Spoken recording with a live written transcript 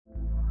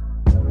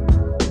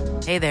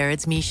Hey there,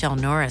 it's Michelle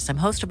Norris. I'm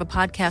host of a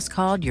podcast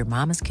called Your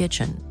Mama's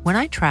Kitchen. When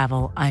I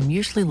travel, I'm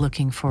usually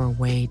looking for a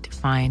way to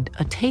find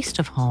a taste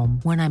of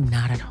home when I'm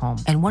not at home.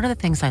 And one of the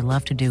things I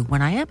love to do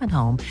when I am at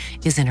home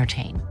is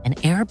entertain. And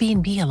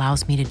Airbnb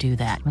allows me to do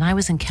that. When I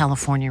was in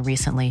California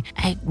recently,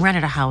 I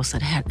rented a house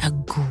that had a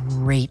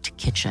great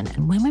kitchen.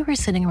 And when we were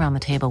sitting around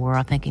the table, we were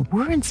all thinking,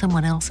 we're in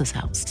someone else's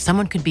house.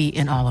 Someone could be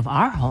in all of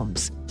our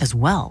homes as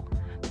well.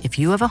 If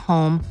you have a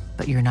home,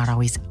 but you're not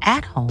always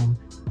at home,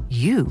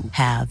 you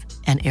have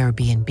an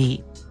Airbnb.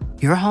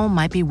 Your home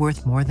might be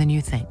worth more than you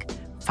think.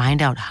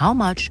 Find out how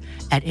much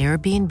at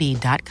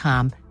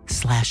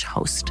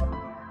airbnb.com/host.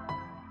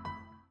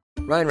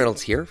 Ryan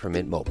Reynolds here from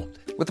Mint Mobile.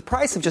 With the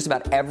price of just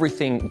about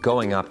everything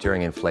going up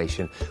during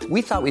inflation,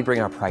 we thought we'd bring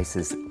our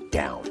prices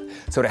down.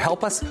 So to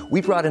help us,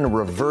 we brought in a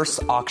reverse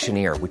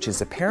auctioneer, which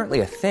is apparently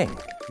a thing.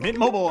 Mint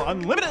Mobile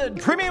Unlimited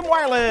Premium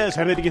Wireless.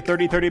 How to get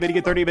 30, 30, bit to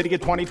get 30, bit to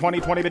get 20,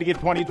 20, 20, bit to get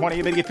 20,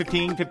 20, bit to get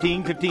 15,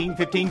 15, 15,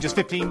 15, just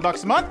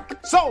 $15 a month?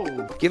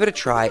 Sold! Give it a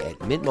try at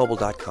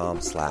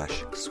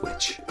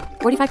mintmobile.com/switch.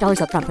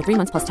 $45 up front for 3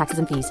 months plus taxes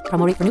and fees.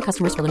 Promo rate for new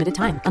customers for limited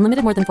time.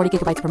 Unlimited more than 40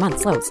 gigabytes per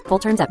month. Slows full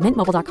terms at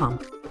mintmobile.com.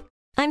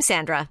 I'm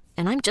Sandra,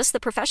 and I'm just the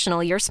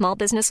professional your small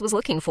business was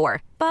looking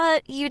for.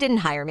 But you didn't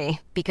hire me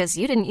because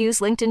you didn't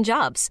use LinkedIn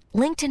Jobs.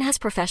 LinkedIn has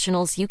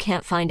professionals you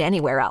can't find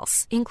anywhere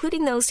else,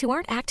 including those who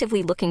aren't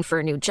actively looking for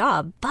a new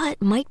job,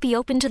 but might be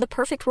open to the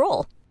perfect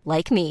role,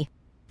 like me.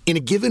 In a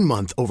given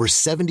month, over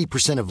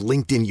 70% of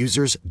LinkedIn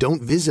users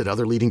don't visit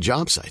other leading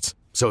job sites.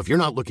 So if you're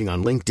not looking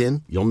on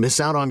LinkedIn, you'll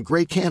miss out on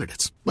great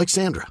candidates like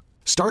Sandra.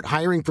 Start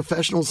hiring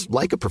professionals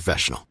like a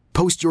professional.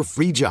 Post your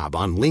free job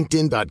on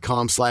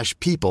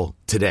linkedin.com/people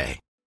today.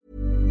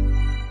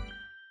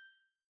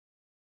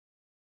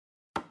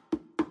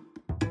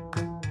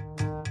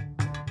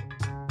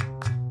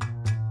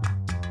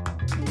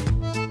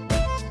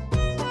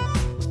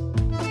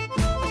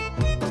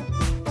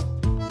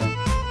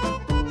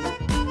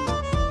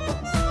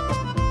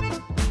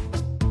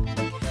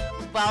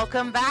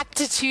 Welcome back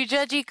to Two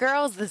Judgy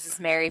Girls. This is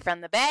Mary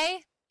from the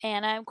Bay.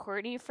 And I'm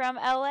Courtney from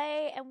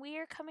LA, and we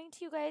are coming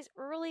to you guys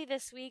early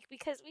this week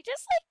because we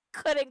just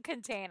couldn't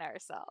contain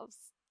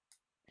ourselves.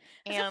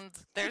 And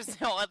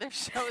there's no other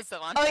shows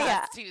on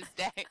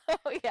Tuesday.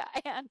 Oh yeah,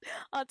 and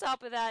on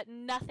top of that,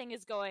 nothing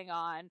is going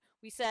on.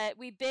 We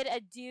bid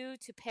adieu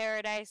to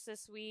Paradise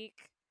this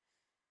week.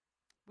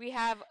 We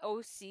have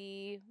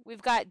OC,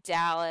 we've got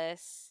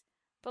Dallas,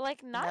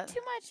 but not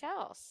too much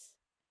else.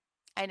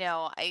 I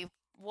know. I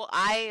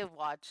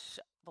watch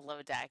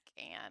Below Deck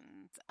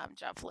and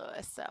Jeff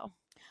Lewis, so.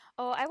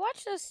 Oh, I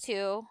watched those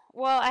too.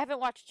 Well, I haven't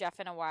watched Jeff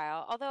in a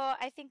while, although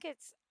I think I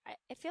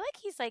feel like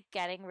he's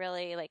getting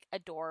really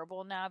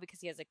adorable now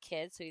because he has a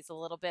kid, so he's a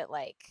little bit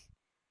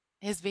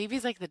his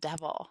baby's like the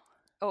devil.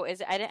 Oh,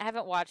 is it? I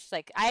haven't watched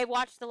I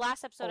watched the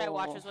last episode I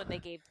watched was when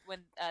the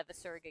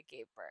surrogate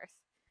gave birth.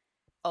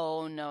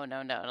 Oh no.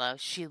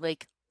 She Monroe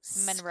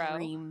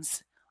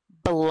screams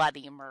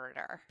bloody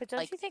murder. But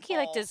don't you think he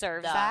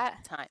deserves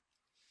that? Time.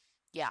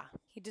 Yeah.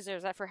 He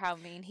deserves that for how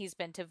mean he's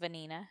been to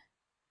Vanina.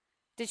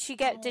 Did she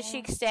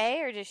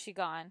stay or is she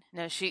gone?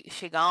 No, she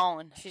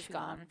gone. She's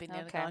gone.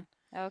 Vanina Okay. gone.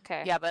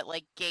 Okay. Yeah, but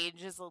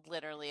Gage is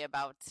literally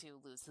about to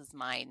lose his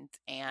mind,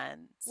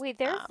 and wait,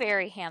 they're a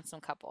very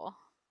handsome couple.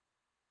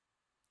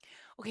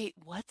 Okay,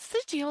 what's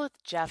the deal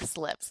with Jeff's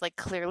lips?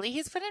 Clearly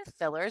he's put in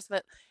fillers,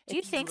 but do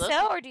you think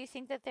so, or do you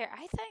think that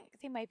I think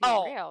they might be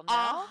real?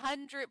 No,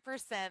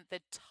 100%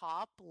 the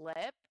top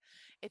lip.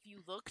 If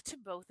you look to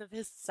both of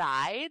his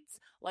sides,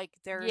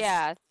 they're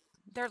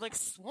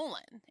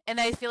swollen, and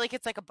I feel like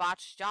it's a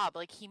botched job.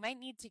 He might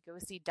need to go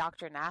see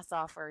Dr.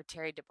 Nassau or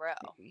Terry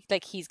Dubrow.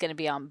 He's going to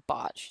be on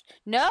botched.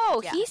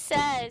 No, yeah. He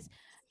says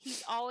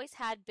he's always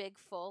had big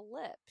full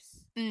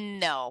lips.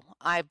 No,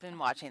 I've been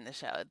watching the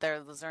show.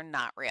 Those are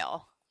not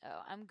real.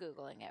 Oh, I'm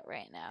Googling it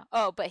right now.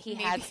 Oh, but he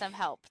had some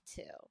help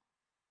too.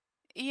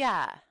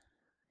 Yeah.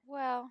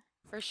 Well,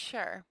 for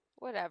sure.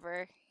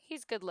 Whatever.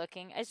 He's good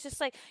looking. It's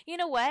just you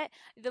know what?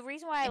 The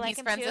reason why I like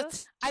him too. He's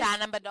friends with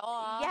Shannon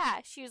Bedore.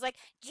 Yeah, she was like,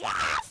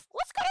 Jeff,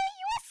 let's go to the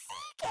USC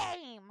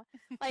game.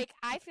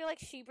 I feel like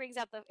he brings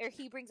out the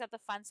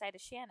fun side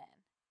of Shannon.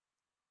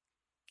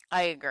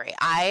 I agree.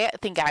 I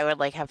think I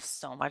would have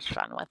so much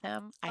fun with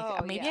him.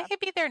 Maybe I could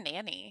be their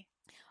nanny.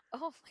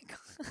 Oh my god!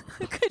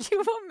 Could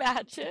you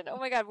imagine? Oh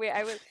my god!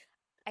 I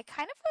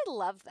kind of would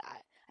love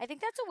that. I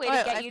think that's a way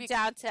to get you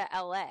down to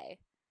LA.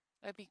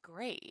 That'd be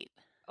great.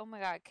 Oh my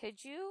god!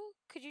 Could you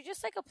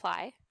just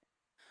apply?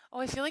 Oh,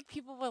 I feel like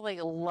people would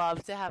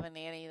love to have a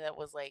nanny that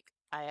was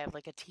I have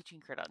a teaching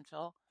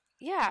credential.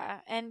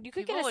 Yeah, and you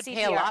could people get a would CPR.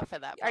 Pay a lot for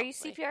that. Probably. Are you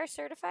CPR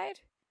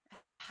certified?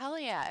 Hell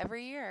yeah!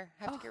 Every year,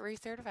 I have to get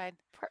recertified.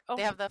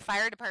 They have the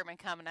fire department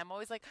come, and I'm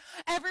always like,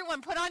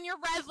 "Everyone, put on your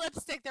red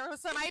lipstick. There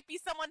might be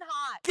someone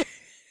hot."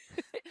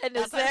 And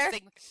that's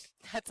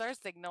our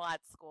signal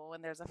at school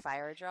when there's a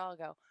fire drill. I'll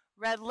go,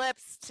 "Red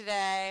lips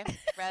today.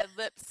 Red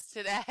lips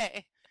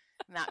today."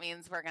 And that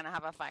means we're gonna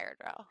have a fire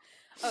drill.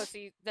 Oh,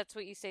 so that's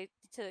what you say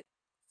to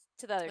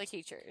the other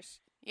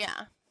teachers?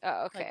 Yeah.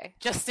 Oh, okay. Like,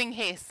 just in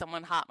case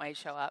someone hot might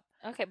show up.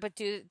 Okay, but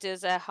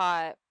does a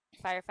hot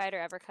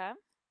firefighter ever come?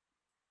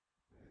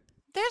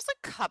 There's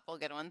a couple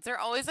good ones. They're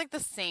always like the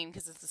same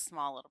because it's a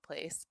small little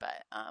place,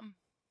 but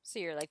so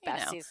you're like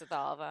besties with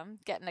all of them,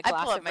 getting a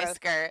glass I pull up of my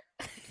skirt.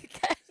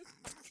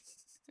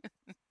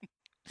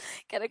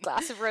 Get a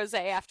glass of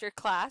rosé after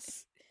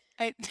class.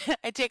 I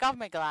take off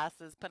my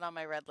glasses, put on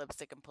my red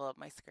lipstick, and pull up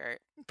my skirt.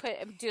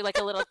 Do like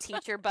a little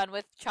teacher bun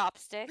with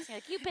chopsticks. You're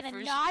like, you've been a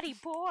naughty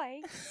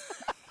boy.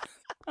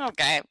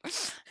 Okay.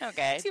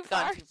 Too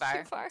far.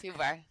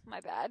 My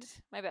bad.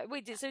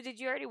 Wait, did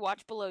you already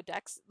watch Below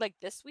Decks, like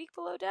this week,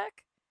 Below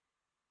Deck?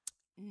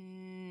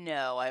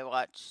 No, I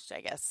watched,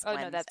 I guess. Oh,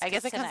 no, that's I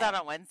guess it tonight. comes out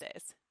on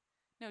Wednesdays.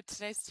 No,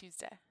 today's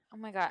Tuesday. Oh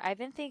my God. I've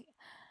been thinking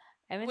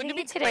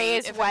Wouldn't today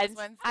is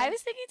Wednesday. I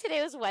was thinking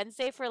today was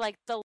Wednesday for like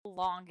the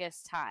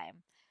longest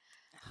time.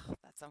 Oh,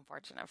 that's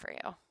unfortunate for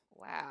you.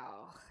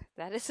 Wow.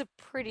 That is a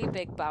pretty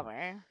big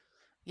bummer.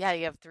 Yeah,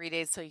 you have 3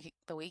 days till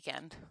the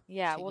weekend.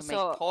 Yeah, so well, you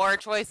can make poor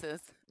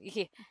choices.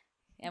 Yeah,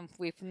 and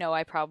we know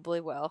I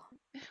probably will.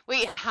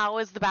 Wait, how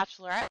was the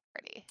bachelorette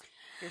party?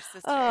 Your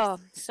sister's. Oh,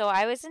 so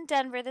I was in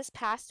Denver this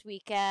past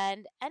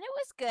weekend, and it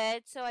was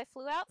good. So I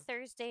flew out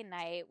Thursday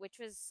night,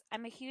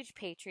 I'm a huge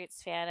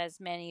Patriots fan,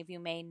 as many of you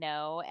may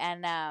know,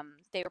 and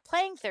they were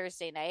playing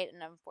Thursday night,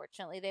 and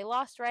unfortunately they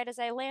lost right as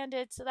I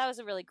landed, so that was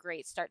a really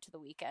great start to the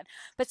weekend.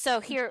 But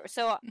so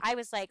I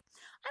was like,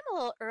 I'm a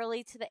little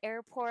early to the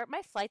airport,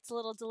 my flight's a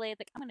little delayed,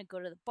 like I'm going to go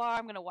to the bar,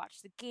 I'm going to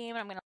watch the game, and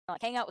I'm going to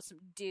hang out with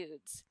some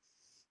dudes.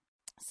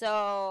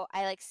 So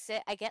I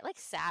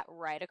sat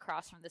right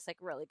across from this like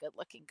really good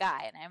looking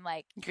guy, and I'm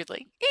like, you're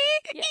like,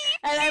 yeah.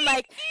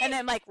 and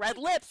I'm like, red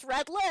lips,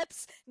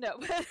 no,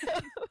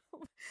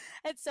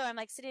 and so I'm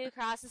like sitting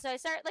across, and so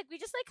we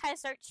just kind of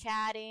start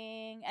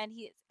chatting, and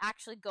he's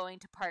actually going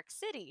to Park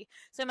City,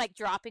 so I'm like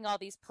dropping all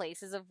these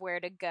places of where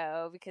to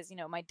go because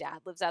my dad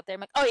lives out there.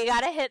 I'm like, oh, you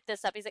gotta hit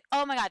this up. He's like,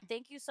 oh my God,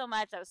 thank you so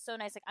much, that was so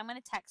nice. Like, I'm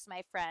gonna text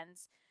my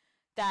friends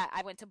that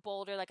I went to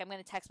Boulder, like I'm going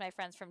to text my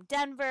friends from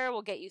Denver,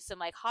 we'll get you some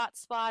like hot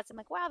spots. I'm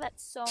like, wow,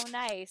 that's so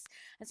nice.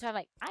 And so I'm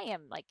like, I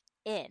am like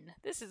in.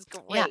 This is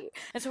great. Yeah.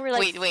 And so we're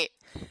like, wait.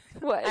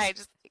 What?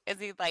 Is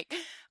he like,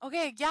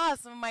 okay, yeah,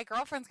 so my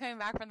girlfriend's coming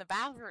back from the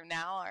bathroom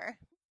now, or?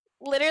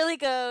 Literally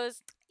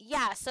goes,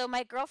 yeah, so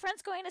my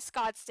girlfriend's going to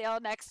Scottsdale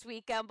next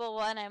weekend, blah,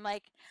 blah, and I'm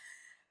like,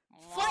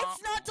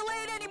 flight's not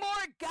delayed anymore,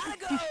 gotta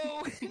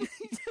go.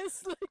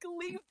 Just like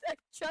leave, I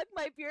chug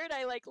my beer, and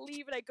I like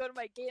leave, and I go to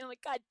my gate, and I'm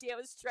like, God damn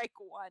it, strike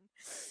one.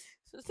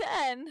 So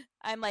then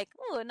I'm like,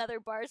 oh, another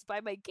bar's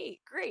by my gate,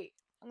 great,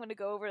 I'm gonna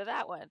go over to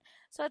that one.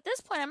 So at this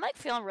point I'm like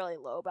feeling really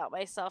low about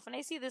myself, and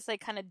I see this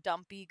like kind of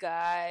dumpy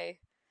guy,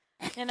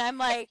 and I'm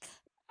like,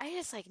 I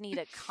just like need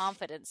a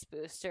confidence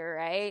booster,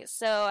 right?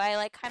 So I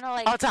like kind of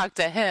like, I'll talk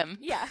to him.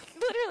 Yeah,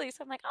 literally.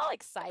 So I'm like, I'll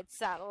like side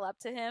saddle up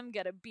to him,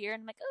 get a beer,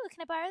 and I'm like, oh,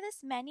 can I borrow this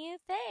menu?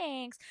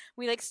 Thanks.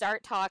 We like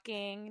start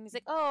talking, and he's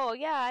like, oh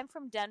yeah, I'm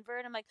from Denver,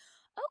 and I'm like,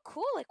 oh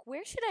cool, like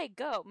where should I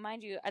go?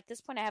 Mind you, at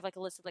this point I have like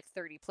a list of like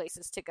 30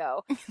 places to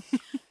go.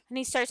 And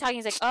he starts talking,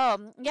 he's like,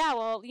 oh yeah,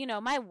 well,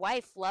 my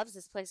wife loves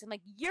this place. I'm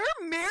like, you're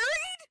married?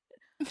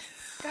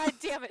 God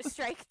damn it,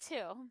 strike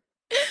two.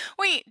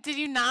 Wait, did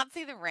you not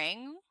see the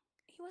ring?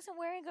 He wasn't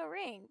wearing a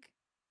ring.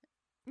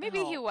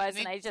 Maybe he was,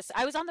 and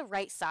I was on the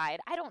right side.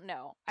 I don't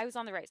know. I was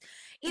on the right.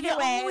 Either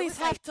way, you always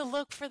have to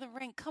look for the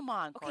ring. Come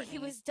on, Courtney. Okay, he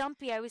was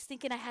dumpy. I was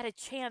thinking I had a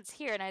chance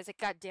here, and I was like,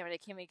 God damn it, I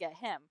can't even get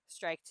him.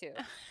 Strike two.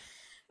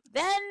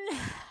 Then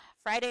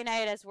Friday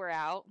night, as we're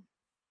out,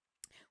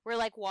 we're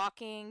like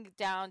walking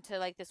down to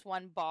like this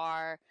one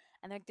bar,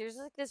 and like there's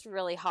like this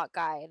really hot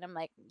guy, and I'm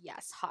like,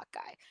 yes, hot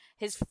guy.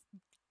 His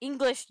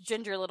English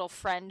ginger little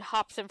friend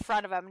hops in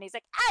front of him, and he's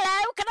like,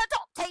 hello, can I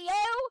talk to you?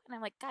 And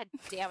I'm like, God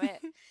damn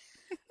it.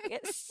 I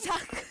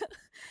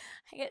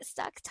get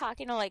stuck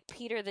talking to like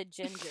Peter the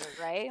Ginger,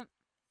 right?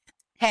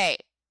 Hey.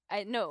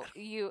 I know,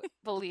 you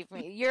believe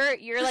me.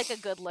 You're like a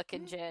good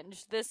looking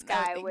ginge. This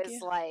guy was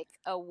like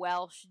a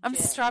Welsh ginge. I'm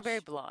strawberry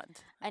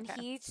blonde. And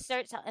he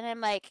starts, and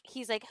I'm like,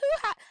 he's like,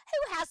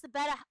 who has the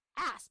better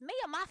ass, me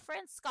or my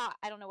friend Scott?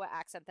 I don't know what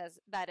accent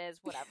that is,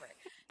 whatever.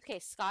 Okay,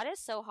 Scott is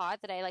so hot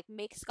that I like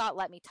make Scott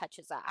let me touch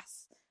his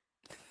ass.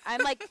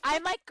 I'm like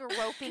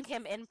groping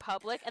him in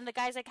public, and the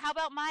guy's like, how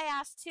about my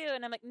ass too?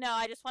 And I'm like, no,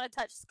 I just want to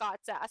touch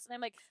Scott's ass. And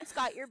I'm like,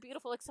 Scott, you're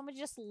beautiful, like someone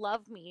just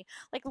love me,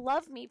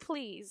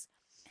 please.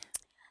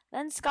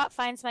 Then Scott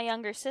finds my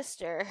younger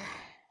sister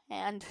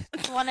and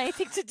doesn't want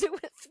anything to do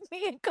with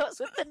me and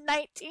goes with the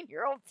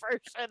 19-year-old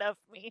version of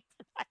me.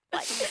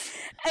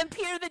 And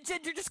Peter the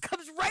Ginger just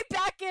comes right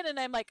back in, and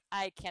I'm like,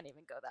 I can't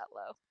even go that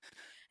low.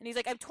 And he's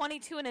like, I'm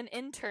 22 and an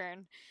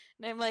intern.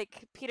 And I'm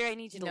like, Peter, I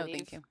need you to leave.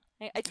 Thank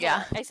you.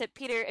 I said,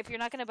 Peter, if you're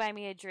not going to buy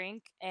me a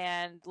drink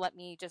and let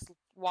me just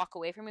walk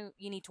away from you,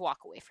 you need to walk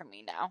away from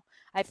me now.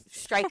 I've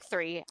strike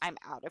three. I'm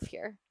out of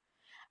here.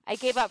 I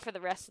gave up for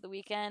the rest of the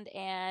weekend,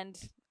 and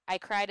I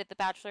cried at the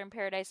Bachelor in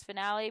Paradise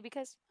finale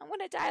because I'm going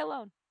to die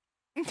alone.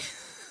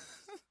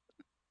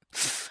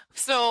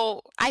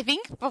 So I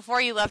think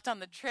before you left on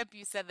the trip,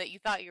 you said that you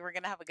thought you were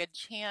going to have a good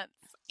chance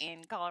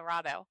in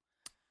Colorado.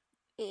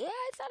 Yeah,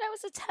 I thought I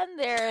was a 10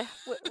 there.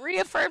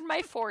 Reaffirmed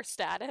my 4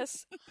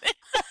 status.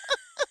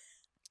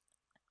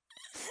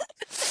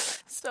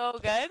 So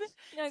good.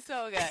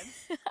 So good.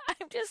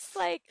 I'm just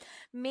like,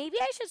 maybe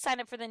I should sign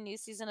up for the new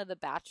season of The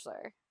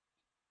Bachelor.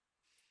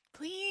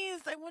 Please,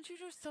 I want you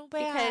to so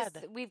bad.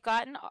 Because we've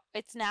gotten,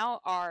 it's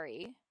now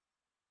Ari.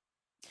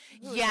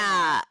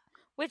 Yeah.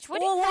 How do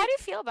you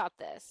feel about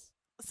this?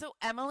 So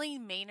Emily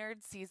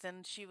Maynard's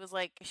season, she was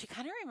like, she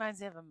kind of reminds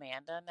me of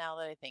Amanda now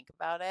that I think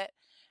about it.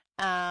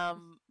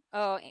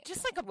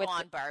 Just like a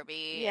blonde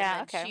Barbie. Yeah,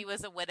 and then she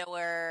was a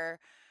widower.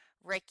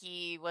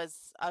 Ricky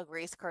was a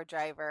race car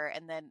driver,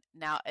 and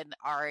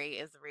Ari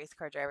is a race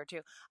car driver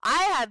too.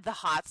 I had the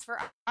hots for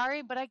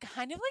Ari, but I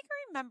kind of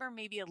remember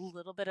maybe a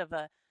little bit of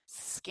a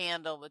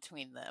scandal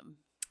between them.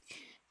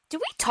 Did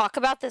we talk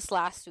about this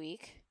last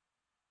week?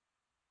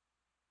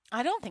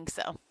 I don't think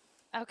so.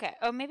 Okay.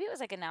 Oh, maybe it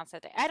was announced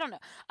that day. I don't know.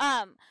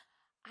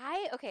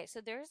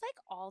 So there's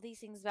all these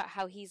things about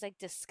how he's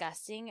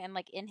disgusting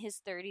and in his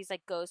 30s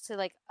goes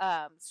to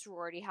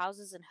sorority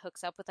houses and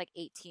hooks up with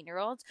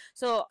 18-year-olds.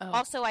 So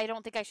also I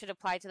don't think I should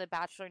apply to The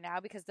Bachelor now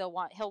because he'll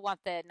want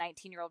the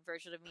 19-year-old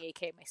version of me,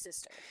 aka my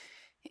sister.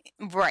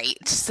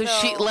 Right. So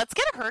let's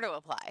get her to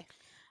apply.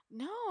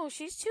 No,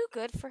 she's too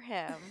good for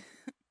him.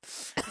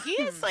 He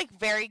is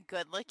very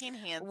good looking,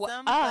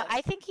 handsome.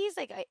 I think he's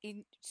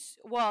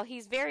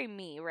he's very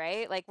me,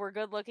 right? We're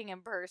good looking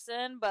in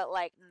person, but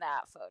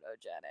not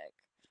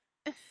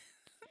photogenic.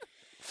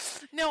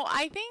 No,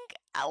 I think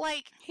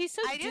he's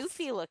so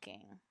doofy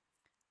looking.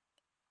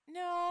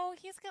 No,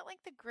 he's got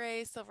the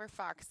gray silver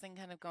fox thing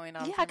kind of going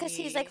on. Yeah, because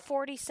he's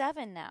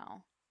 47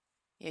 now.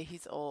 Yeah,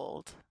 he's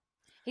old.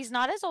 He's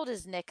not as old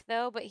as Nick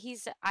though, but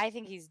I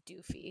think he's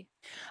doofy.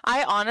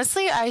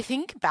 I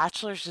think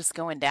Bachelor's just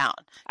going down.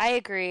 I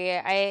agree.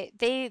 I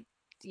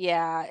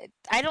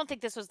don't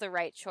think this was the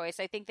right choice.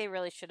 I think they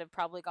really should have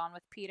probably gone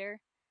with Peter.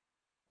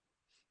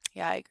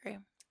 Yeah, I agree.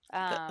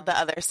 The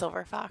other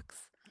silver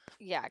fox.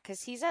 Yeah,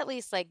 because he's at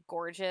least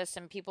gorgeous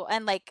and people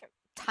and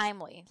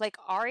timely.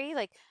 Ari,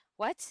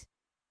 what?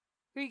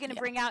 Who are you going to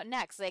bring out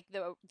next? The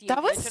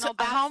original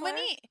Bachelor?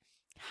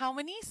 How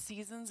many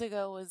seasons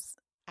ago was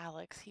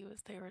Alex? He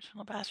was the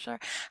original Bachelor.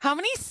 How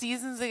many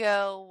seasons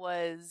ago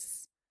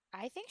was?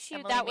 I think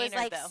Emily that was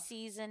Maynard,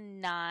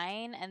 season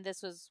 9, and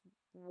this was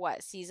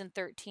season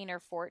 13 or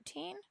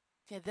 14.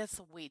 Yeah, that's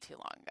way too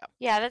long ago.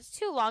 Yeah, that's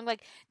too long.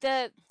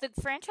 The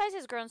franchise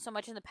has grown so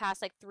much in the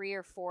past 3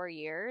 or 4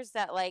 years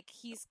that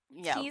he's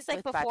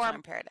before Bachelor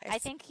in Paradise. I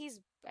think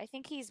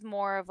he's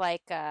more of right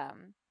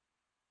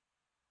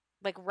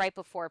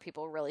before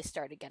people really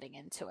started getting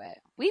into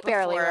it. We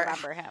barely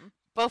remember him.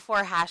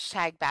 Before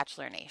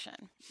 #Bachelor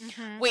Nation.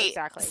 Mm-hmm, wait,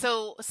 exactly.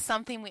 So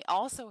something we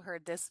also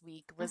heard this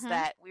week was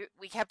that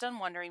we kept on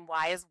wondering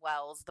why is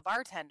Wells the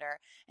bartender,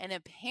 and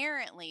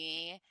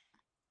apparently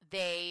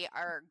they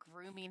are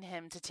grooming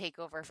him to take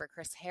over for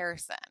Chris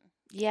Harrison.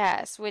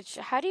 Yes,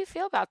 how do you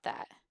feel about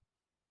that?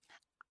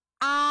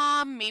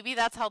 Maybe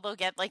that's how they'll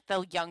get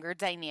the younger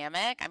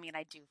dynamic. I mean,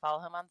 I do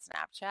follow him on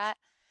Snapchat,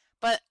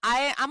 but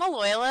I'm a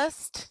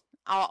loyalist.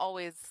 I'll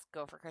always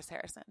go for Chris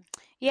Harrison.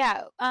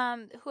 Yeah.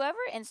 Whoever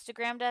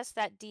Instagrammed us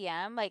that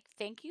DM,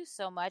 thank you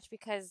so much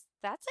because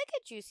that's a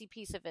juicy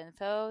piece of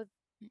info.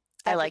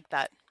 I like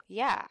that.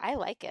 Yeah, I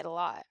like it a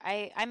lot.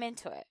 I'm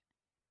into it.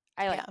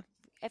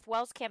 If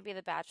Wells can't be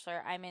the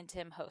Bachelor, I'm into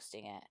him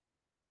hosting it.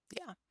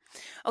 Yeah.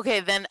 Okay,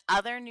 then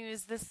other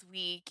news this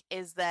week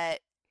is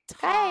that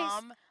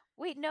Tom... Guys,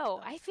 wait,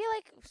 no. I feel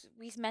like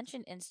we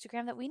mentioned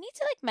Instagram that we need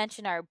to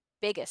mention our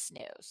biggest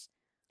news.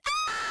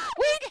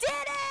 We did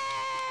it!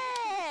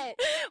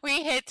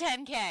 We hit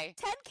 10K.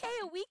 10K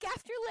a week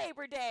after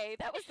Labor Day.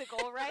 That was the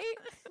goal, right?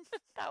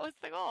 That was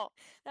the goal.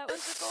 That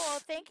was the goal.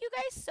 Thank you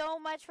guys so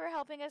much for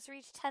helping us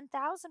reach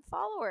 10,000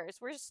 followers.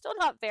 We're still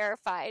not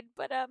verified,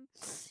 but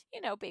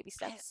baby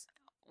steps.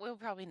 We'll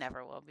probably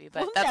never will be,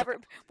 but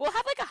we'll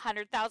have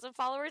 100,000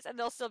 followers and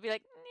they'll still be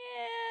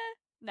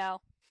no.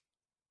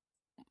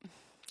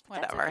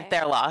 Whatever. Okay.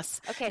 Their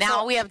loss. Okay.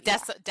 Now we have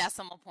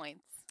decimal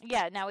points.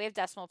 Yeah, now we have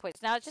decimal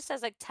points. Now it just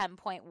says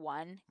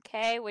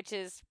 10.1K, which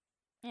is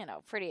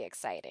pretty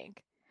exciting.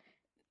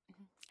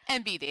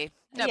 NBD.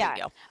 No big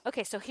deal.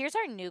 Okay, so here's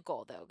our new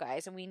goal, though,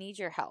 guys, and we need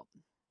your help.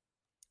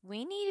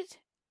 We need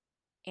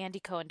Andy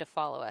Cohen to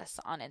follow us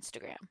on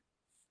Instagram.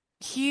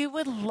 He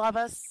would love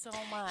us so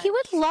much. He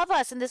would love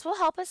us, and this will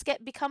help us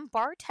become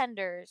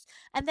bartenders.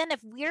 And then if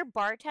we're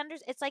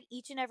bartenders, it's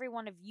each and every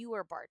one of you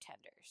are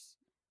bartenders.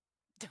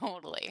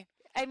 Totally.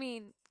 I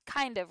mean...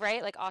 kind of,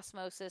 right?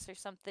 Osmosis or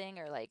something,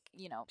 or sure.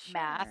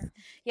 math.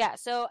 Yeah.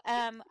 So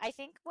I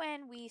think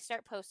when we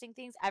start posting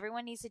things,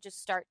 everyone needs to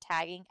just start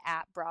tagging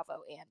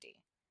 @BravoAndy.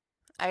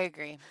 I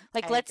agree.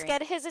 Let's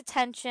get his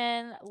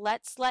attention.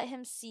 Let's let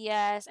him see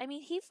us. I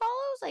mean, he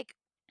follows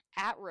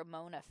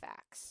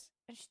 @RamonaFacts.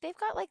 And they've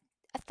got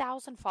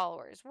 1,000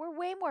 followers. We're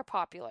way more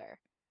popular.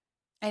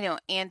 I know.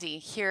 Andy,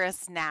 hear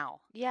us now.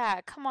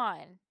 Yeah, come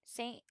on.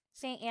 St.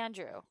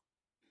 Andrew.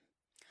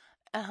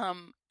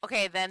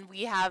 Okay, then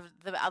we have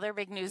the other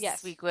big news Yes.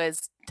 this week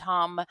was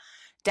Tom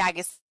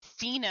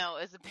D'Agostino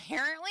is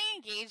apparently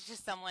engaged to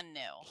someone new.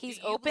 He's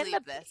opened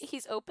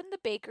the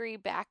bakery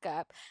back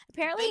up.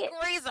 Apparently,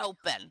 bakery's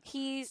open.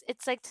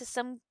 It's like to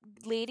some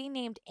lady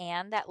named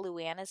Anne that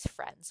Luann's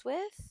friends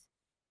with.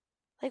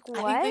 Like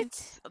what? I think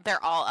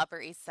they're all Upper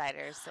East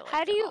Siders. So like,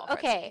 how do you?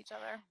 Okay, each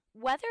other.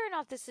 Whether or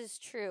not this is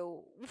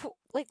true,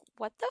 like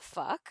what the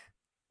fuck?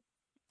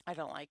 I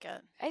don't like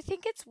it. I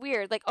think it's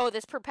weird. Like, oh,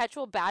 this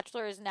perpetual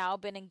bachelor has now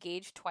been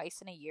engaged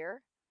twice in a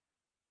year.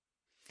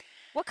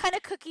 What kind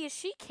of cookie is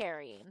she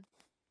carrying?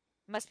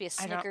 It must be a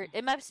snicker.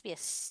 It must be a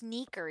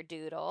sneaker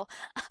doodle.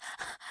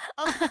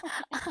 I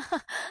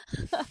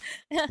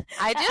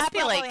just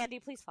feel like Andy,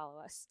 please follow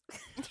us.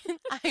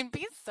 I'd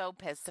be so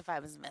pissed if I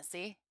was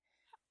Missy.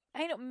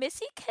 I know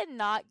Missy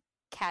cannot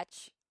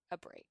catch a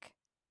break.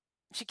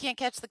 She can't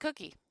catch the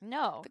cookie.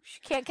 No,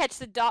 she can't catch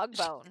the dog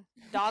bone,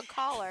 dog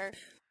collar.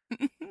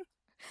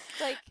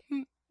 Like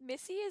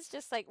Missy is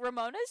just like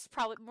Ramona's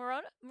probably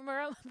Ramona.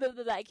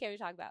 I can't even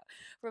talk about.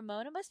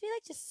 Ramona must be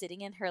like just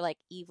sitting in her like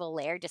evil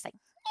lair, just like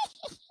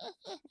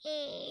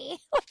like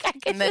I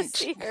can just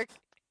see her.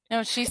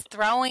 No, she's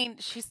throwing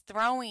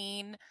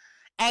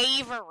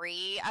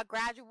Avery a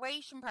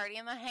graduation party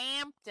in the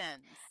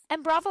Hamptons,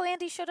 and Bravo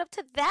Andy showed up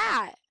to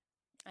that.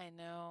 I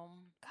know.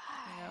 God.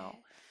 I know.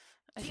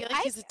 I feel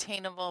like he's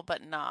attainable,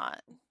 but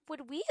not.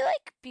 Would we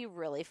like be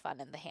really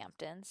fun in the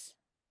Hamptons?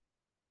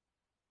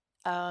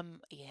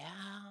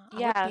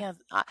 Yeah.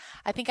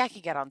 I think I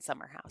could get on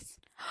Summer House.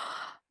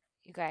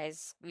 You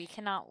guys, we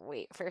cannot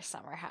wait for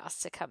Summer House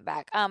to come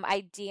back.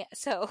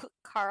 So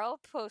Carl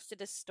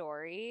posted a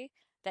story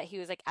that he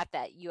was like at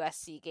that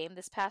USC game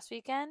this past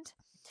weekend.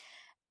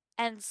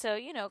 And so,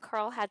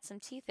 Carl had some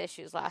teeth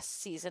issues last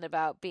season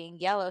about being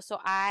yellow. So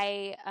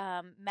I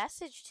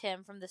messaged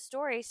him from the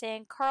story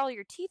saying, Carl,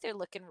 your teeth are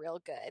looking real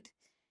good.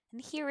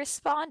 And he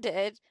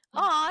responded,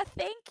 aw,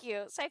 thank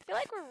you. So I feel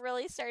like we're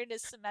really starting to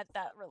cement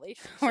that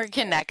relationship. We're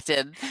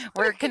connected.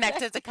 We're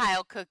connected to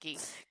Kyle Cookie.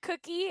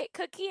 Cookie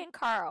and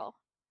Carl.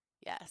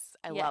 Yes,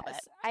 I love it.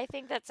 I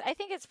think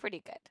it's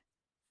pretty good.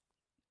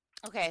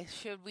 Okay,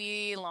 should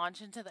we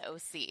launch into the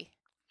OC?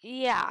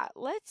 Yeah,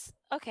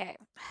 okay.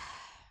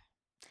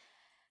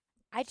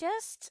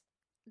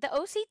 The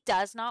OC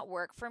does not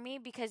work for me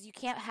because you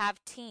can't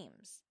have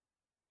teams.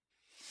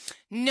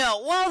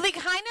 No, well, they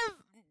kind of...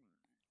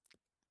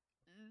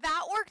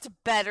 That worked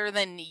better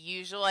than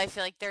usual. I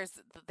feel like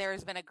there's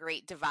been a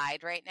great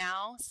divide right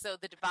now. So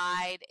the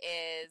divide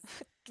is...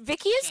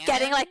 Vicky is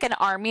getting like an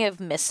army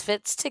of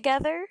misfits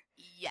together.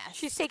 Yes.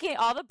 She's taking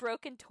all the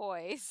broken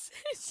toys.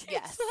 She's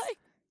like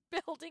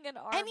building an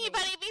army.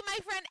 Anybody be my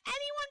friend.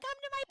 Anyone come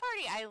to my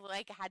party.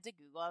 I had to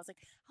Google. I was like,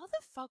 how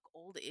the fuck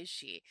old is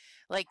she?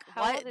 Like,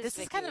 how what? Old is this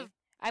Vicky? Is kind of...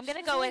 I'm going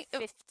to go with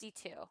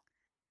 52.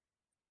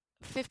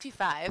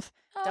 55.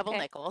 Oh, double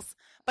nickels.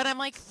 But I'm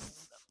like...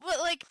 But,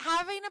 like,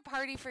 having a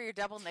party for your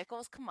double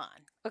nickels, come on.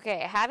 Okay,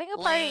 having a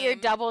party for your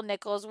double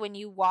nickels when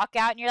you walk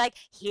out and you're like,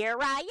 here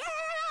I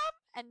am!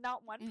 And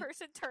not one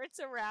person turns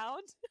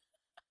around.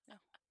 No.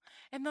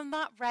 And then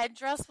that red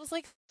dress was,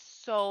 like,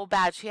 so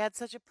bad. She had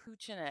such a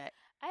pooch in it.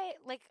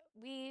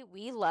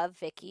 We love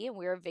Vicky, and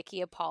we're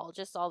Vicky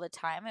apologists all the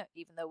time,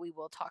 even though we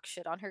will talk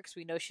shit on her because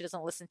we know she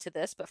doesn't listen to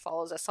this but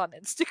follows us on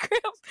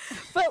Instagram.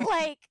 But,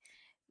 like...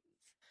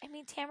 I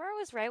mean, Tamara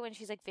was right when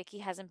she's like, Vicky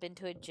hasn't been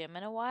to a gym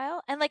in a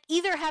while. And, like,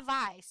 either have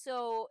I.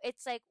 So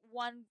it's like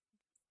one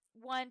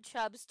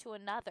chubs to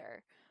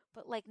another.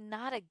 But, like,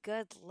 not a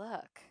good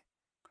look.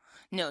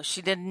 No,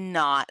 she did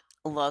not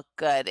look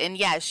good. And,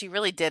 yeah, she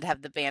really did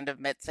have the band of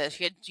misfits.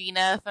 She had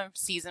Gina from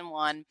season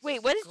 1.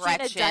 Wait, what has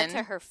Gretchen. Gina done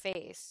to her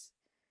face?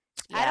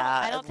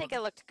 Yeah, I don't think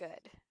it looked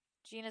good.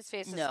 Gina's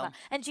face is not.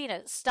 And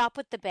Gina, stop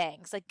with the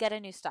bangs. Like, get a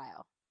new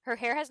style. Her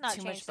hair has not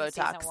changed since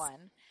season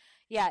 1.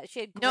 Yeah, she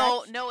had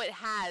No, it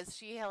has.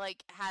 She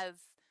has.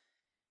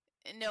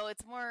 No,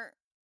 it's more.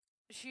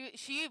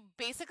 She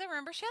basically,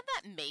 remember, she had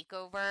that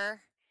makeover.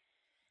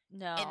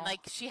 No, and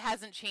like she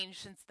hasn't changed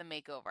since the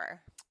makeover.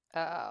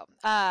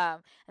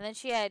 And then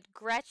she had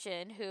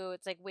Gretchen, who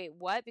it's like, wait,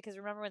 what? Because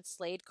remember when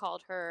Slade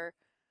called her?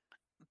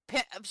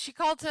 She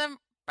called him.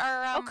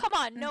 Oh, come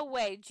on, no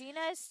way.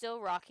 Gina is still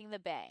rocking the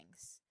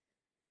bangs.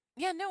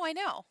 Yeah, no, I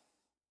know.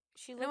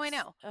 I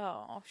know.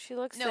 Oh, she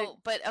looks. No,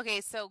 but okay.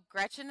 So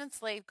Gretchen and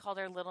Slade called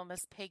her Little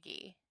Miss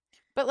Piggy.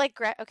 But like,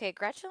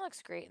 Gretchen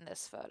looks great in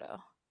this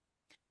photo.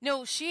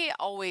 No,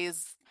 she's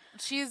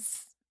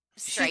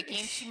striking.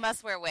 She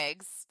must wear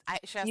wigs.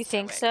 You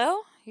think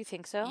so? You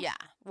think so? Yeah.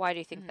 Why do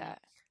you think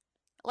that?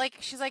 Like,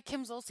 she's like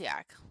Kim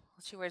Zolciak.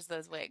 She wears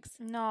those wigs.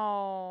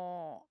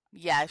 No.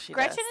 Yeah, she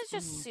Gretchen does. is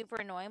just super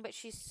annoying, but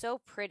she's so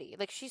pretty.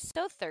 Like, she's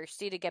so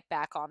thirsty to get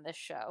back on this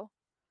show.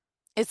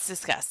 It's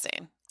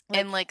disgusting.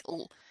 And like,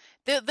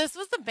 this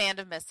was the band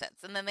of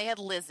misfits, and then they had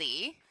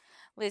Lizzie,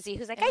 who's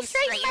like, I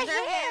straightened my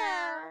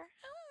hair.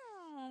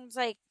 It's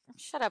like,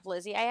 shut up,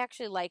 Lizzie. I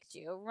actually liked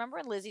you. Remember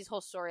when Lizzie's whole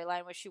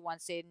storyline was she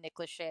once dated Nick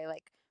Lachey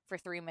like for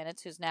 3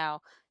 minutes, who's now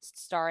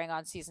starring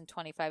on season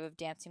 25 of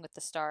Dancing with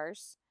the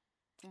Stars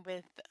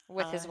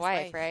with his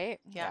wife, right?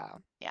 Yeah.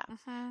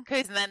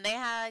 Because then they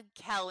had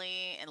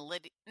Kelly and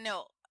Lydia.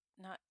 No,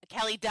 not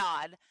Kelly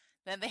Dodd.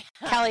 Then they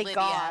have Kelly Lydia.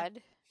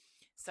 God.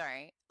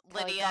 Sorry,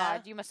 Kelly Lydia.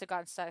 God. You must have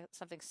gotten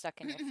something stuck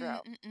in your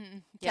throat.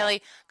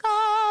 Kelly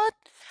God.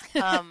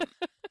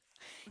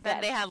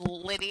 Then they had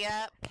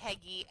Lydia,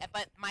 Peggy,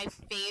 but my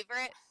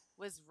favorite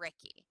was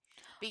Ricky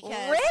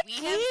because we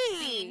have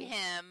seen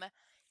him.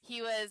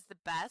 He was the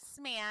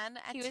best man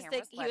at Tamara's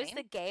wedding. He was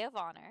the gay of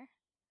honor.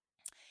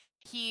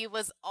 He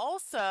was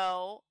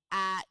also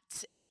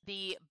at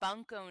the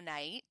Bunko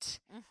night,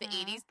 the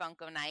 80s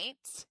Bunko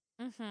night.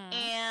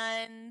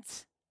 And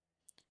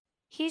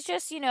he's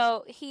just,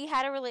 he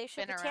had a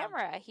relationship with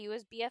Tamara. He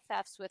was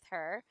BFFs with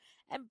her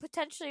and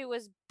potentially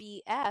was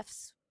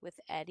BFs with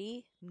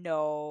Eddie.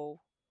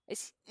 No.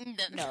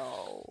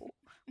 No.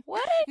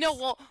 What? No,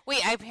 well,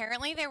 wait,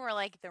 apparently they were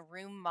like the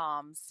room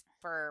moms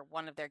for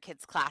one of their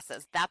kids'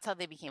 classes. That's how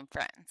they became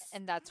friends.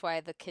 And that's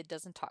why the kid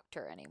doesn't talk to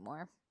her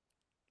anymore.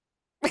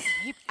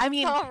 I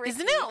mean,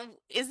 isn't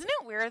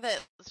it weird that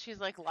she's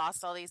like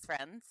lost all these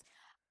friends?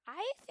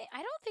 I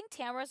don't think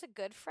Tamara's a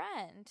good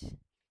friend.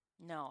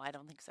 No, I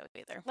don't think so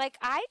either. Like,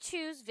 I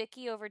choose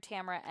Vicky over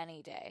Tamara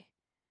any day.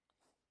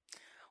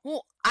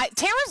 Well,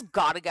 Tamara's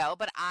got to go,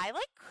 but I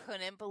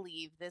couldn't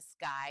believe this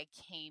guy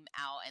came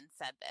out and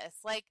said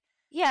this.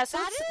 Yeah, so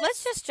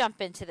let's just jump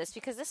into this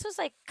because this was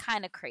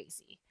kind of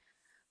crazy.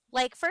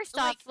 First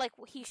off,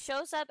 he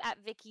shows up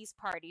at Vicky's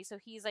party, so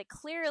he's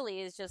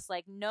clearly is just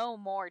no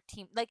more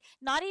team,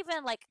 not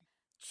even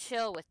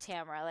chill with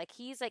Tamara,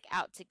 he's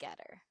out to get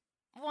her.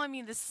 Well, I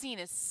mean, the scene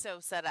is so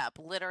set up.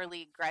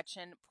 Literally,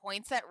 Gretchen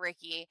points at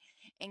Ricky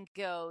and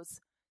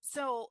goes,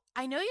 "So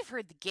I know you've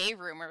heard the gay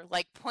rumor."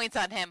 Points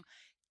on him.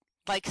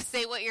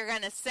 Say what you're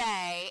gonna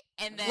say,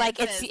 and then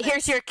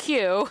here's your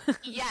cue.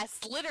 Yes,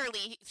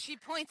 literally, she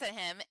points at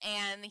him,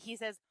 and he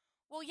says,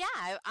 "Well,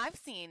 yeah, I've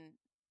seen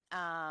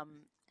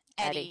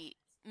Eddie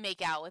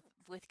make out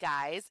with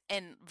guys,"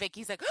 and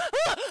Vicky's like,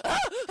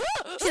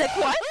 she's like,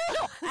 "What?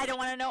 No, I don't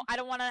want to know. I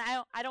don't want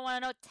to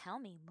know. Tell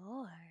me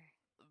more."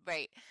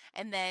 Right,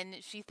 and then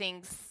he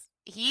thinks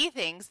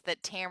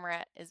that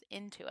Tamara is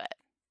into it.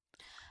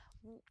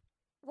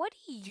 What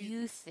do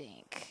you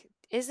think?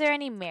 Is there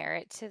any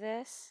merit to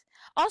this?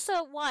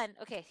 Also,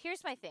 okay,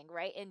 here's my thing,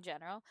 right? In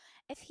general,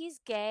 if he's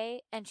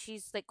gay and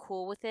she's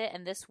cool with it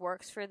and this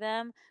works for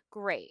them,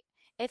 great.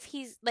 If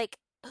he's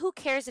who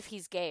cares if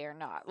he's gay or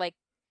not?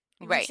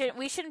 Right.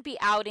 We shouldn't be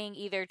outing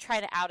either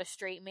trying to out a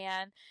straight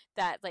man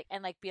that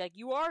and be like,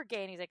 you are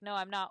gay, and he's like, no,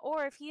 I'm not.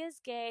 Or if he is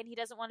gay and he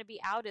doesn't want to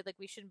be outed,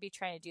 we shouldn't be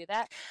trying to do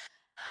that.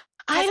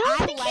 I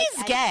don't think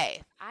he's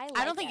gay. I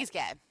don't think he's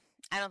gay.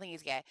 I don't think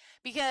he's gay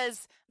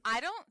because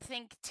I don't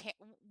think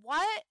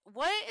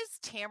what is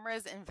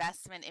Tamara's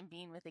investment in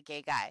being with a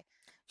gay guy?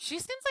 She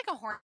seems like a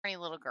horny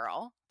little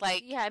girl.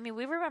 Yeah, I mean,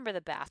 we remember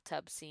the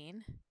bathtub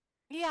scene.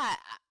 Yeah,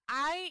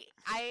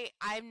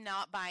 I'm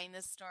not buying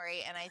this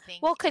story, and I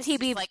think could he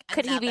be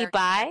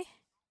bi?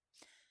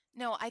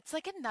 No, it's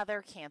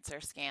another cancer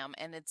scam,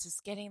 and it's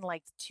just getting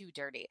too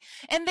dirty.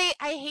 And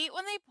I hate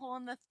when they pull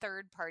in the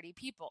third party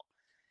people.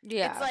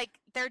 Yeah. It's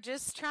they're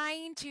just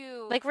trying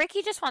to...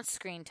 Ricky just wants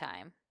screen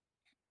time.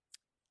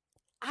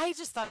 I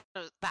just thought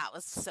that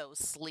was so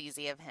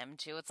sleazy of him,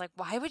 too. It's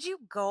why would you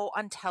go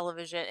on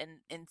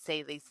television and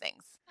say these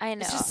things? I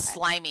know. It's just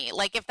slimy.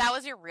 If that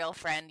was your real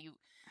friend, you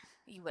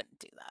wouldn't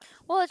do that.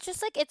 Well, it's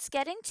just it's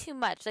getting too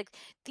much.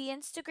 The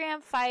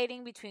Instagram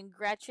fighting between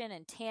Gretchen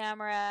and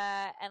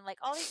Tamara and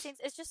all these things.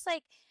 It's just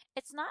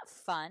it's not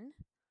fun.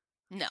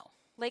 No.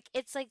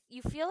 It's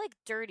you feel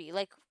dirty.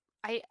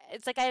 I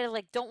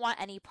don't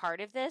want any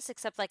part of this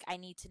except I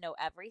need to know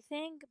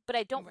everything, but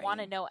I don't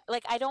want to know.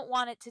 I don't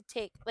want it to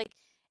take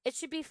it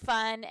should be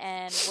fun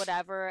and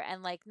whatever,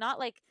 and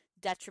not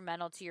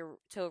detrimental to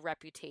a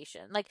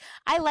reputation.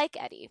 I like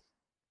Eddie.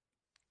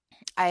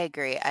 I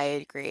agree.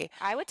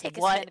 I would take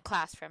a spin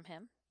class from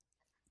him.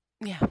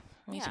 Yeah,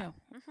 me too.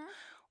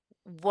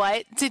 Mm-hmm.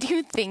 What did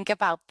you think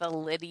about the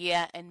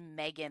Lydia and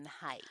Megan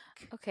hike?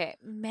 Okay,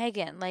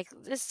 Megan,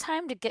 it's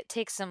time to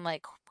take some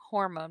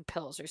hormone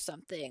pills or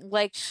something.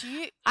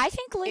 I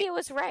think Lydia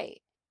was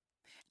right.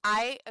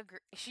 I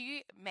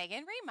agree.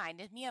 Megan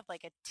reminded me of a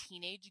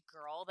teenage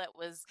girl that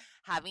was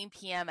having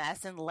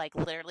PMS and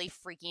literally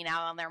freaking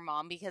out on their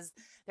mom because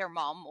their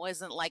mom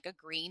wasn't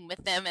agreeing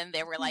with them, and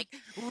they were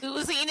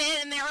losing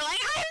it, and they were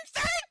I'm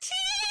 13,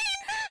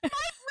 my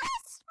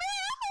breast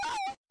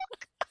milk.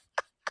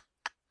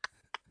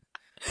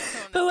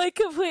 But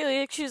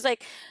completely, she was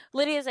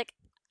Lydia's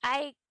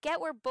I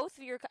get where both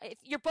of you're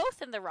both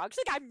in the wrong.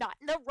 She's I'm not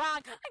in the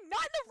wrong. I'm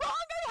not in the wrong.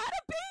 I had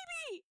a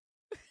baby.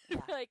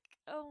 Yeah.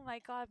 Oh my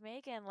God,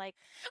 Megan, I'm leaving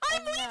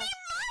my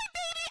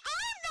baby.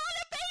 I'm not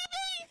a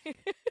baby.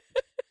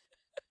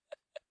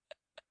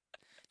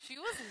 She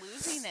was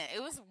losing it.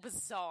 It was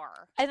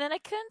bizarre. And then I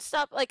couldn't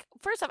stop.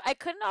 First off, I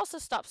couldn't also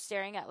stop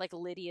staring at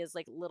Lydia's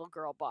little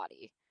girl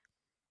body.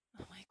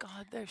 Oh my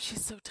God,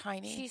 she's so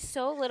tiny. She's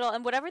so little,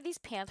 and whatever these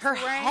pants her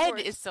head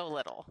is so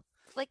little.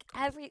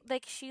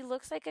 She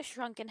looks like a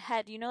shrunken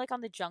head.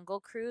 On the Jungle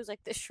Cruise,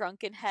 the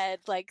shrunken head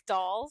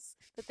dolls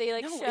that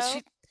they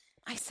show.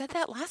 I said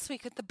that last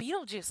week with the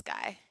Beetlejuice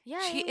guy. Yeah,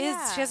 she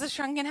is. She has a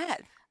shrunken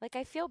head. Like,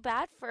 I feel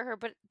bad for her,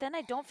 but then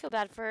I don't feel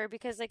bad for her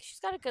because, like, she's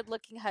got a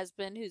good-looking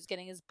husband who's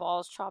getting his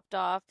balls chopped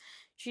off.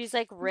 She's,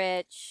 like,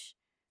 rich.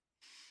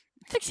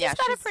 Like, she's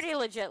got a pretty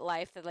legit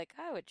life that, like,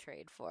 I would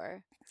trade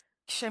for.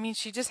 I mean,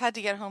 she just had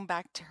to get home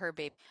back to her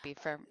baby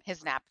for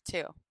his nap,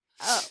 too.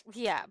 Oh,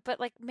 yeah, but,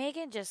 like,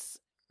 Megan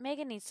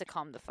needs to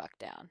calm the fuck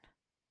down.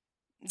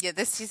 Yeah,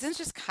 this season's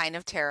just kind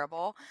of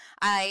terrible.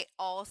 I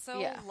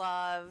also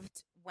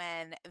loved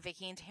when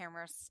Vicky and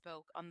Tamara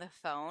spoke on the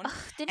phone. Ugh,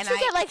 didn't you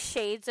get, like,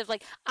 shades of,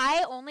 like,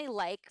 I only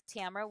like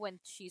Tamara when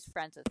she's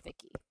friends with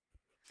Vicky.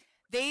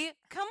 They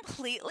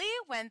completely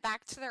went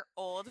back to their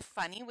old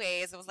funny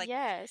ways. It was like,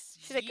 yes.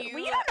 She's like, well,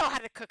 you don't know how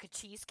to cook a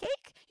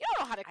cheesecake. You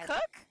don't know how to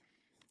cook.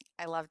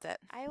 I loved it.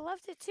 I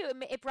loved it, too.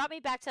 It brought me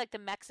back to, like, the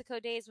Mexico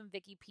days when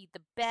Vicky peed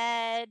the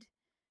bed.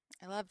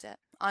 I loved it.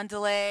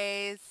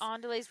 Andalays.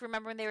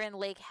 Remember when they were in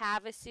Lake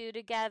Havasu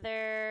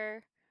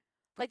together?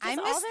 Like, I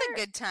miss the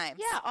good times.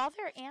 Yeah, all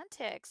their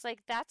antics. Like,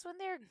 that's when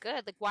they're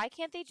good. Like, why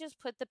can't they just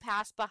put the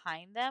past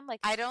behind them? Like,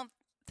 I don't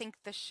think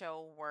the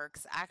show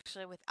works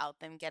actually without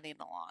them getting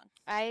along.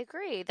 I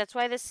agree. That's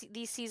why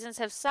these seasons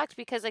have sucked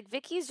because, like,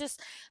 Vicky is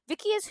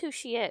who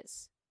she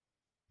is.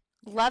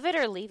 Love it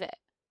or leave it.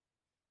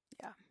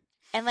 Yeah.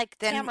 And, like,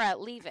 Tamara,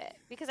 leave it.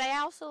 Because I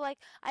also like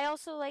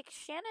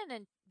Shannon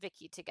and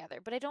Vicky together,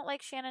 but I don't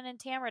like Shannon and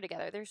Tamara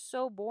together. They're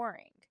so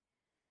boring.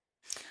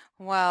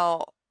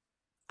 Well,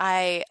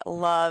 I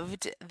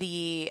loved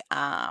the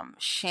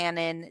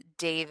Shannon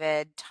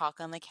David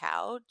talk on the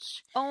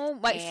couch. Oh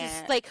my!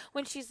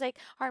 She's like,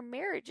 our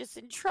marriage is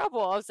in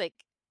trouble. I was like,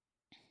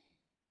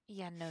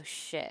 yeah, no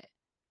shit.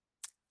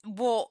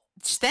 Well,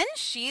 then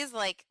she's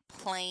like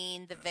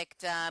playing the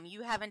victim.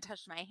 You haven't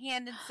touched my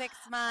hand in 6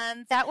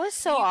 months. That was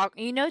so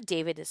awkward. You know,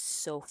 David is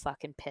so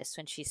fucking pissed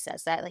when she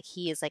says that. Like,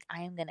 he is like,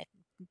 I'm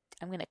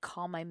gonna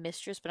call my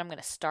mistress, but I'm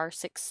gonna star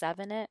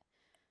 6-7 it.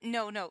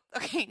 No.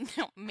 Okay,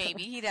 no,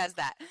 maybe he does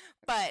that.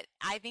 But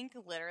I think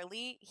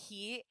literally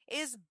he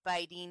is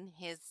biting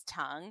his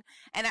tongue.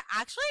 And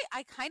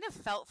I kind of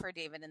felt for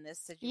David in this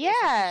situation.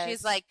 Yeah.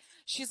 She's like,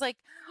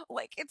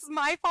 it's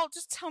my fault.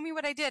 Just tell me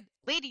what I did.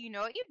 Lady, you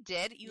know what you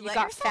did? You let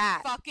yourself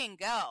fat. fucking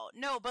go.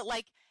 No, but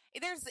like,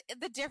 there's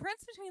the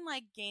difference between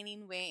like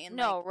gaining weight and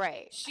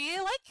right. She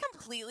like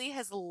completely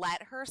has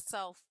let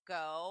herself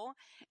go,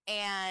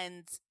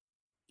 and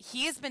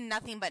he has been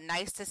nothing but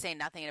nice to say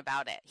nothing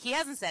about it. He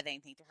hasn't said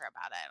anything to her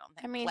about it, I don't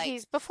think. I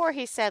mean, before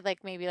he said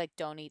like maybe like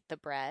don't eat the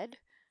bread.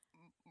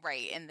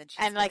 Right, and then she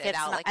and like it's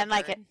out not, like and a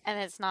like bird. and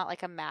it's not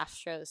like a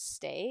Mastro's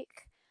steak.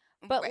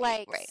 But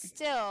right.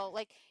 Still,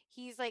 like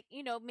he's like,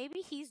 you know, maybe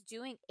he's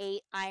doing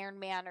 8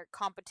 Ironman or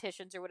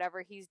competitions or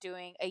whatever he's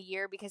doing a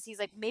year because he's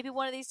like, maybe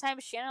one of these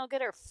times Shannon will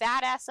get her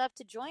fat ass up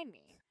to join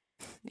me.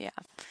 Yeah.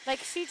 Like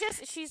she's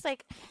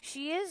like,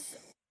 she is,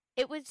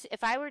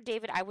 if I were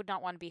David, I would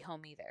not want to be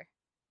home either.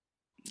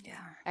 Yeah.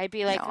 I'd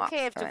be like,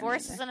 okay, if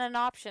divorce isn't an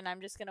option, I'm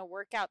just going to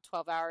work out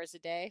 12 hours a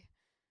day.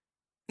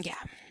 Yeah.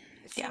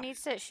 She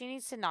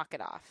needs to knock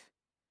it off.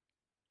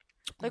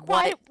 Like,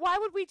 why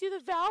would we do the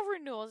vow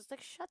renewals? It's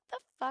like, shut the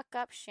fuck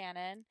up,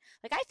 Shannon.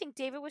 Like, I think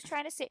David was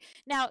trying to say.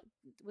 Now,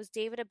 was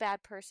David a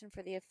bad person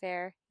for the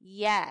affair?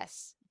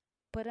 Yes.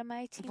 But am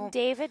I team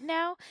David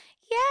now?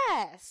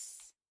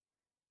 Yes.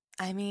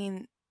 I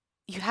mean,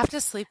 you have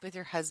to sleep with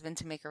your husband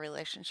to make a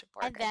relationship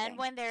work. And then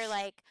when they're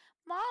like,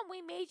 Mom,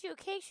 we made you a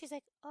cake, she's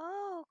like,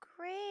 oh,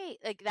 great.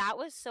 Like, that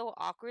was so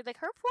awkward. Like,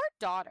 her poor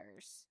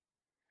daughters.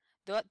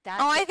 I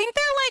think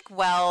they're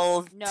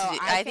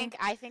like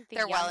I think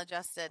they're well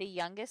adjusted. The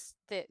youngest,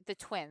 the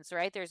twins,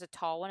 right? There's a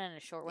tall one and a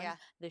short one. Yeah.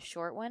 The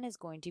short one is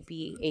going to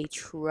be a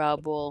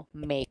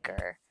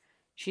troublemaker.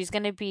 She's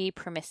going to be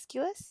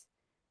promiscuous.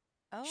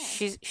 Oh.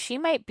 She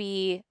might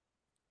be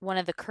one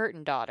of the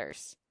Curtin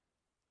daughters.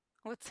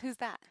 Who's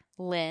that?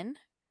 Lynn.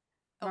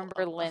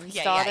 Remember Lynn's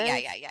yeah, daughter?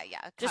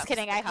 Yeah. Just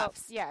kidding. I hope.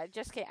 Yeah,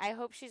 just kidding. I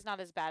hope she's not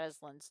as bad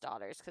as Lynn's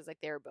daughters because like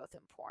they were both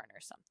in porn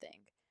or something.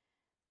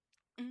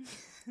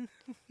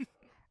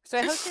 So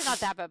I hope she's not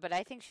that bad, but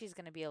I think she's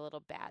gonna be a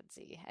little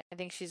badsy. I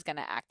think she's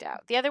gonna act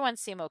out. The other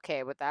ones seem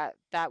okay with that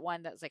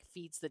one that's like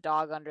feeds the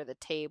dog under the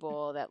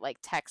table, that like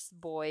texts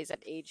boys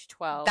at age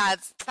 12.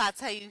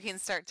 That's how you can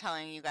start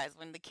telling you guys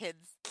when the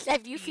kids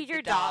if you feed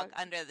your dog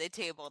under the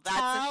table. That's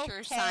a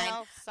sure sign.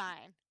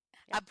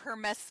 Yep. Of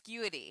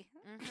promiscuity.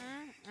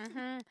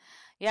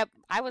 Yep.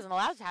 I wasn't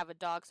allowed to have a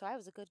dog, so I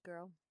was a good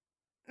girl.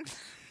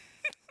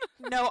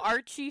 No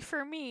Archie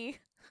for me.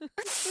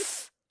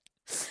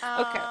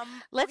 Okay,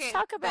 let's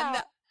talk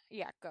about.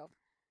 Go.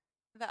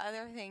 The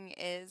other thing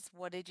is,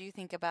 what did you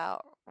think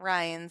about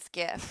Ryan's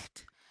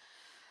gift?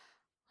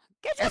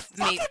 Get your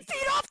fucking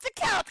feet off the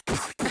couch!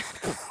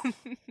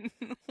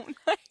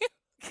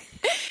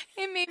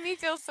 It made me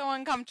feel so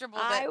uncomfortable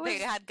that they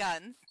had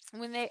guns.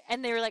 When they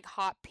were like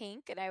hot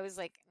pink, and I was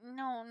like,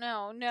 no.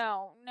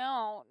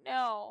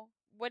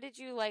 What did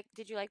you like?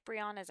 Did you like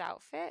Brianna's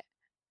outfit?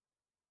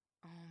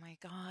 Oh my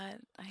God!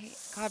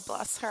 God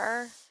bless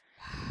her.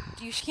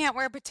 You can't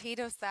wear a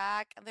potato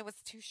sack. That was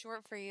too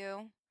short for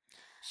you.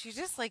 She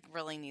just like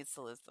really needs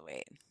to lose the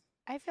weight.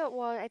 I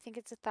think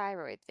it's a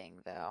thyroid thing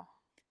though.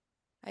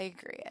 I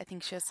agree. I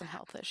think she has some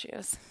health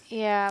issues.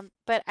 Yeah,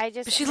 but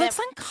she looks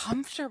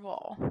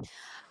uncomfortable.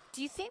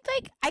 Do you think,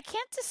 like, I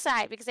can't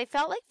decide because I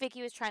felt like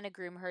Vicky was trying to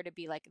groom her to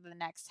be, like, the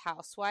next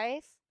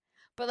housewife.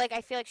 But, like,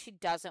 I feel like she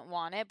doesn't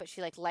want it, but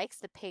she, like, likes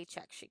the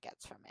paycheck she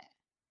gets from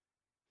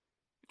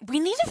it. We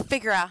need to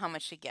figure out how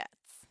much she gets.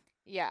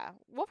 Yeah.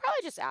 We'll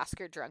probably just ask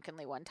her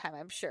drunkenly one time,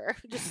 I'm sure.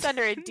 Just send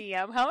her a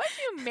DM. How much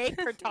do you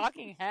make for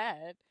talking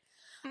head?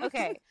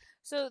 Okay.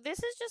 So this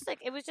is just, like,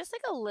 it was just,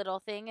 like, a little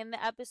thing in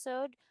the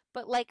episode.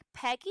 But, like,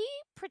 Peggy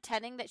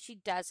pretending that she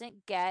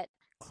doesn't get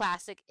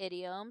classic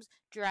idioms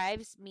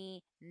drives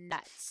me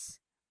nuts.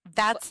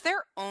 That's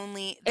their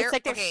only... It's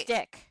like their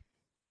shtick.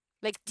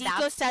 Like,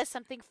 Deco says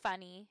something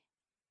funny,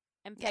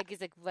 and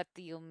Peggy's like, what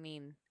do you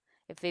mean?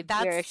 If a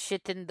bear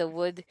shit in the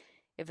wood,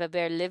 if a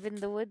bear live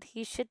in the wood,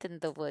 he shit in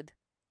the wood.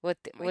 What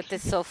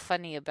is so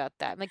funny about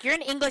that? I'm like, you're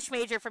an English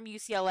major from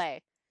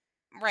UCLA.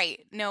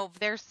 Right. No,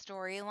 their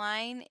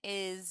storyline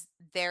is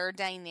their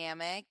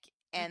dynamic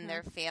and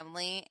their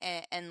family,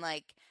 and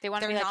like... They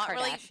want to be like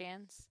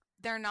Kardashians.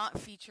 They're not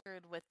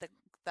featured with the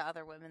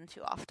other women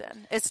too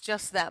often. It's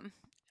just them.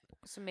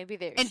 So maybe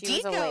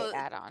she was a late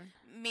add-on.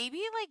 Maybe,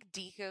 like,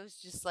 Deco's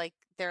just, like,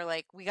 they're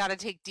like, we got to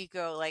take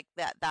Deco, like,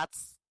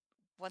 that's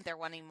what they're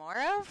wanting more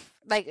of.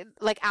 Like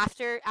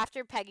after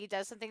Peggy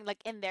does something,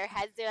 like, in their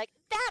heads, they're like,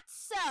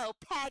 that's so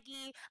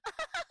Peggy!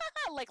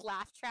 Like,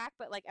 laugh track,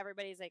 but, like,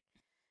 everybody's like,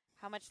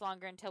 how much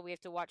longer until we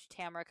have to watch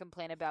Tamara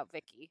complain about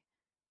Vicky?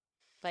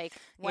 Like,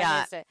 when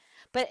is it?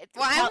 But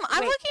I'm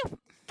looking.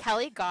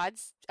 Kelly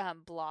God's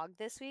blog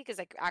this week is,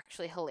 like,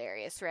 actually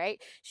hilarious,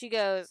 right? She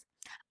goes,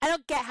 I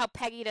don't get how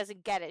Peggy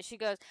doesn't get it. She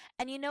goes,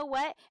 and you know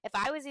what? If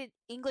I was an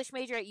English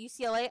major at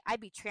UCLA, I'd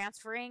be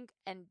transferring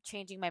and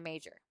changing my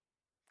major.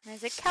 And I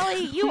was like,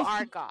 Kelly, you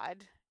are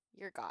God.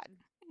 You're God.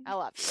 I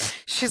love you.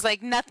 She's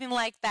like, nothing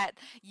like that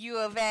U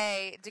of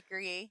A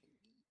degree.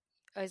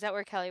 Oh, is that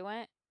where Kelly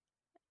went?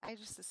 I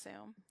just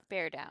assume.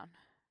 Bear down.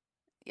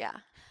 Yeah.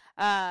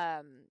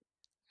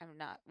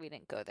 We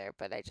didn't go there,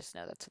 but I just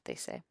know that's what they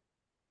say.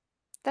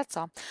 That's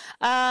all.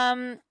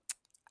 I'm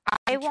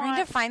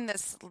trying to find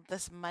this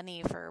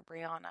money for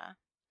Brianna.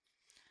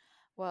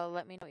 Well,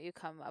 let me know what you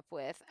come up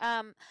with.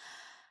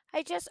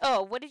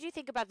 What did you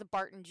think about the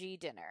Barton G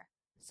dinner?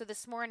 So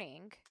this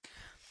morning,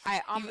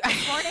 on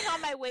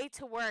my way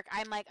to work,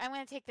 I'm like, I'm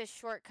going to take this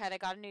shortcut. I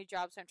got a new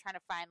job, so I'm trying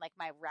to find, like,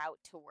 my route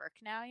to work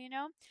now, you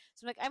know?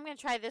 So I'm like, I'm going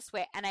to try this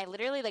way. And I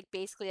literally, like,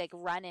 basically, like,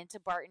 run into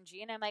Barton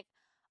G, and I'm like,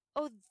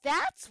 oh,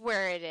 that's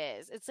where it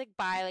is. It's, like,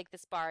 by, like,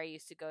 this bar I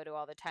used to go to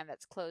all the time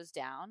that's closed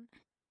down.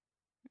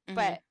 Mm-hmm.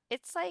 But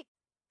it's, like,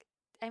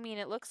 I mean,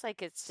 it looks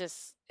like it's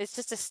just a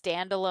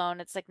standalone.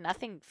 It's, like,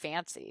 nothing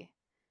fancy.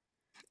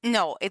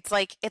 No, it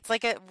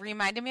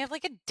reminded me of,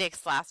 like, a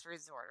Dick's Last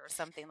Resort or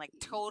something, like,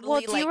 totally.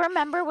 Well, do you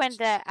remember when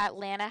the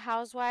Atlanta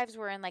housewives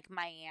were in, like,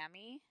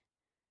 Miami?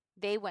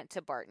 They went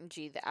to Barton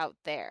G out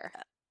there.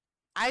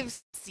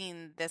 I've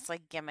seen this,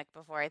 like, gimmick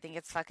before. I think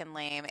it's fucking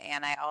lame,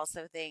 and I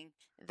also think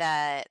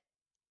that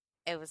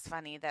it was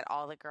funny that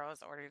all the girls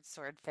ordered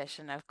swordfish,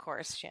 and of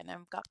course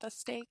Shannon got the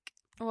steak.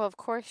 Well, of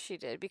course she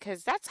did,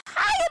 because that's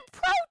high in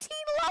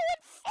protein, low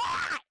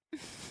in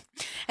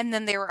fat! And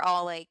then they were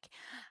all like,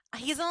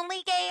 he's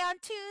only gay on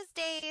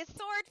Tuesdays,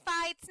 sword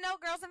fights, no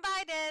girls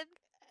invited.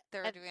 They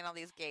were doing all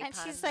these gay puns.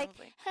 And she's like,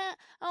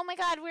 oh my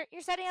God,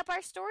 you're setting up our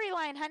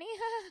storyline, honey.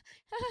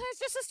 It's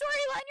just a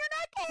storyline, you're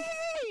not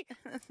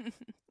gay!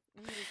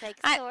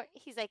 And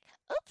he's like,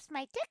 oops,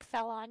 my dick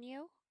fell on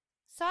you.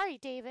 Sorry,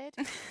 David.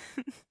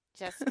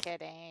 Just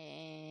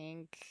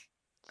kidding.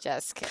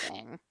 Just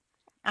kidding.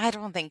 I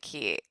don't think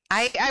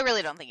I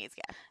really don't think he's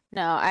gay.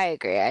 No, I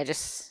agree.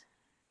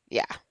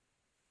 Yeah.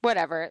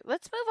 Whatever.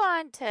 Let's move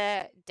on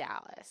to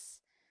Dallas.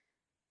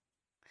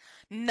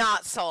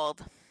 Not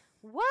sold.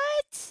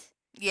 What?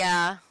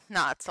 Yeah,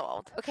 not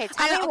sold. Okay,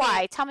 tell me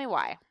why. Tell me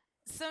why.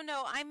 So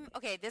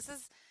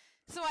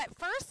at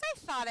first I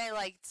thought I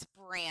liked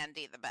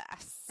Brandy the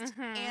best.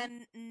 Mm-hmm.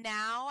 And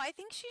now I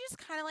think she just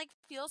kind of, like,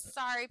 feels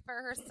sorry for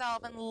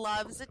herself and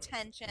loves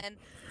attention.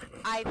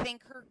 I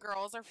think her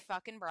girls are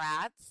fucking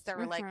brats.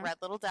 They're like red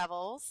little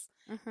devils.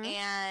 Mm-hmm.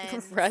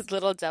 And red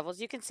little devils.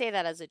 You can say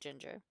that as a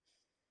ginger.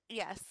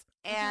 Yes.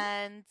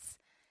 And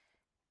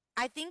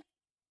I think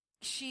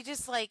she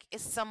just, like,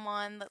 is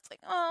someone that's like,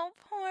 oh,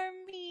 poor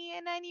me,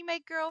 and I need my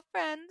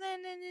girlfriend.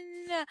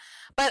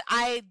 But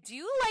I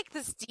do like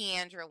this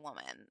D'Andra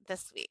woman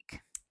this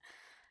week.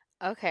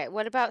 Okay.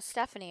 What about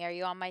Stephanie? Are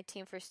you on my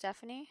team for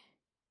Stephanie?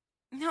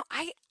 No,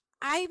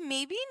 I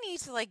maybe need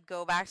to, like,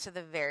 go back to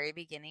the very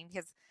beginning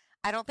because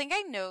I don't think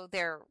I know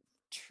their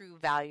true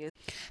value.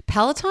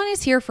 Peloton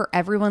is here for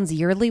everyone's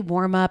yearly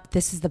warm-up.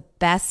 This is the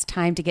best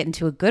time to get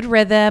into a good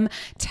rhythm,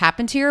 tap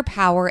into your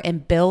power,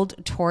 and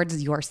build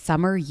towards your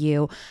summer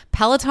you.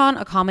 Peloton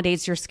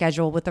accommodates your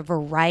schedule with a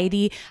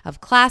variety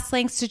of class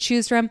lengths to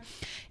choose from.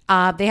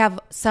 They have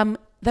some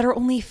that are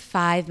only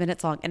 5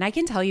 minutes long. And I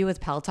can tell you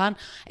with Peloton,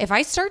 if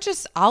I start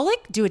I'll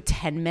like do a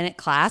 10-minute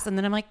class and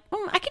then I'm like,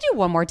 I could do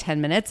one more 10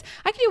 minutes.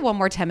 I could do one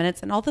more 10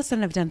 minutes. And all of a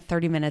sudden I've done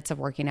 30 minutes of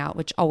working out,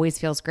 which always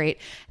feels great.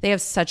 They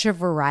have such a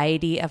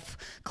variety of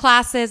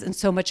classes and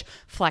so much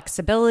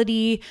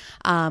flexibility.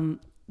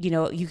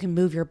 You can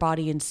move your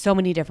body in so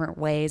many different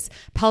ways.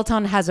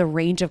 Peloton has a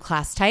range of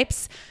class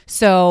types.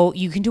 So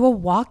you can do a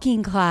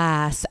walking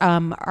class.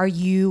 Are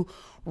you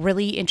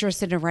really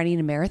interested in running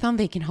a marathon?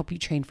 They can help you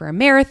train for a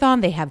marathon.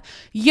 They have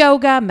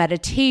yoga,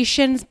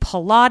 meditations,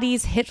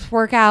 Pilates, HIIT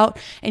workout,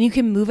 and you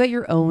can move at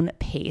your own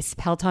pace.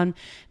 Peloton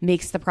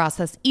makes the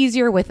process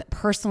easier with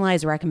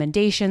personalized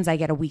recommendations. I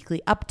get a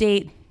weekly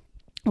update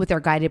with their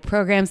guided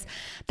programs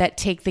that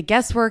take the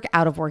guesswork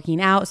out of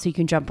working out so you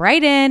can jump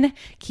right in,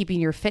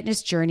 keeping your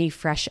fitness journey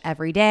fresh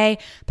every day.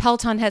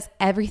 Peloton has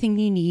everything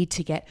you need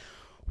to get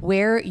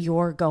where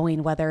you're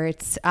going, whether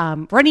it's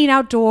running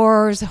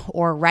outdoors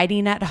or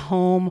riding at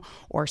home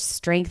or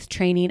strength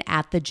training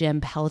at the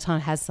gym. Peloton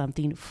has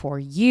something for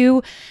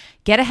you.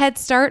 Get a head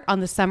start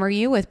on the summer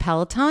you with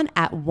Peloton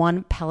at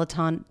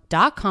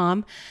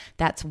onepeloton.com.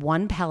 That's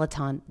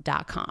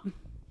onepeloton.com.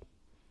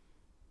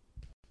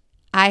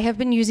 I have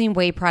been using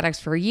Ouai products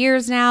for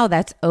years now.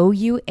 That's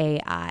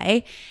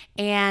OUAI.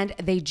 And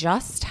they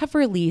just have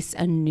released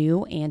a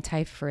new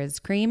anti-frizz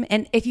cream.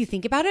 And if you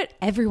think about it,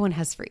 everyone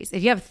has frizz.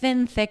 If you have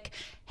thin, thick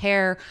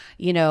hair,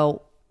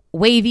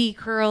 wavy,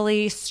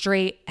 curly,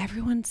 straight,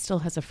 everyone still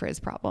has a frizz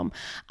problem.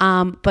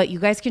 But you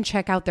guys can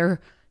check out their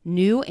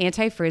new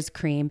anti-frizz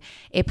cream.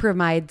 It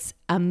provides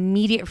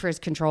immediate frizz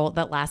control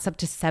that lasts up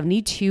to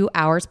 72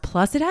 hours.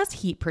 Plus it has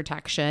heat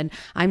protection.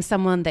 I'm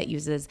someone that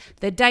uses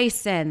the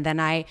Dyson, then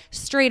I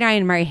straight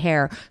iron my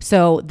hair.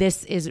 So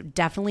this is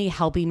definitely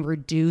helping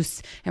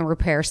reduce and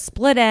repair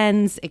split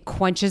ends. It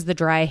quenches the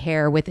dry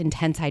hair with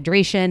intense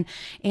hydration.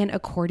 And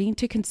according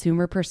to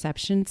consumer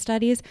perception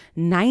studies,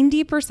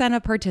 90%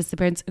 of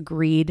participants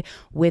agreed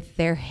with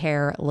their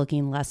hair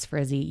looking less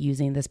frizzy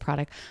using this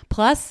product.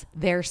 Plus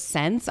their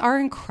scents are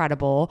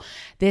incredible.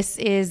 This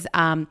is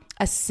a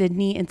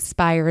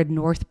Sydney-inspired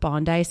North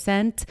Bondi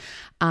scent.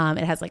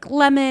 It has like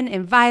lemon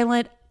and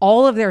violet.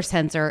 All of their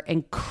scents are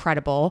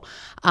incredible.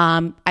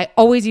 I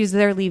always use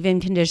their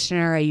leave-in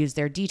conditioner. I use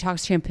their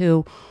detox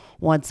shampoo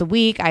once a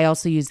week. I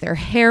also use their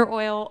hair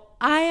oil.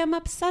 I am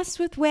obsessed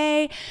with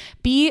Ouai.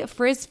 Be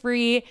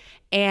frizz-free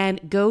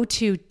and go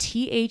to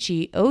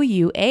THEOUAI.com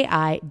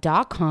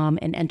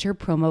and enter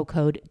promo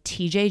code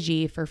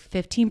TJG for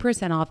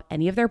 15% off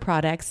any of their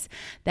products.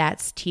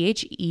 That's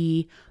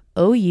THEOUAI.com,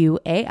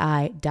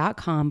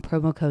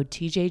 promo code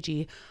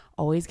TJG.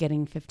 Always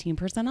getting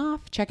 15%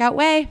 off. Check out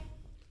Ouai.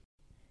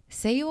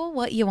 Say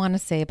what you want to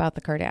say about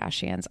the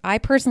Kardashians. I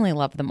personally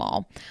love them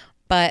all,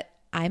 but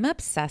I'm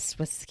obsessed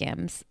with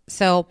Skims.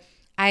 So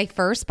I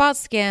first bought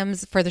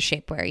Skims for the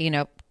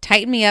shapewear,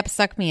 tighten me up,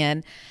 suck me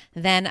in.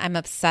 Then I'm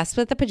obsessed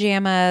with the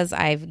pajamas.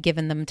 I've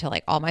given them to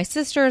like all my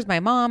sisters, my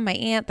mom, my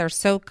aunt. They're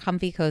so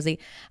comfy, cozy.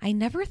 I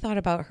never thought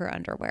about her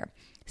underwear.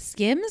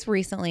 Skims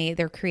recently,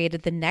 they're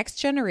created the next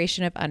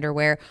generation of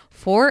underwear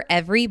for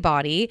every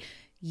body.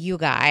 You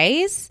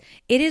guys,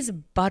 it is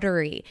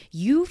buttery.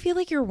 You feel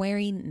like you're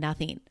wearing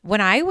nothing.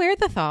 When I wear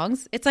the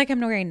thongs, it's like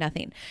I'm wearing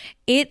nothing.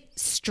 It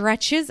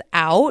stretches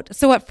out.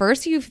 So at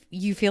first you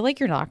feel like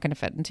you're not going to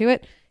fit into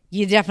it.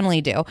 You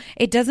definitely do.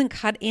 It doesn't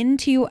cut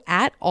into you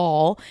at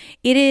all.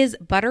 It is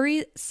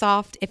buttery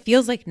soft. It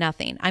feels like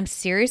nothing. I'm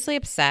seriously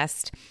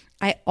obsessed.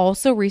 I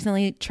also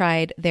recently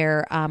tried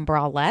their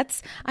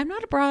bralettes. I'm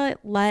not a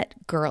bralette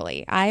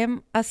girly. I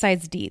am a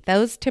size D.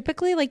 Those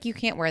typically, like, you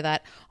can't wear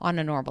that on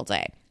a normal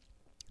day.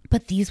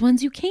 But these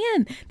ones you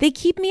can. They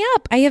keep me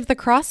up. I have the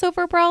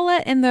crossover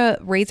bralette and the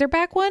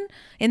Razorback one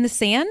in the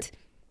sand.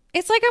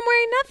 It's like I'm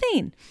wearing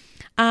nothing.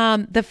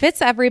 The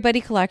Fits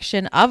Everybody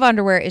collection of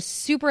underwear is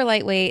super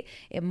lightweight.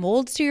 It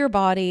molds to your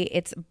body.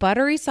 It's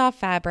buttery soft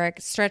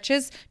fabric,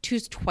 stretches to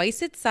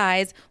twice its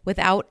size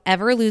without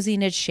ever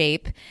losing its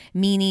shape,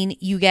 meaning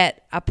you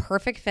get a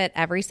perfect fit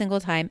every single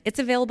time. It's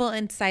available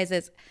in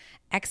sizes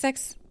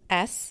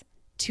XXS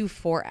to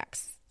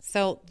 4X.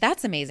 So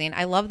that's amazing.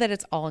 I love that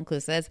it's all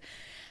inclusive.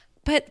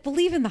 But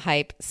believe in the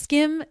hype.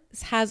 Skims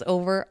has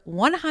over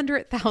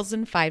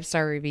 100,000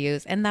 5-star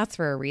reviews, and that's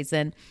for a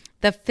reason.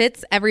 The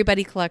Fits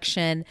Everybody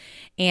collection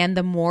and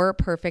the More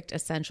Perfect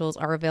Essentials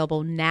are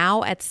available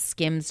now at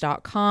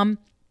skims.com.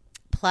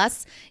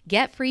 Plus,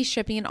 get free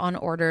shipping on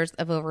orders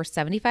of over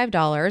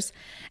 $75.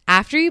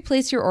 After you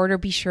place your order,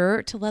 be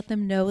sure to let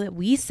them know that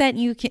we sent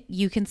you.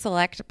 You can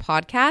select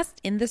podcast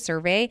in the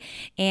survey,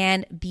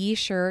 and be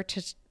sure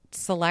to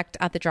select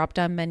at the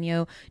drop-down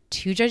menu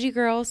Two Judgy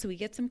Girls so we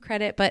get some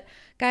credit. But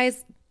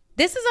guys,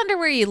 this is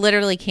underwear you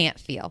literally can't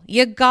feel.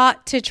 You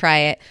got to try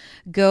it.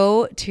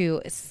 Go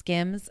to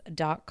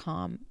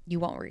skims.com. You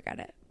won't regret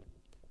it.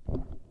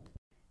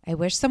 I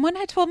wish someone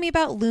had told me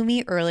about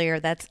Lume earlier.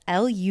 That's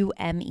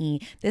Lume.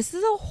 This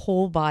is a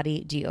whole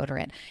body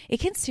deodorant. It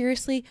can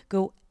seriously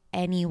go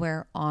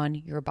anywhere on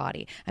your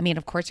body. I mean,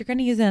 of course, you're going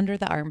to use it under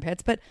the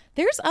armpits, but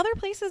there's other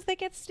places that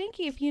get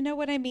stinky, if you know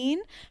what I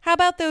mean. How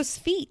about those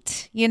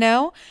feet?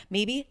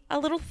 Maybe a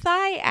little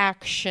thigh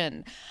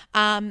action.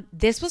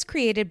 This was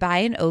created by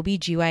an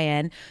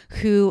OBGYN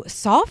who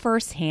saw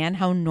firsthand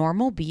how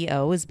normal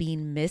BO is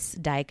being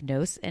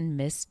misdiagnosed and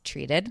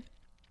mistreated.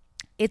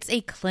 It's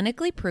a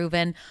clinically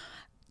proven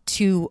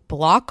to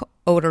block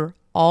odor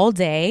all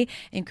day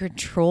and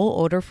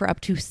control odor for up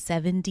to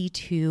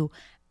 72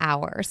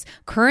 hours.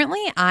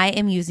 Currently, I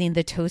am using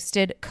the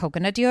Toasted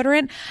Coconut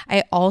deodorant.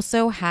 I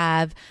also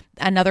have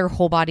another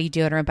whole body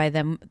deodorant by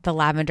them, the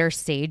Lavender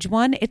Sage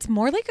one. It's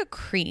more like a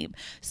cream.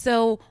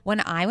 So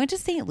when I went to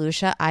St.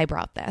 Lucia, I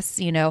brought this.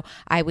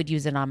 I would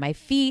use it on my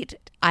feet.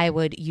 I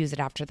would use it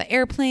after the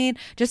airplane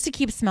just to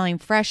keep smelling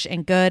fresh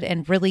and good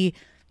and really,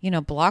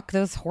 block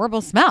those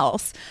horrible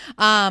smells.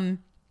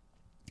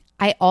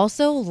 I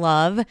also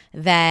love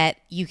that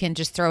you can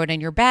just throw it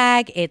in your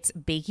bag. It's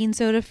baking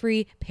soda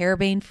free,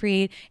 paraben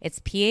free. It's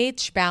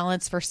pH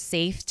balanced for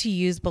safe to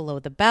use below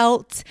the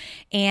belt.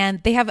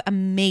 And they have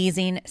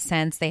amazing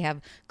scents. They have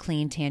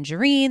clean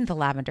tangerine, the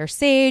lavender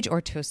sage,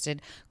 or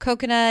toasted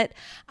coconut.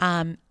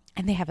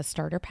 And they have a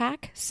starter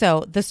pack.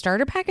 So the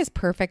starter pack is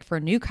perfect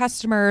for new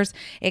customers.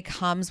 It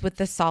comes with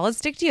the solid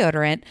stick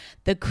deodorant,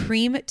 the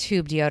cream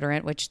tube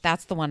deodorant, which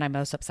that's the one I'm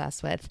most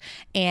obsessed with,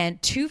 and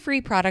 2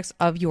 free products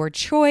of your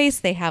choice.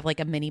 They have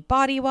like a mini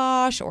body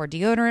wash or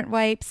deodorant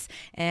wipes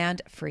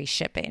and free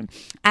shipping.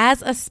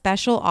 As a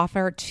special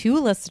offer to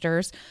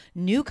listeners,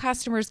 new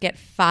customers get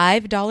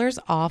 $5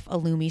 off a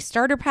Lume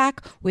starter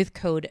pack with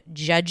code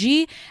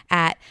JUDGY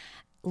at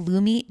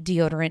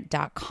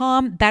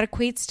LumeDeodorant.com. That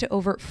equates to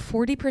over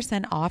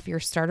 40% off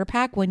your starter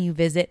pack when you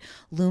visit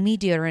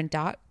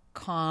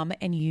LumeDeodorant.com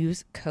and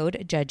use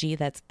code JUDGY.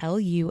 That's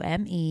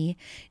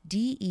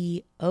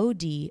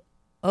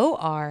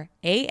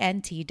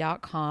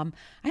LumeDeodorant.com.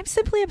 I'm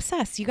simply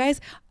obsessed. You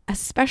guys,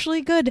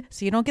 especially good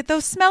so you don't get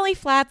those smelly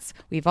flats.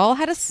 We've all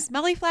had a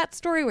smelly flat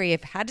story where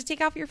you've had to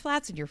take off your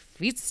flats and your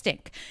feet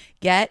stink.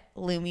 Get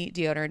Lume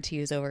deodorant to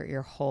use over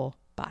your whole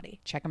body.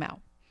 Check them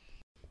out.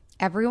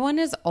 Everyone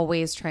is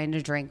always trying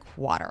to drink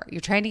water. You're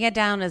trying to get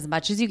down as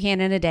much as you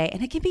can in a day,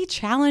 and it can be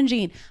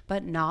challenging,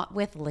 but not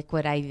with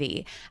Liquid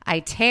IV. I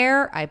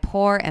tear, I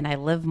pour, and I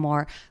live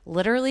more.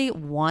 Literally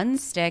 1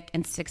 stick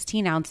and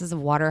 16 ounces of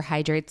water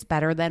hydrates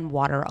better than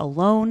water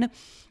alone.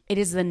 It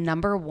is the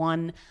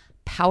 #1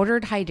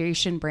 powdered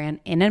hydration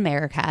brand in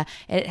America.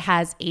 It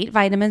has 8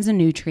 vitamins and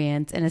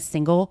nutrients in a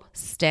single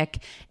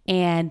stick,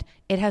 and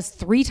it has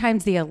 3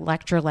 times the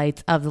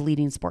electrolytes of the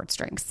leading sports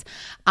drinks.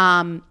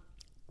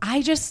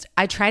 I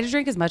try to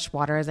drink as much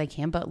water as I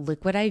can, but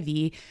Liquid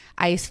IV,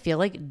 I feel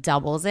like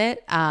doubles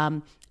it.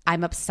 I'm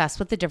obsessed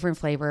with the different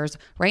flavors.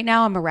 Right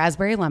now, I'm a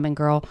raspberry lemon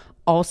girl.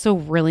 Also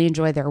really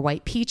enjoy their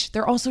white peach.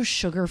 They're also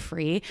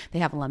sugar-free. They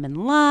have lemon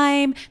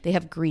lime. They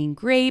have green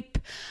grape.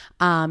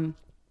 And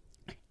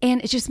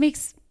it just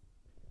makes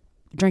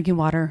drinking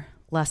water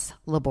less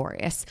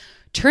laborious.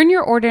 Turn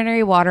your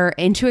ordinary water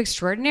into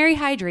extraordinary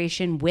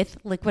hydration with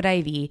Liquid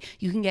IV.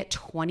 You can get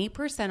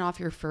 20%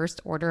 off your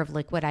first order of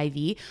Liquid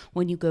IV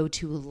when you go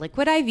to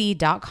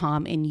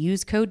liquidiv.com and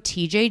use code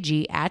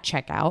TJG at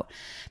checkout.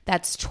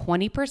 That's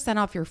 20%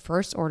 off your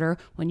first order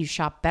when you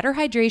shop Better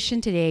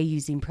Hydration today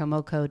using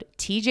promo code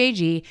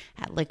TJG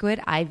at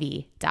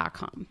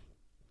liquidiv.com.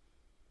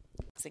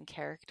 And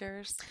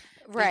characters,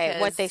 right?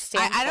 What they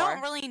stand for. I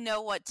don't really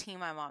know what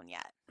team I'm on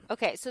yet.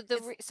 Okay, so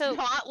it's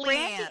not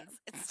Leanne.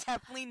 It's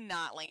definitely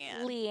not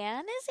Leanne.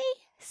 Leanne is a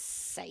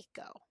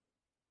psycho.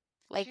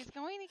 Like, she's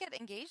going to get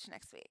engaged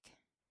next week.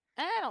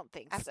 I don't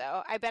think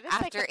so. I bet it's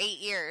after like 8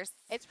 years.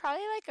 It's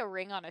probably like a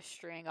ring on a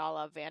string, a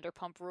la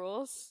Vanderpump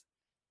Rules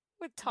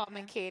with Tom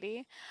and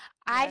Katie.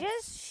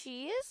 Yes.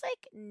 She is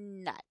like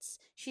nuts.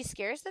 She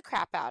scares the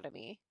crap out of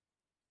me.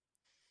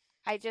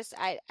 I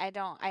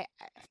don't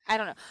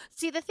know.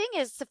 See, the thing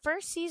is, the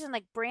first season,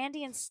 like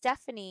Brandy and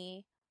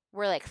Stephanie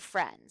were like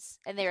friends,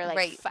 and they were like,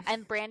 right.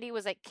 And Brandy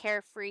was like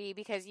carefree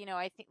because,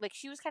 I think like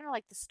she was kind of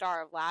like the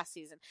star of last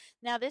season.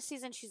 Now this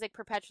season, she's like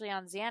perpetually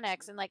on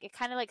Xanax, and like it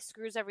kind of like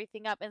screws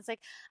everything up. And it's like,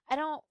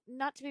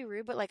 not to be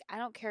rude, but like I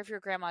don't care if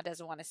your grandma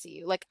doesn't want to see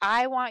you. Like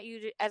I want you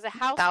to, as a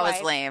housewife. That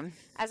was lame.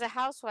 As a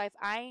housewife,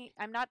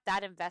 I'm not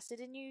that invested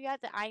in you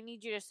yet that I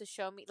need you just to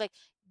show me, like,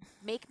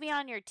 make me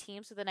on your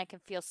team so then I can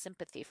feel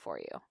sympathy for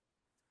you.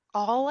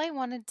 All I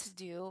wanted to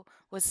do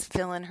was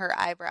fill in her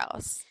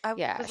eyebrows.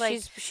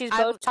 She's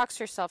Botox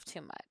herself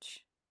too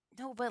much.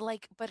 No,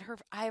 but her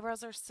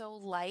eyebrows are so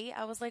light.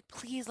 I was like,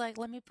 please, like,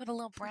 let me put a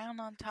little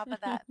brown on top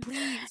of that,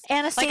 please.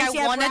 Anastasia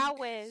Brow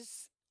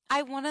Wiz.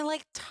 I want to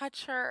like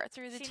touch her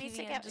through the TV.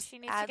 She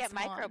needs to get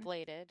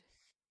microbladed.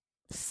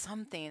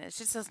 Something. It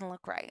just doesn't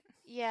look right.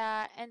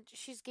 Yeah, and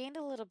she's gained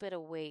a little bit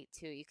of weight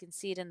too. You can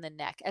see it in the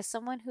neck. As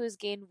someone who has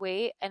gained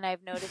weight, and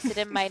I've noticed it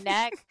in my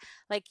neck,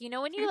 like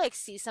when you like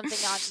see something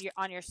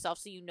on yourself,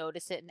 so you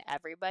notice it in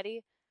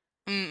everybody.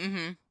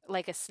 Mm-hmm.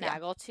 Like a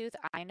snaggletooth.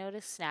 I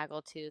noticed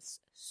snaggletooths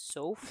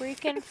so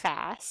freaking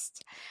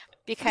fast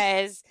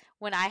because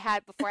before I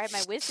had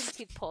my wisdom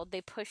teeth pulled, they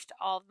pushed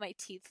all of my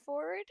teeth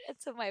forward, and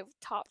so my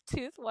top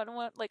tooth one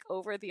went like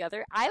over the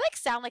other. I like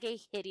sound like a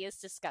hideous,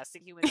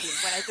 disgusting human being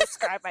when I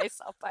describe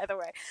myself. By the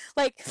way,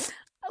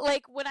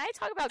 like when I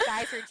talk about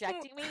guys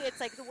rejecting me, it's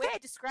like the way I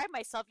describe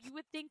myself. You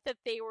would think that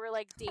they were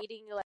like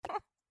dating like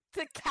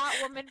the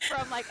Catwoman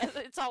from like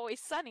It's Always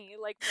Sunny,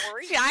 like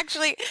Maureen. She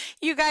actually,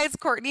 you guys,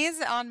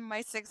 Courtney's on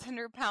My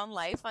 600-Pound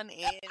Life on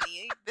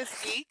A&E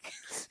this week.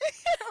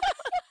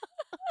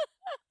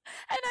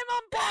 And I'm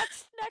on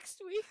Botched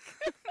next week.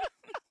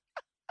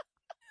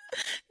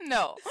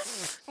 No,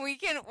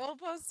 we'll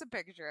post a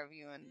picture of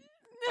you and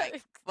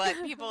like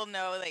let people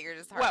know that you're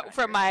just hard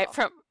from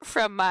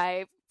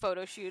my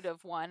photo shoot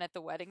of one at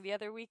the wedding the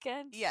other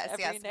weekend. Yes,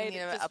 every night, we need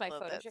to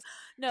upload this.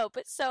 No,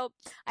 but so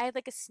I had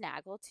like a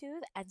snaggle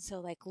tooth, and so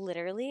like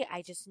literally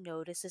I just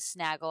noticed a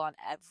snaggle on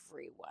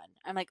everyone.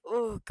 I'm like,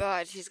 oh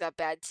god, she's got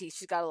bad teeth.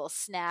 She's got a little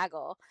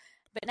snaggle.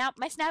 But now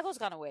my snaggle's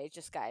gone away.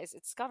 Just guys,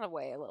 it's gone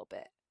away a little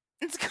bit.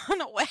 It's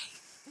gone away.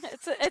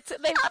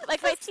 They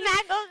like my teeth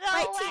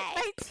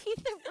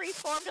have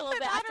reformed a little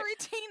bit. Not a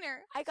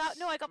retainer. I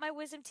got my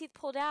wisdom teeth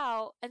pulled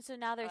out, and so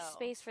now there's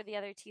space for the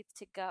other teeth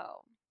to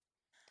go.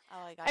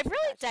 Oh, I got I've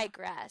really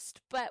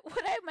digressed, but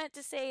what I meant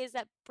to say is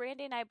that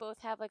Brandy and I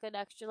both have like an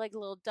extra like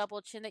little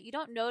double chin that you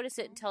don't notice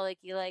it until like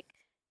you like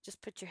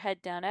just put your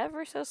head down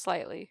ever so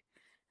slightly,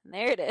 and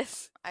there it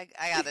is. I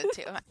got it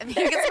too. I think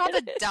it's called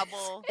a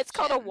double. It's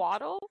called a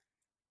waddle.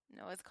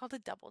 No, it's called a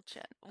double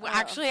chin. Well,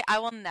 actually, I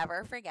will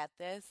never forget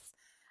this.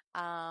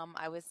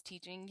 I was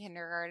teaching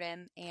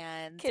kindergarten,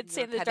 and kids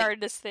say the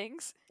darndest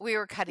things. We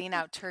were cutting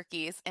out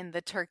turkeys, and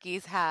the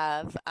turkeys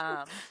have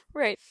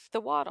right, the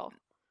waddle.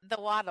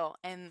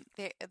 And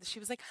she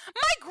was like,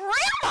 my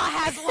grandma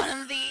has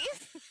one of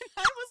these.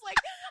 I was like,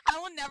 I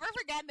will never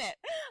forget it.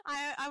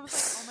 I was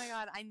like, oh my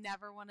god, I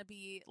never want to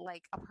be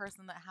like a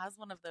person that has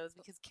one of those,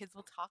 because kids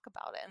will talk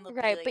about it and they'll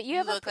be like, but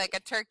you look like a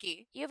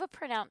turkey. You have a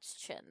pronounced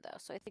chin though,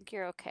 so I think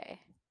you're okay.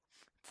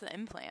 It's an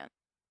implant.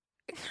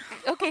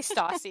 Okay,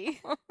 Stassi.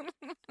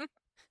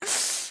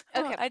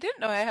 Okay, I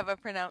didn't know I have a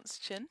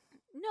pronounced chin.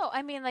 No,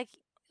 I mean like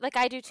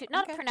I do too.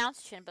 Not a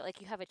pronounced chin, but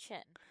like you have a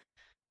chin.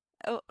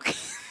 Oh.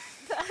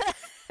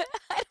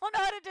 I don't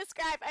know how to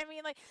describe. I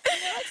mean, like, you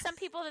know, like some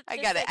people that I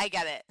get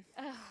it.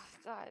 Oh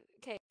god.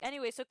 Okay.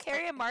 Anyway, so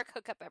Carrie and Mark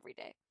hook up every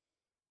day.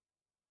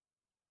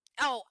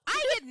 Oh,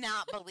 I did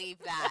not believe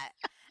that.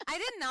 I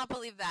did not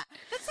believe that.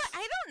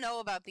 I don't know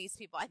about these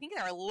people. I think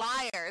they're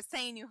liars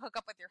saying you hook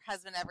up with your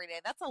husband every day.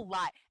 That's a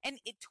lie. And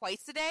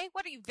twice a day?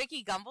 What are you,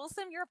 Vicky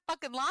Gumbelson? You're a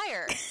fucking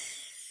liar.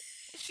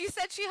 She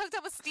said she hooked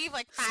up with Steve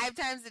like 5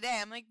 times a day.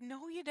 I'm like,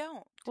 no, you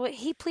don't. Well,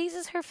 he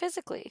pleases her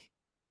physically.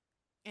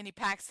 And he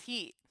packs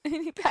heat.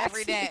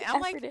 Every day.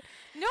 I'm like, no,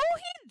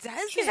 he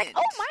doesn't. She's like,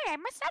 oh my, I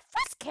must not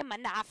frisk him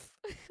enough.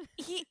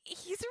 He's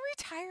a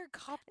retired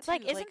cop too. It's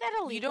like, isn't that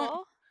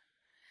illegal?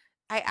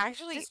 I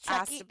actually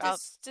asked about.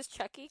 Does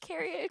Chucky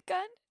carry a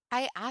gun?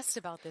 I asked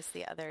about this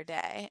the other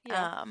day.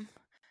 Yeah.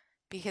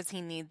 Because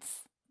he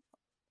needs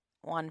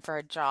one for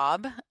a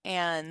job,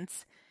 and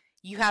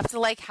you have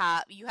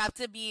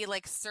to be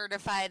like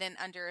certified and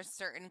under a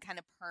certain kind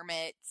of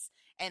permits.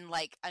 And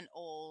like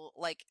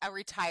a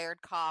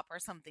retired cop or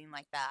something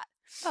like that.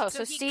 Oh,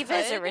 so Steve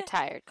is a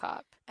retired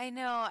cop. I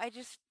know.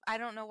 I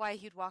don't know why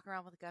he'd walk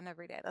around with a gun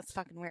every day. That's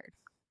fucking weird.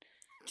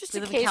 Just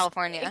in case,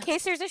 California. In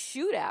case there's a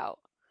shootout.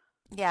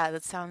 Yeah,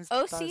 that sounds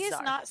OC bizarre.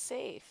 Is not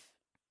safe.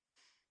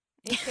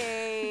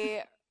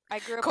 Okay, I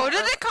grew up. Go to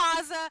the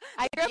Casa.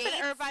 I grew up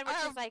in Irvine,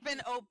 which is like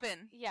been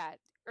open. Yeah,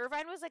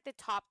 Irvine was like the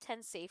top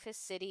 10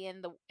 safest city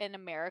in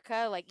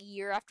America, like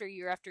year after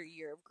year after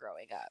year of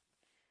growing up.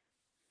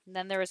 And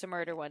then there was a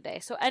murder one day.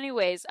 So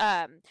anyways,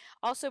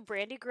 also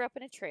Brandy grew up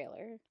in a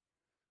trailer.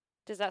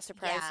 Does that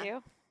surprise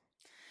you?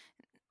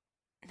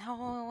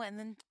 No, and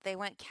then they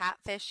went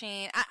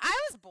catfishing. I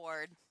was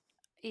bored.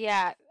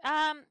 Yeah.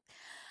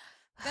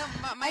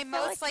 My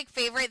most like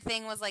favorite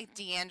thing was like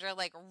Deandra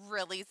like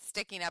really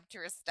sticking up to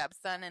her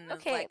stepson and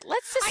okay, was like,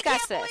 let's discuss this. I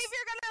can't believe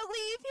you're gonna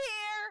leave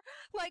here.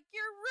 Like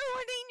you're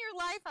ruining your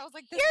life. I was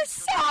like, you're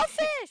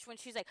selfish. When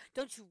she's like,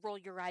 don't you roll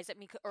your eyes at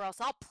me, or else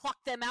I'll pluck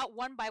them out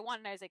one by one.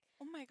 And I was like,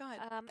 oh my god,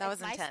 that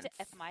was intense.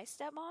 If my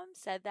stepmom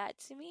said that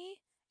to me,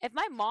 if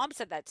my mom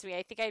said that to me,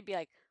 I think I'd be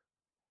like,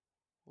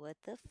 what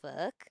the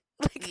fuck?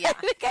 Like, yeah. I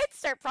think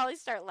I'd probably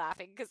start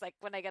laughing because like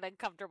when I get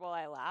uncomfortable,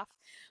 I laugh.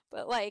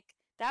 But like.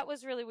 That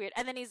was really weird.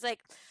 And then he's like,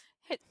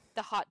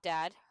 the hot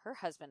dad, her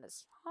husband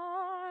is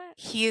hot.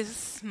 He is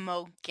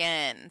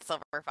smoking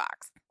Silver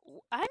Fox.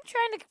 I'm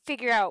trying to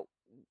figure out,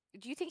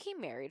 do you think he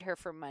married her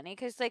for money?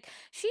 Because, like,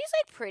 she's,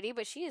 like, pretty,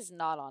 but she is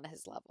not on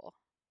his level.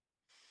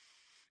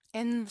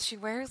 And she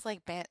wears,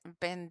 like,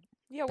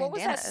 yeah, what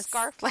was that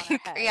scarf like, on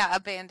her head? Yeah, a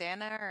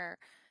bandana or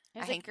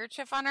a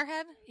handkerchief on her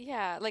head?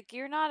 Yeah, like,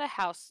 you're not a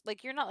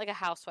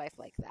housewife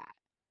like that.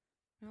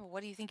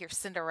 What do you think? You're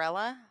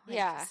Cinderella? Like,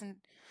 yeah.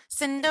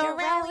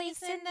 Cinderella,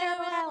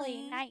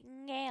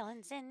 Nightingale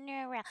and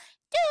Cinderella.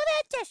 Do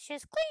the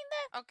dishes, clean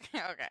the...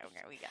 Okay,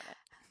 we got it.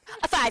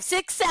 5,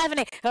 6, 7,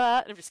 8.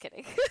 I'm just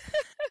kidding.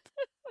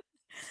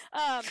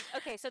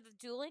 Okay, so the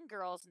dueling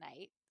girls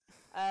night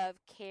of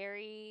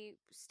Carrie,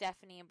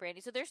 Stephanie, and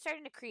Brandy. So they're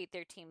starting to create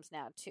their teams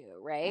now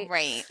too, right?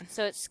 Right.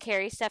 So it's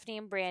Carrie, Stephanie,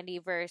 and Brandy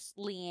versus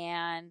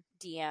Leanne,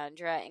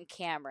 Deandra, and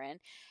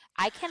Cameron.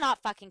 I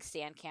cannot fucking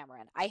stand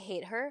Cameron. I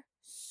hate her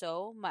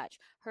so much.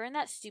 Her and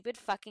that stupid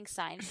fucking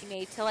sign she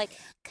made to like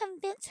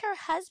convince her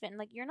husband.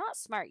 Like, you're not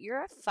smart.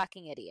 You're a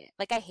fucking idiot.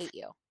 Like, I hate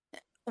you.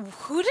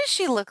 Who does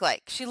she look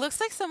like? She looks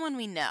like someone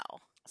we know.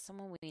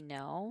 Someone we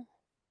know?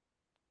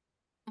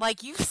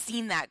 Like, you've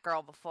seen that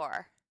girl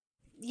before.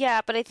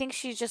 Yeah, but I think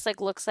she just like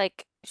looks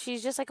like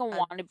she's just like a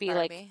wannabe,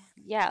 Barbie?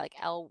 like like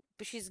Elle,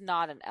 but she's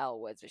not an Elle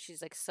Woods, but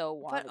she's like so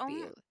But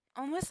wannabe.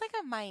 almost like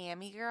a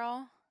Miami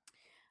girl.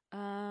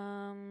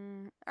 Or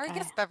I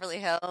guess I- Beverly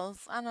Hills.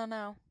 I don't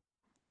know.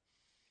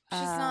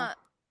 She's not.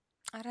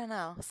 I don't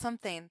know.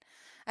 Something.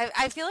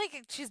 I feel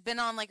like she's been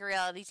on like a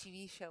reality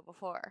TV show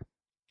before.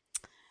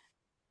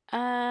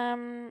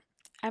 I'm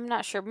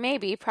not sure.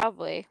 Maybe,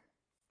 probably.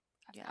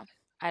 Yeah.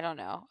 I don't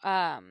know.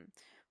 What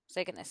was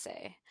I gonna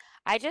say?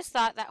 I just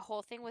thought that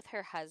whole thing with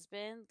her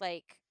husband,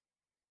 like,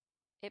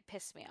 it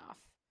pissed me off.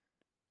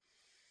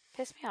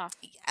 Pissed me off.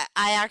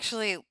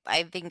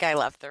 I think I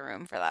left the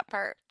room for that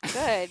part.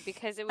 Good,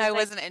 because it was. I like,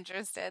 wasn't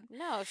interested.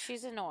 No,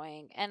 she's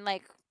annoying, and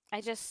like,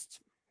 I'm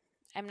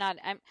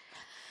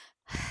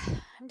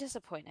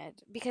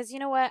disappointed because you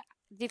know what?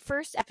 The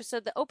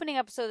opening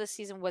episode of the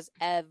season was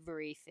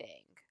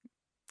everything.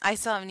 I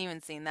still haven't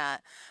even seen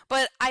that.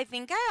 But I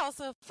think I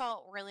also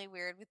felt really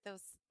weird with the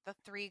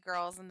three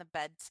girls in the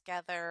bed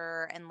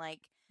together and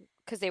like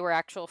because they were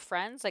actual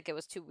friends. Like, it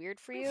was too weird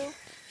for you.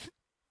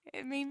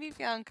 it made me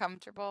feel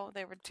uncomfortable.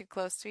 They were too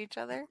close to each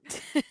other.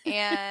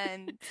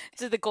 And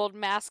did the gold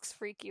masks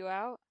freak you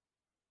out?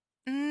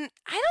 I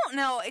don't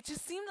know. It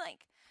just seemed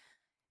like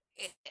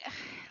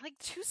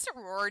too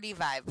sorority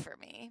vibe for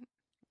me.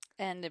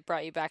 And it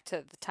brought you back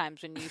to the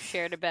times when you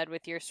shared a bed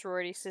with your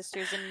sorority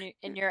sisters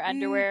in your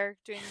underwear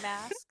doing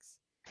masks?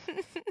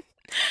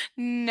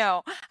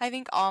 No, I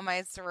think all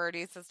my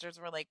sorority sisters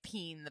were like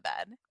peeing the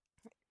bed.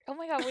 Oh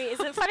my god, wait, is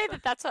it funny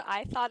that that's what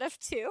I thought of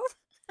too?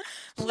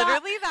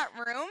 Literally, that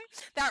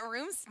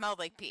room smelled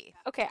like pee.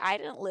 Okay, I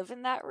didn't live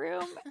in that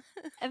room,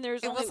 and it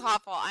was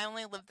awful. I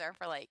only lived there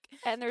for like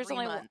 3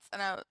 months,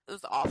 and it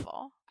was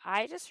awful.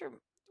 I just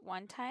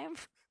one time.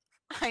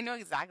 I know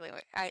exactly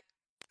what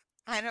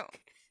I know.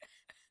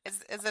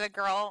 Is it a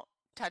girl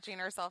touching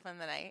herself in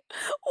the night?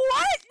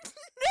 What?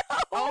 No.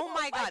 Oh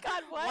my god!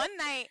 What? One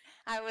night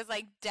I was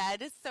like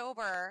dead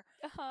sober.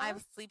 Uh-huh. I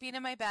was sleeping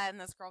in my bed, and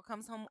this girl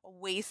comes home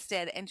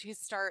wasted, and she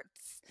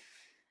starts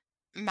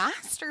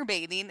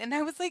masturbating, and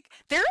I was like,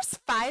 "There's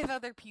 5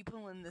 other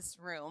people in this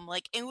room."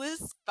 Like, it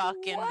was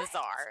fucking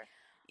bizarre.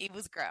 It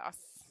was gross.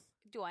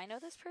 Do I know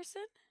this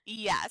person?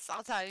 Yes,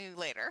 I'll tell you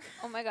later.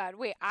 Oh my god!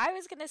 Wait, I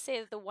was gonna say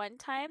that the one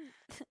time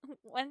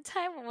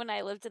when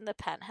I lived in the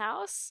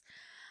penthouse.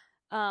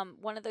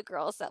 One of the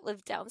girls that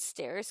lived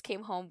downstairs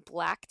came home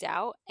blacked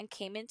out and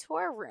came into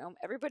our room.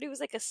 Everybody was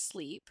like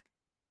asleep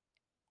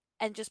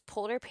and just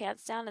pulled her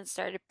pants down and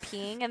started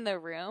peeing in the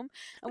room.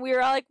 And we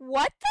were all like,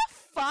 what the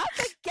fuck?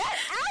 Like, get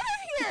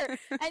out of here.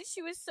 And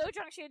she was so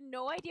drunk. She had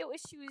no idea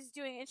what she was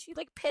doing. And she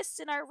like pissed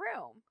in our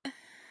room.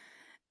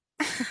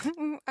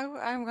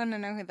 I'm going to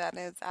know who that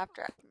is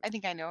after. I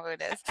think I know who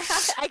it is.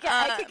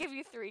 I could give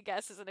you 3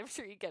 guesses, and I'm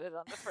sure you get it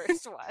on the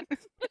first one.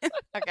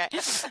 Okay. I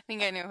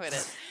think I know who it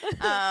is.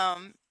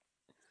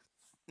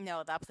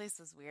 No, that place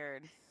was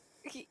weird.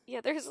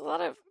 Yeah, there's a lot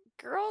of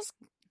girls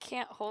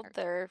can't hold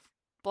their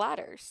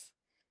bladders.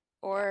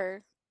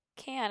 Or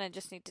can and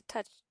just need to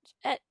touch.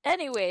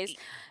 Anyways.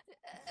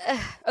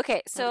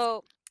 Okay,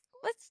 so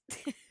let's...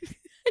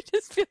 I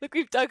just feel like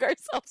we've dug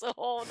ourselves a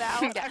hole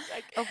now. Yeah.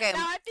 Okay.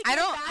 Now I'm thinking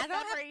of bad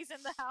memories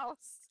in the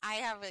house. I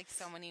have like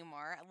so many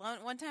more.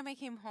 One time I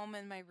came home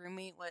and my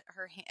roommate,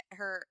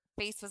 her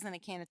face was in a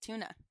can of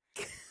tuna.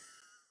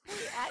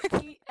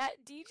 At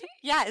DJ?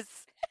 Yes.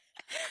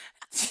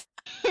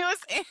 He was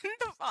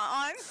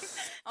on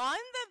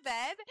the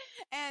bed,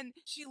 and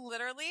she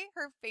literally,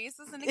 her face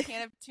was in a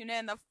can of tuna,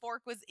 and the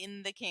fork was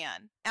in the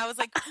can. I was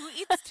like, "Who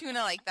eats tuna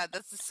like that?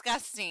 That's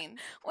disgusting."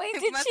 Wait,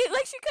 did she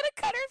could have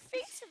cut her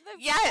face in the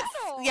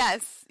bottle.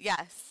 Yes.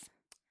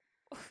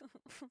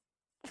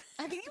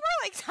 I think you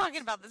were like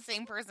talking about the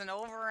same person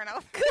over and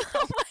over.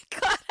 Oh my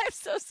god, I'm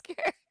so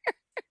scared.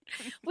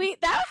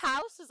 That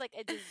house was like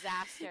a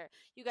disaster.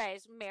 You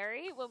guys,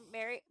 Mary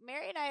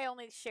and I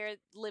only shared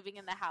living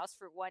in the house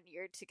for 1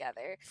 year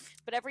together.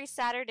 But every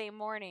Saturday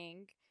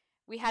morning,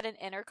 we had an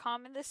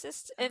intercom in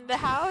the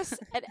house,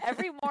 and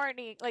every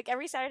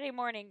Saturday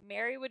morning,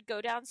 Mary would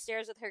go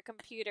downstairs with her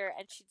computer,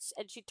 and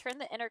she'd turn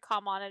the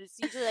intercom on, and it's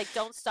usually like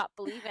 "Don't Stop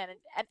Believin',"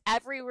 and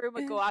every room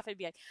would go off and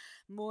be like,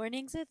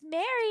 "Mornings with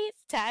Mary,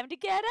 it's time to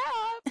get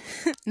up."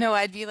 No,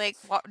 I'd be like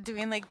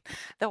doing like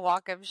the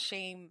walk of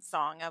shame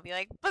song. I'll be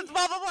like, "Blah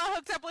blah blah,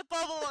 hooked up with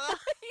blah blah blah."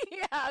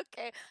 Yeah,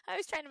 okay. I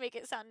was trying to make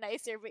it sound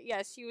nicer, but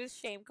yes, she was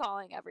shame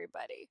calling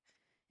everybody.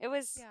 It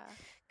was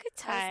good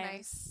time.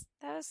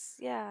 That was nice.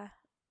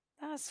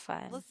 That was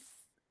fun.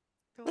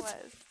 It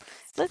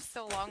was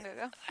so long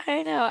ago.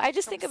 I know. I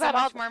just think about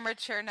so much more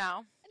mature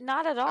now.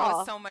 Not at all. I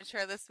was so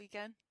mature this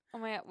weekend. Oh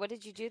my God, what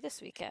did you do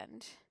this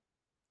weekend?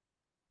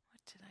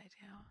 What did I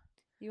do?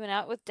 You went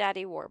out with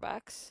Daddy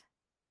Warbucks.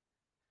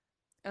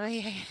 Oh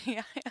yeah.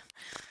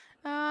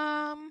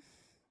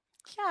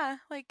 Yeah,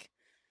 like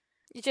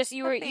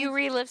you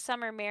relived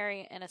Summer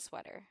Mary in a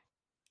sweater.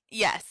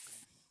 Yes.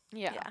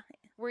 Yeah.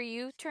 Were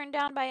you turned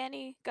down by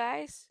any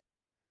guys?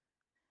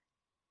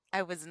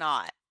 I was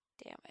not.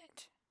 Damn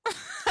it.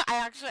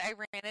 I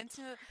ran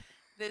into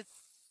this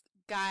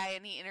guy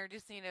and he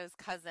introduced me to his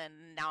cousin.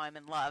 And now I'm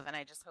in love and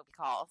I just hope he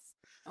calls.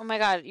 Oh my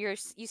God, you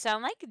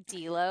sound like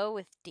D-Lo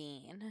with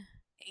Dean.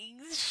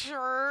 You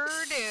sure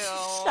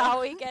do.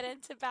 Shall we get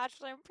into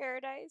Bachelor in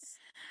Paradise?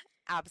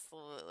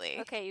 Absolutely.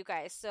 Okay, you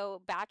guys.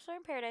 So Bachelor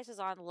in Paradise was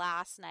on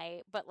last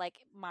night, but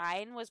like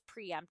mine was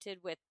preempted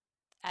with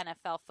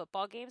NFL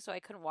football games, so I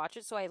couldn't watch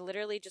it. So I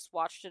literally just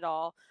watched it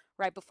all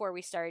right before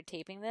we started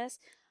taping this.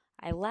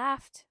 I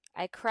laughed.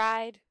 I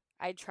cried.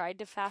 I tried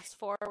to fast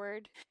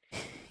forward.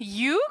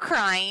 You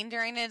crying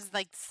during it is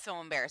like so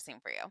embarrassing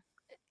for you.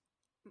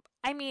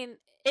 I mean,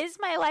 is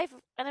my life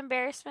an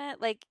embarrassment?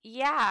 Like,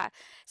 yeah.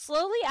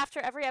 Slowly after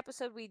every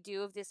episode we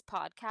do of this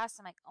podcast,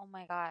 I'm like, oh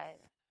my God,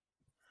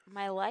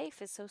 my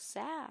life is so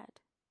sad.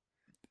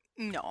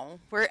 No,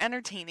 we're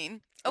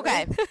entertaining.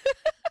 Okay.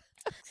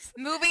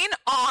 Moving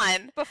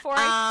on. Before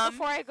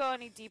I go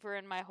any deeper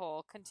in my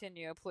hole,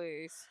 continue,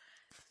 please.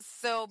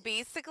 So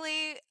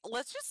basically,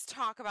 let's just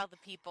talk about the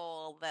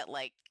people that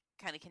like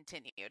kind of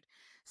continued.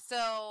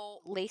 So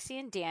Lacey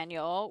and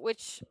Daniel,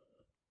 which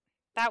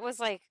that was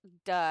like,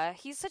 duh.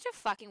 He's such a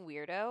fucking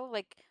weirdo.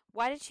 Like,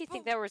 why did she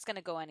think that was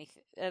gonna go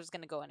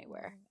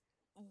anywhere?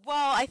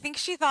 Well, I think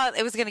she thought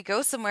it was going to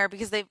go somewhere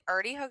because they've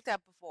already hooked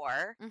up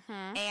before,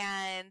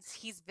 and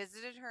he's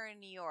visited her in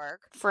New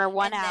York for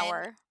 1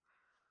 hour.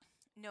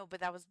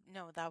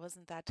 That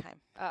wasn't that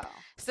time. Oh.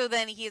 So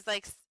then she's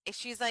like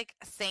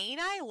saying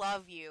I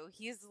love you.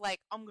 He's like,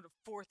 I'm gonna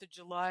 4th of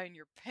July in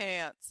your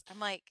pants. I'm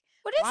like,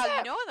 what is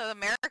that? You know the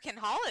American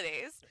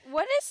holidays.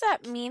 What does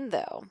that mean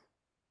though?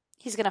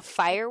 He's gonna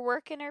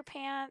firework in her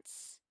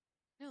pants?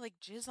 No, like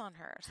jizz on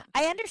her or something.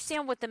 I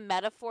understand what the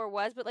metaphor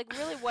was, but like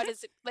really what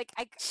is it like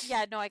I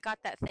got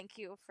that. Thank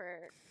you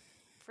for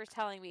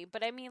telling me.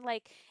 But I mean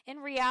like in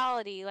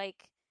reality,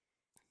 like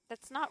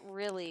that's not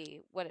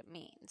really what it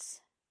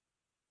means.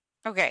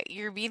 Okay,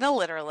 you're being a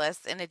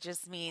literalist, and it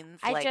just means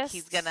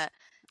he's gonna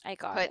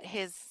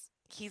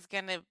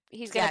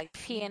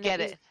pee in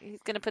it.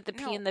 He's gonna put the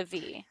P in the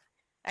V.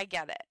 I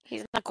get it.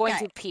 He's not going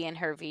to pee in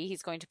her V.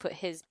 He's going to put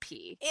his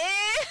P.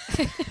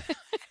 No,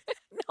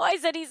 I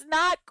said he's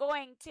not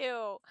going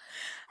to.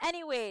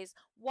 Anyways,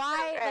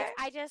 why? Okay.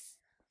 Like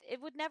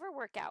it would never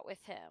work out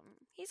with him.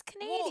 He's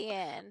Canadian.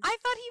 Well, I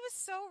thought he was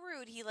so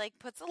rude. He like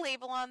puts a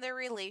label on their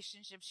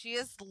relationship. She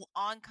is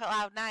on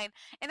cloud 9,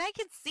 and I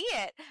can see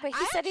it. But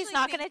he said he's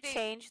not going to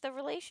change the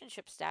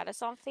relationship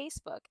status on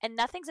Facebook, and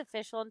nothing's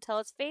official until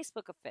it's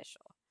Facebook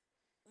official.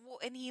 Well,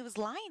 and he was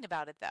lying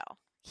about it though.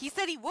 He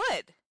said he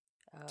would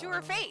to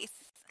her face.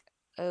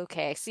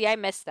 Okay, see, I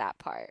missed that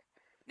part.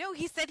 No,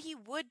 he said he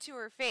would to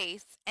her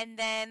face, and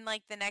then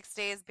like the next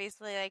day is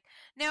basically like,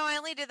 no, I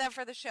only did that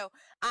for the show.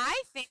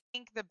 I think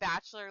The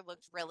Bachelor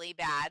looked really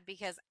bad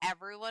because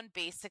everyone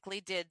basically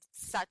did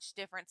such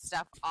different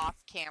stuff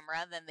off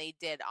camera than they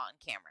did on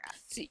camera.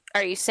 So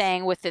are you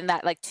saying within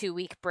that like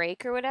 2-week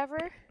break or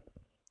whatever?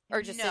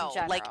 Or just in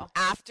general? Like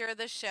after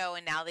the show,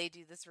 and now they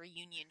do this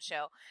reunion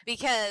show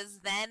because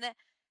then,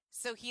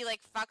 so he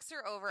like fucks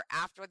her over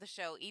after the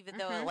show, even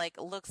though it like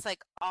looks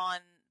like on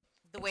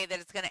the way that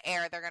it's going to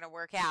air, they're going to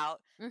work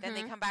out. Then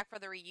they come back for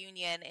the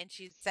reunion, and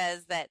she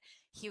says that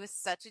he was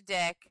such a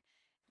dick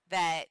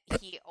that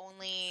he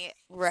only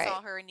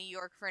saw her in New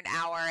York for an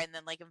hour and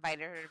then like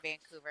invited her to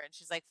Vancouver. And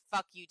she's like,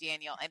 fuck you,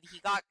 Daniel. And he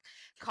got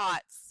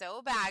caught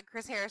so bad.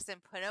 Chris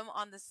Harrison put him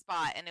on the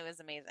spot, and it was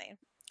amazing.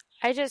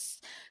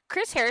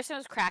 Chris Harrison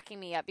was cracking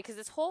me up because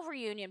this whole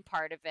reunion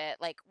part of it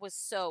like was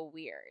so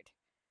weird.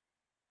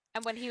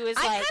 And when he was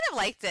I kind of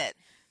liked it.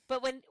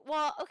 But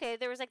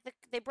there was like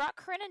they brought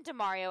Corinne and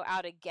DeMario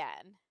out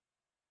again,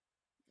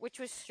 which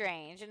was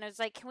strange. And it was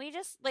like, can we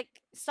just like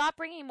stop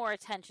bringing more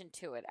attention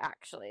to it?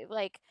 Actually,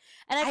 like,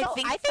 and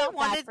I felt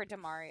bad for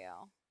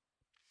DeMario.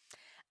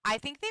 I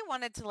think they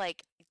wanted to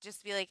like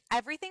just be like,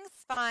 everything's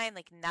fine,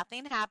 like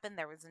nothing happened,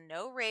 there was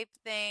no rape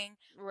thing,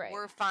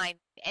 we're fine.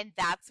 And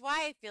that's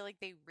why I feel like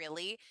they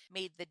really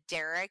made the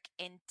Derek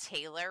and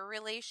Taylor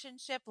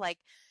relationship like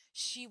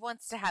she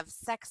wants to have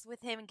sex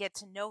with him and get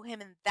to know him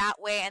in that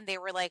way, and they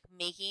were like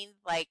making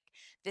like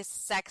this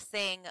sex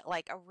thing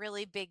like a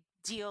really big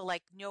deal,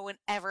 like no one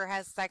ever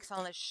has sex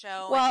on the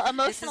show. Well,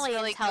 emotionally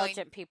really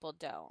intelligent people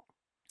don't.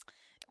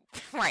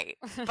 Right.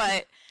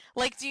 But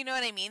like, do you know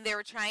what I mean? They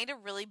were trying to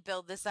really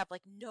build this up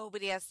like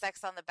nobody has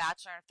sex on The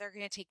Bachelor, and if they're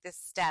going to take this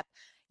step,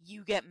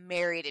 you get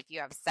married if you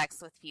have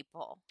sex with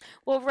people.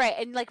 Well, right.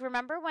 And like,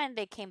 remember when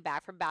they came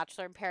back from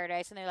Bachelor in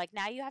Paradise and they're like,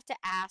 now you have to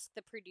ask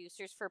the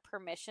producers for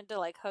permission to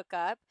like hook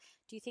up.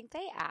 Do you think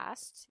they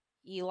asked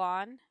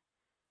Elon?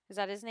 Is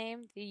that his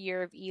name? The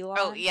Year of Elon?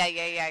 Oh, yeah.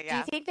 Do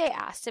you think they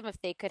asked him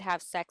if they could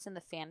have sex in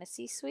the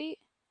fantasy suite?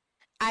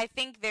 I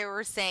think they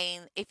were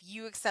saying, if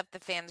you accept the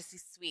fantasy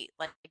suite,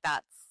 like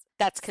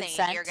that's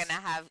consent. You're going to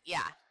have,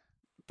 yeah.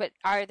 But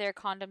are there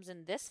condoms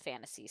in this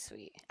fantasy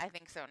suite? I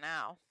think so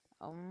now.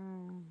 Oh,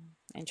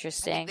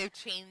 interesting. I think they've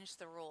changed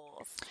the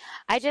rules.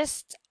 I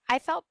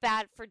felt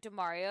bad for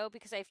DeMario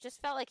because I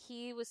just felt like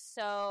he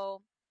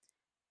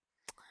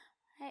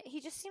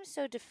just seems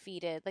so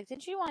defeated. Like,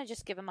 didn't you want to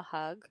just give him a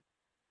hug?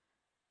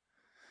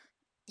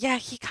 Yeah,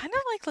 he kind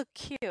of like looked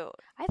cute. I thought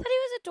he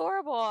was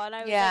adorable, and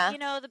I was like,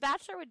 The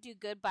Bachelor would do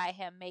good by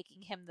him,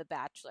 making him the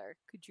Bachelor.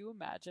 Could you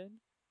imagine?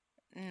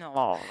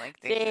 No, like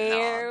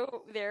there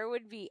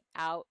would be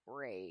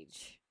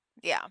outrage.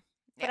 Yeah,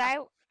 but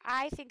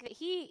I think that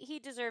he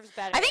deserves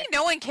better. I think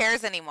no one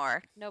cares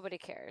anymore. Nobody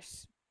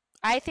cares.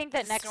 I think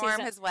that next storm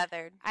season has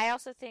weathered. I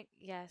also think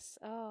yes.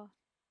 Oh,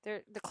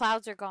 the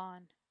clouds are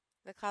gone.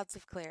 The clouds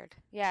have cleared.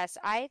 Yes,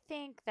 I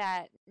think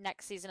that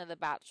next season of The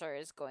Bachelor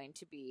is going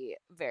to be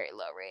very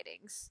low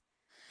ratings.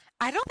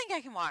 I don't think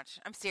I can watch.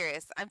 I'm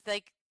serious. I'm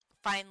like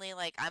finally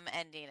like I'm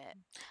ending it.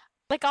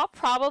 Like I'll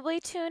probably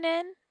tune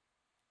in,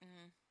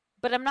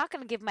 but I'm not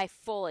going to give my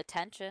full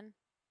attention.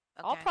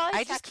 Okay. I'll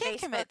probably check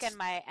Facebook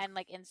and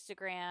like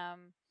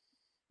Instagram.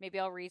 Maybe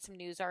I'll read some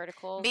news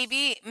articles.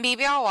 Maybe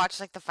I'll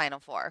watch like the final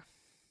 4.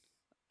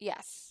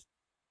 Yes.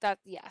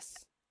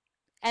 Yes.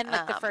 And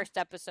like the first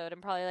episode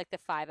and probably like the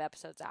 5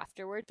 episodes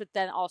afterwards, but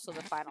then also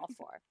the final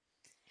 4.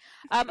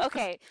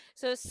 Okay,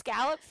 so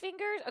Scallop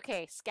Fingers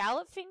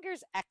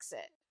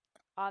exit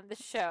on the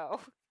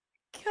show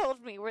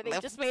killed me where they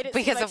just made it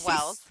because of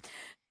Wells.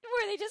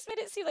 Where they just made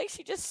it seem like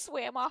she just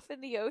swam off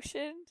in the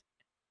ocean.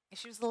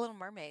 She was the Little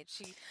Mermaid.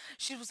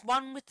 She was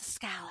one with the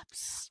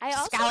scallops.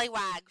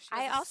 Scallywag.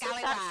 I also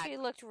thought she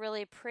looked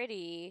really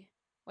pretty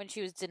when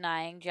she was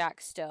denying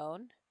Jack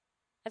Stone.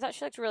 I thought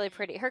she looked really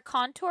pretty. Her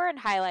contour and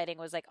highlighting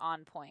was like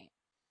on point.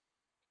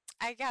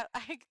 I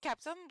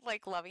kept on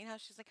like loving how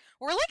she's like,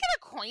 we're like an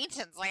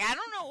acquaintance. Like I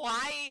don't know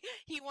why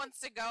he wants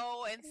to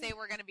go and say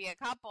we're gonna be a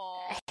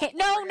couple.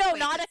 No,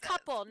 not a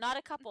couple. Not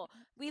a couple.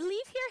 We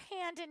leave here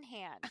hand in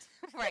hand.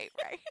 Right.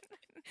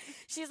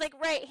 She's like,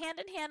 right, hand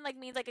in hand like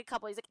means like a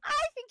couple. He's like,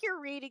 I think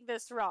you're reading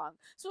this wrong.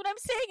 So what I'm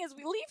saying is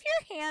we leave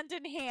here hand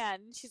in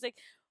hand. And she's like,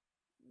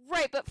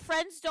 right, but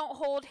friends don't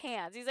hold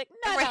hands. He's like,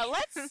 no,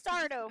 let's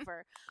start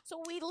over.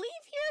 So we leave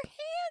here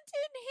hand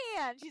in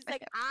hand. She's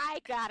like, I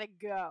gotta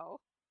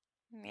go.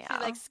 Yeah.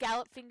 She's like,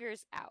 Scallop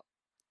Fingers out.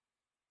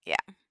 Yeah.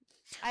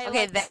 I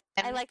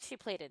liked she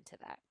played into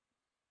that.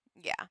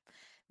 Yeah.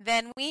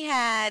 Then we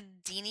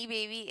had Deanie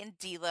Baby and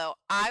D-Lo.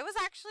 I was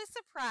actually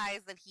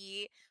surprised that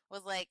he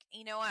was like,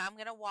 you know what, I'm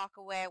going to walk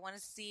away. I want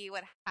to see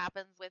what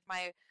happens with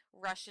my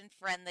Russian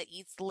friend that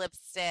eats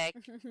lipstick.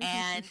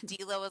 And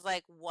D-Lo was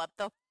like, what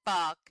the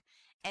fuck?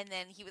 And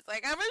then he was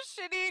like, I'm a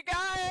shitty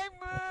guy.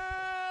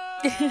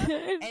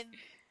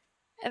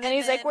 And then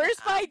he's like, where's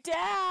my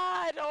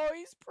dad? Oh,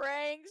 he's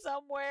praying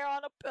somewhere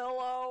on a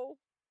pillow.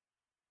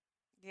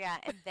 Yeah,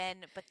 but then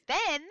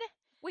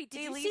wait,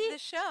 they leave the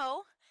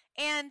show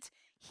and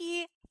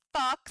he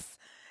fucks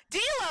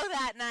D-Lo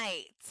that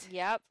night.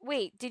 Yep.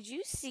 Wait, did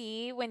you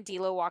see when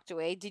D-Lo walked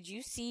away? Did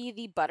you see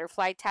the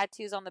butterfly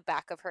tattoos on the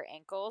back of her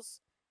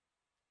ankles?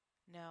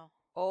 No.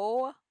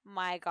 Oh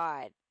my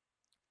God.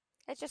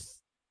 It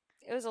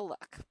was a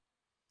look.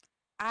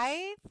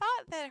 I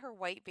thought that her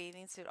white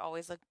bathing suit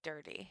always looked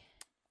dirty.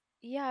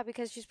 Yeah,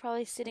 because she's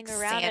probably sitting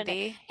around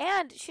sandy.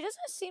 And she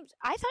doesn't seem.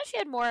 I thought she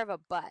had more of a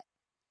butt.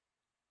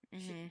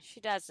 Mm-hmm. She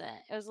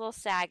doesn't. It was a little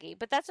saggy,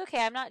 but that's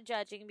okay. I'm not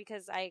judging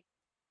because I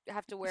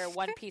have to wear a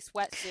one-piece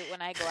wetsuit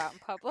when I go out in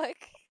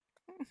public.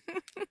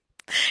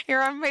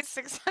 You're on my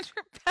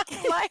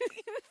 600-pound life.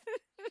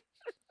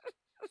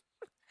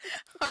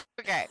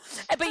 Okay.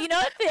 But you know,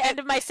 at the end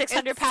of my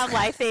 600-pound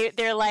life,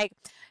 they're like,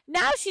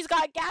 now she's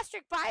got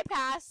gastric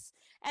bypass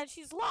and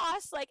she's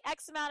lost like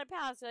X amount of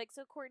pounds. They're like,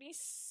 so Courtney's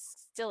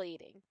still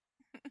eating.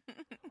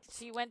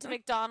 She went to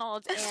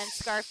McDonald's and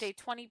scarfed a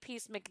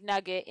 20-piece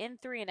McNugget in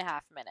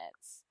 3.5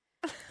 minutes.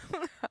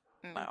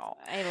 No.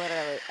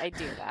 I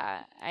do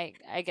that.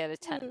 I get a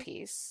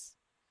 10-piece.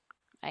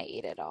 I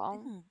eat it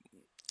all.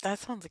 That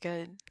sounds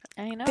good.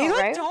 I know, they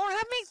right? Don't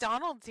have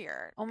McDonald's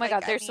here. Oh my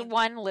God, there's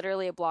one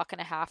literally a block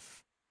and a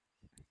half.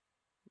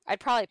 I'd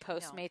probably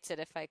Postmates it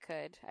if I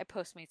could. I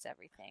Postmates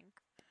everything.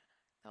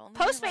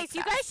 Postmates,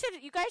 you guys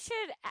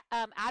should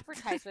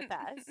advertise with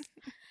us.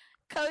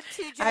 Code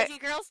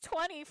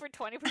 2JojiGirls20 for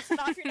 20%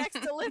 off your next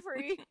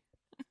delivery.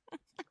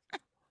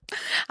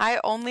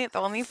 The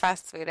only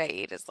fast food I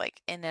eat is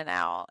like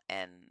In-N-Out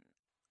and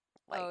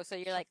like. So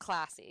you're like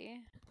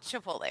classy.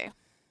 Chipotle.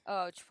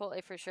 Oh,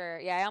 Chipotle for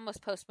sure. Yeah, I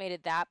almost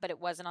Postmated that, but it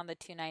wasn't on the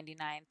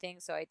 $2.99 thing,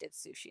 so I did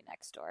sushi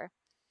next door.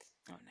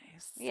 Oh,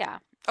 nice. Yeah.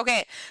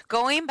 Okay,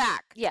 going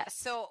back. Yes.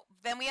 So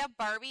then we have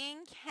Barbie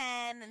and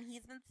Ken, and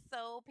he's been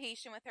so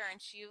patient with her,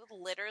 and she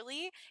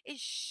literally is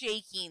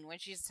shaking when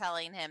she's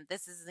telling him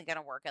this isn't going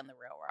to work in the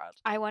real world.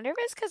 I wonder if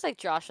it's because, like,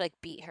 Josh, like,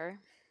 beat her.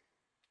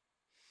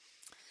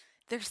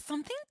 There's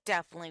something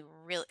definitely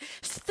really...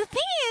 The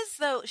thing is,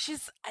 though,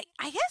 she's...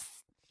 I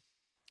guess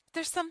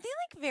there's something,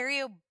 like,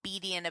 very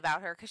obedient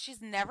about her, because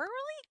she's never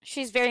really...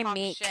 She's very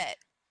meek. Shit.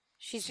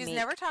 She's meek.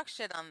 never talked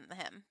shit on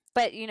him.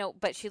 But,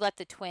 but she let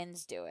the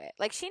twins do it.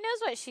 Like, she knows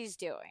what she's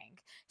doing.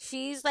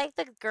 She's, like,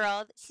 the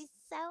girl. She's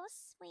so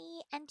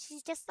sweet, and she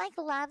just, like,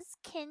 loves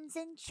Kins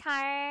and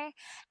Char.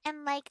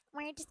 And, like,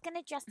 we're just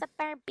gonna dress up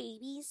our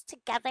babies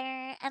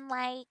together. And,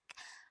 like,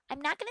 I'm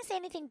not gonna say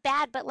anything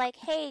bad, but, like,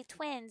 hey,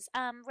 twins,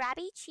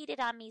 Robbie cheated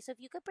on me, so if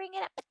you could bring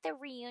it up at the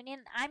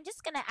reunion, I'm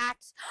just gonna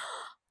act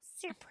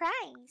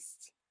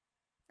surprised.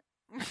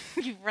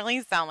 You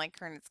really sound like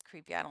her, and it's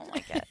creepy. I don't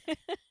like it.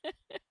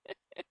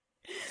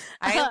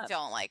 I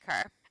don't like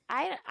her.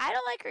 I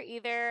don't like her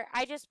either.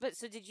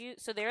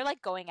 So they're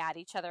like going at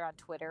each other on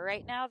Twitter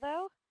right now,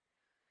 though.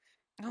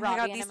 Oh Robbie my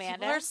God, and these Amanda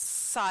people are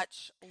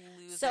such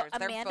losers. So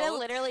Amanda they're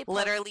both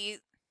literally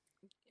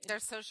they're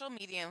social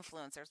media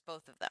influencers,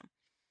 both of them.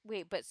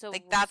 Wait, but so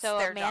like, that's so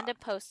their Amanda job.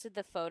 posted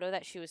the photo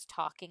that she was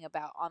talking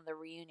about on the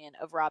reunion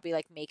of Robbie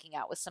like making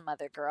out with some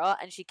other girl,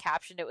 and she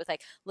captioned it with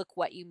like, "Look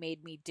what you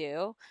made me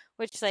do,"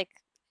 which like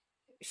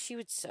she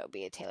would so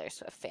be a Taylor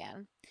Swift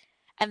fan.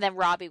 And then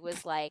Robbie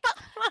was like,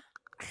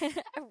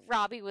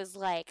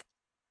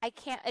 I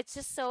can't, it's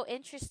just so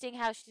interesting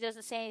how she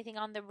doesn't say anything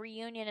on the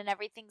reunion and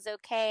everything's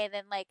okay. And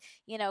then like,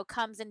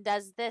 comes and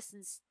does this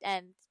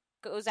and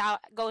goes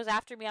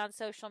after me on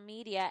social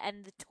media,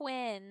 and the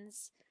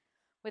twins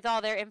with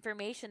all their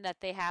information that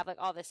they have, like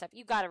all this stuff.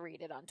 You got to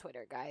read it on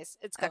Twitter, guys.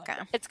 It's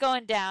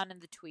going down in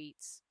the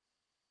tweets.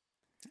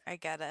 I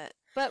get it.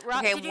 But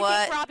did you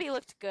think Robbie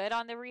looked good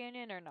on the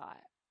reunion or not?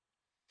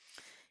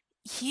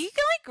 He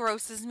like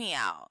grosses me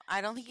out.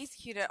 I don't think he's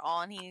cute at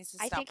all, and he needs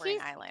to stop wearing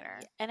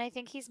eyeliner. And I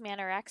think he's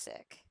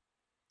manorexic.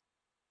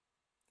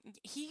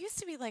 He used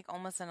to be like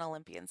almost an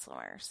Olympian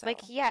swimmer. So.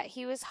 Like, yeah,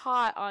 he was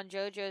hot on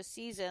JoJo's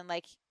season.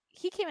 Like,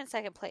 he came in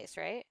second place,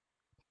 right?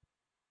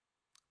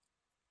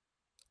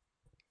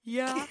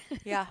 Yeah.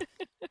 Yeah.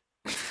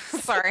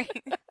 Sorry.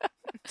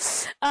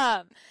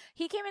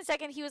 He came in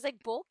second. He was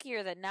like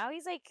bulkier than now.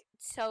 He's like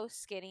so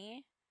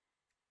skinny.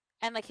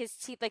 And, like, his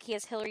teeth, like, he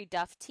has Hillary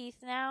Duff teeth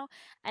now.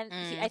 And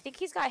I think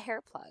he's got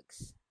hair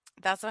plugs.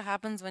 That's what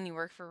happens when you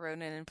work for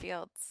Ronan and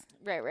Fields.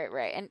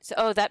 Right. And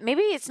so, that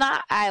maybe it's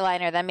not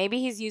eyeliner. Then maybe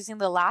he's using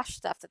the lash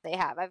stuff that they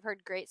have. I've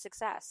heard great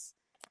success.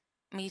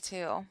 Me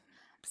too.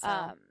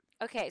 So.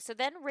 Okay, so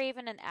then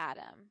Raven and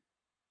Adam.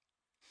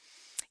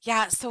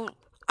 Yeah, so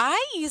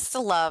I used to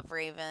love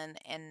Raven,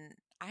 and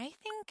I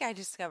think I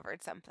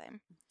discovered something.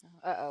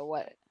 Uh-oh,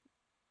 what?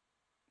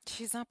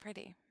 She's not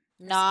pretty.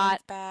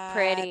 Not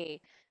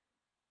pretty.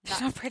 She's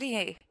not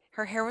pretty.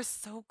 Her hair was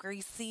so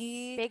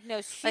greasy. Big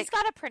nose. She's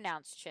got a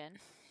pronounced chin.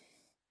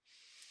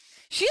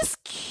 She's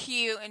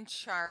cute and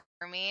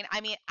charming.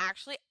 I mean,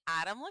 actually,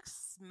 Adam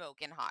looks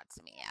smoking hot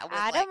to me.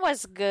 Adam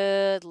was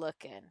good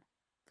looking.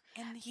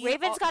 And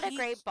Raven's got a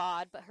great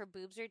bod, but her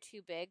boobs are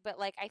too big. But,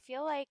 like, I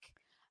feel like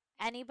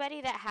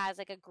anybody that has,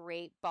 like, a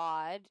great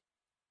bod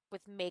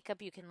with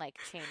makeup, you can, like,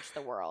 change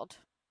the world.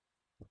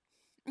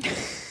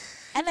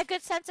 And a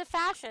good sense of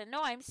fashion.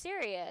 No, I'm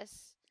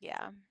serious.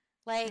 Yeah.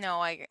 Like, no,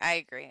 I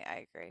agree.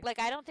 I agree. Like,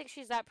 I don't think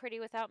she's that pretty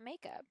without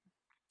makeup.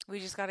 We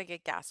just got to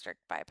get gastric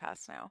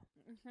bypass now.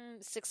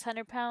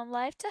 600-pound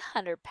life to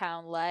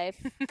 100-pound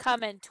life.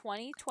 Coming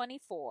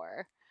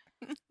 2024.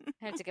 I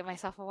have to give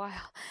myself a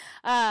while.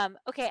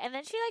 Okay, and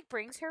then she, like,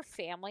 brings her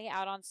family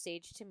out on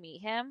stage to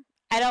meet him.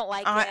 I don't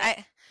like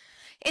it.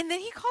 And then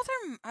he calls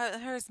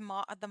her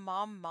the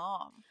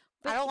mom.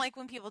 But I don't like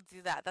when people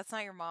do that. That's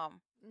not your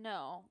mom.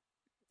 No.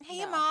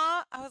 Hey,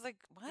 Ma. I was like,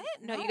 what?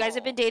 No, you guys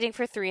have been dating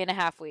for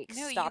 3.5 weeks.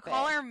 No, Stop you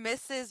call her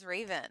Mrs.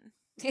 Raven.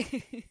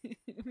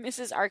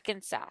 Mrs.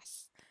 Arkansas.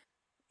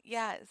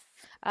 Yes.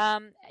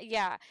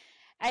 Yeah.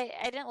 I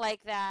didn't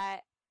like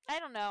that. I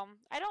don't know.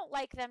 I don't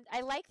like them.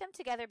 I like them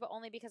together, but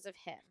only because of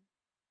him.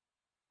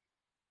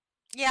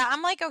 Yeah,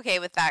 I'm like okay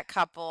with that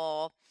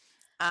couple.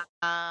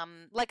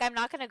 Like, I'm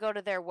not going to go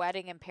to their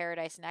wedding in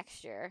Paradise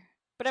next year.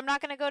 But I'm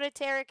not going to go to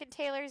Tarek and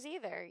Taylor's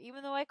either,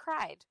 even though I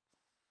cried.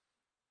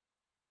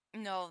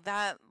 No,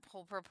 that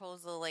whole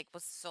proposal like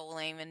was so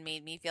lame and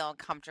made me feel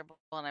uncomfortable,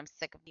 and I'm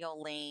sick of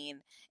Neil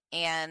Lane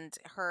and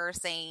her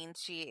saying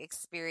she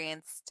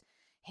experienced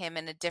him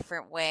in a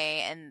different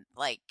way, and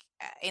like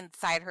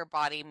inside her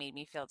body made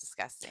me feel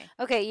disgusting.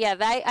 Okay, yeah,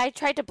 I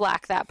tried to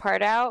black that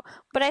part out,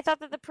 but I thought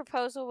that the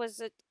proposal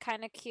was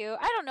kind of cute.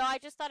 I don't know, I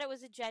just thought it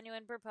was a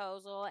genuine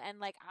proposal, and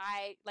like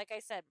I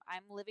said,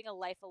 I'm living a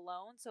life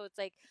alone, so it's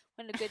like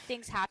when the good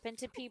things happen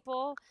to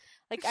people,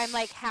 like I'm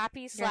like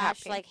happy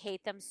 / like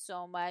hate them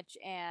so much,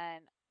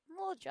 and I'm a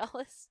little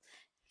jealous.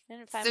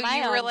 And find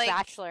my own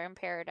Bachelor in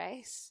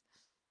Paradise.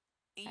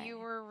 you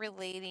were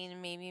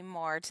relating maybe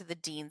more to the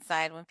Dean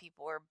side when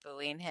people were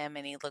booing him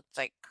and he looked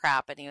like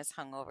crap and he was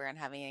hungover and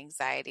having an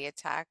anxiety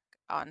attack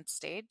on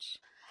stage.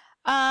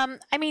 I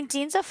mean,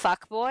 Dean's a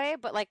fuckboy,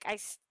 but like I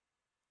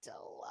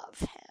still love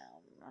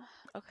him.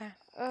 Okay.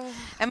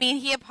 I mean,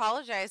 he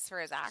apologized for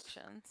his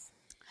actions.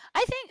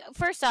 I think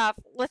first off,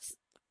 let's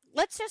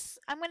just.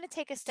 I'm going to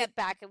take a step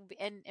back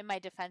in my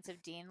defense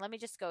of Dean. Let me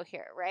just go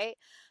here, right?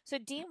 So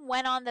Dean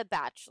went on The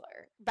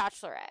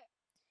Bachelorette.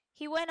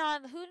 He went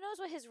on. Who knows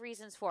what his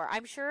reasons for?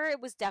 I'm sure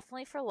it was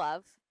definitely for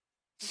love.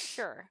 I'm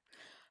sure.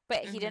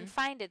 But he didn't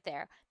find it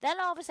there. Then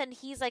all of a sudden,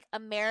 he's like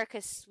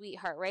America's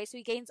sweetheart, right? So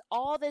he gains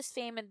all this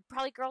fame, and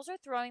probably girls are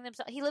throwing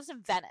themselves. He lives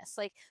in Venice.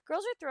 Like,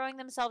 girls are throwing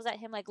themselves at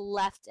him, like,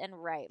 left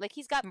and right. Like,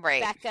 he's got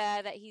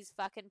Becca that he's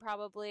fucking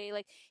probably.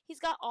 Like, he's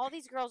got all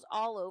these girls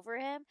all over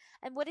him.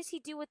 And what does he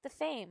do with the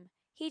fame?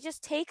 He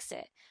just takes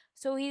it.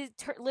 So he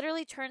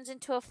literally turns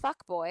into a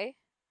fuckboy.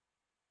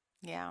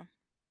 Yeah.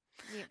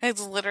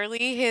 It's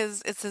literally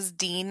his. It says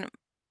Dean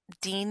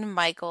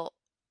Michael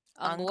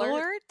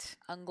Unglert.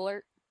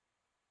 Unglert.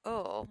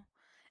 Oh,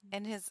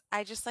 and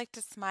I just like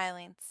to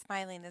smiling.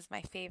 Smiling is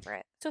my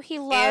favorite. So he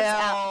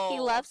loves he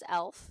loves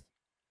Elf.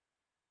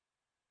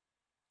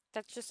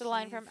 That's just a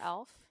line from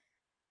Elf.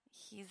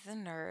 He's a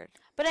nerd.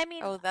 But I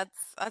mean, that's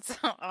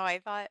I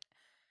thought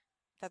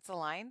that's a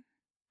line.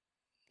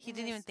 He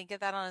didn't even think of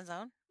that on his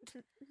own.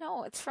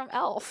 No, it's from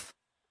Elf.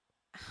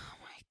 Oh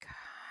my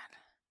god!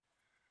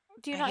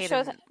 Do you not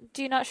show that?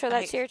 Do you not show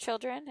that to your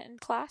children in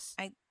class?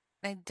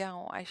 I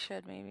don't. I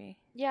should maybe.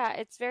 Yeah,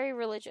 it's very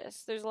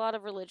religious. There's a lot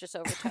of religious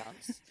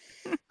overtones.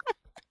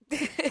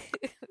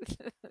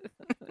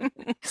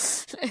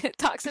 It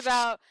talks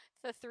about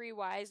the three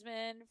wise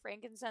men,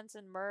 frankincense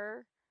and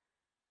myrrh.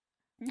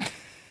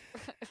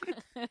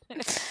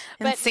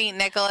 And St.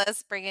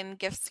 Nicholas bringing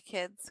gifts to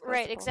kids.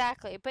 Right,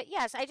 exactly. But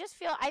yes, I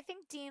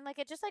think Dean, like,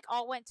 it just like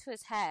all went to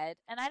his head.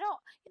 And I don't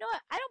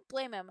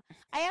blame him.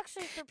 I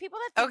actually, for people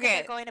that think that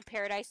they're going to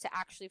paradise to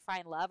actually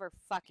find love are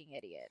fucking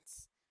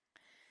idiots.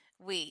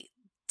 Wait,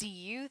 do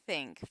you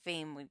think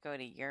fame would go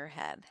to your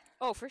head?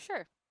 Oh, for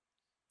sure.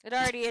 It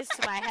already is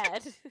to my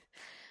head.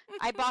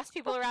 I boss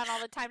people around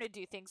all the time to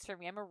do things for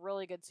me. I'm a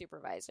really good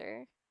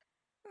supervisor.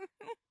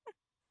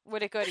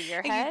 Would it go to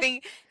your head?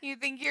 You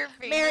think you're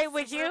famous? Mary,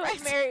 would fame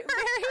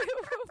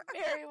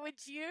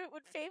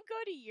go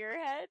to your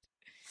head?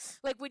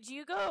 Like, would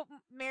you go,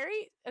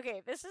 Mary?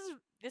 Okay, this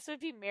would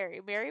be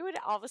Mary. Mary would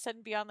all of a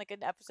sudden be on like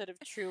an episode of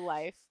True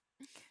Life.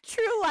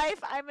 True Life,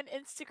 I'm an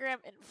Instagram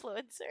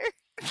influencer.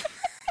 And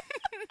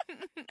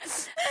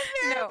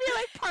Mary would be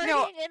like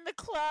partying in the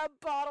club,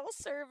 bottle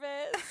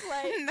service,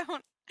 like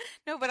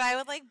no, but I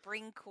would like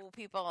bring cool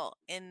people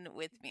in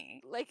with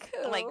me, like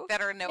who? Like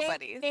that are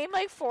nobodies. Name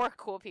like 4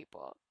 cool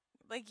people,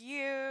 like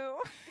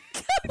you.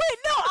 Wait,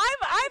 no,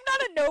 I'm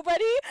not a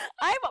nobody.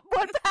 I'm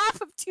one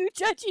half of 2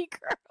 judgy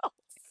girls.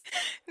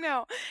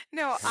 No,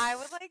 I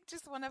would like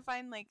just want to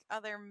find like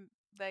other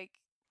like.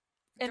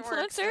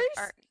 Influencers?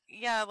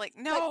 Yeah, like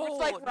no,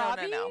 like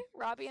Robbie, no.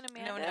 Robbie and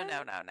Amanda.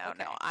 No.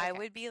 Okay. I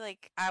would be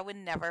like, I would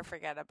never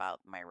forget about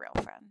my real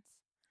friends.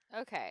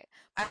 Okay,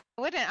 I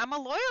wouldn't. I'm a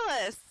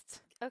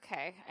loyalist.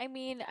 Okay, I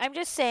mean, I'm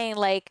just saying,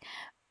 like,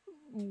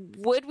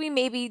 would we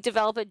maybe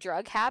develop a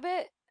drug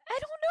habit? I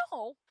don't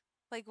know.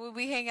 Like, would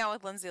we hang out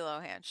with Lindsay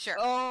Lohan? Sure.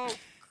 Oh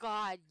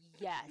God,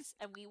 yes,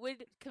 and we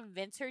would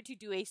convince her to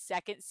do a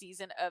 2nd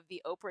season of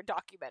the Oprah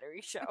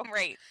documentary show.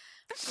 Right.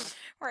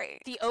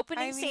 Right. The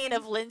opening scene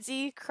of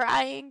Lindsay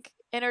crying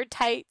in her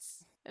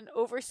tights, an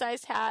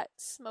oversized hat,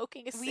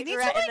 smoking a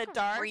cigarette in the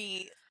dark.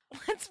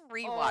 Let's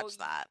rewatch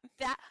that.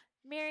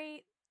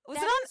 Mary, was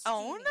it on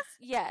OWN? Genius.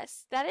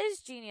 Yes, that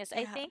is genius.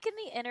 Yeah. I think in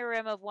the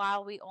interim of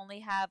while we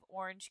only have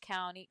Orange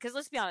County, because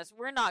let's be honest,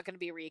 we're not going to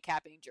be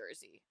recapping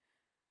Jersey.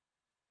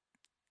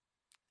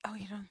 Oh,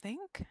 you don't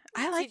think?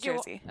 I like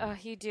Jersey. Oh,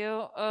 you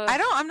do?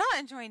 I'm not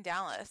enjoying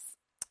Dallas.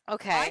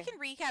 Okay. I can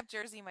recap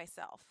Jersey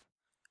myself.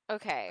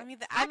 Okay. I mean,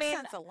 the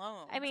accents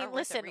alone. I mean,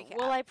 listen,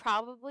 will I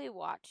probably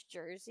watch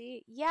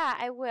Jersey? Yeah,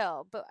 I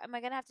will. But am I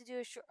going to have to do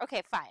a short...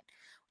 Okay, fine.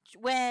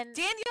 When...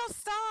 Danielle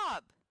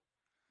Staub!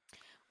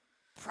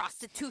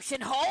 Prostitution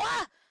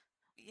whore?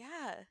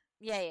 Yeah.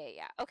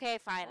 Yeah. Okay,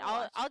 fine.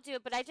 I'll do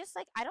it. But I just,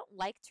 like, I don't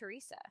like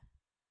Teresa.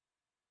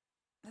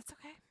 That's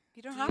okay.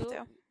 You don't have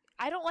to.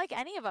 I don't like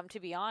any of them, to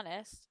be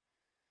honest.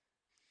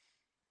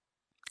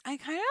 I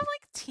kind of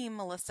like Team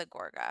Melissa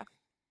Gorga.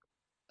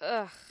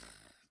 Ugh.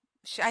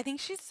 I think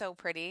she's so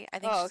pretty. I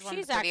think she's one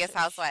of the prettiest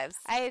housewives.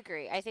 I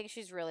agree. I think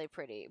she's really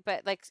pretty.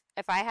 But, like,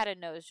 if I had a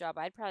nose job,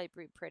 I'd probably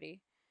be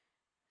pretty.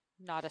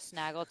 Not a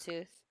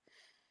snaggletooth.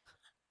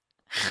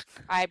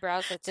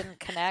 Eyebrows that didn't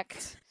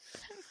connect.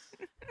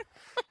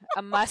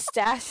 A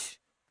mustache.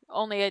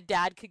 Only a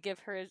dad could give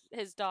her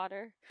his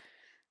daughter.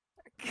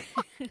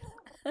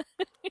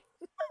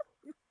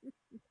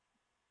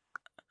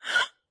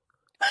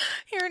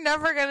 You're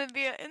never going to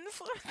be an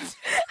influencer.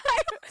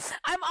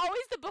 I'm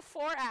always the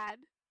before ad.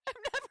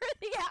 I'm never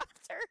the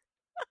after.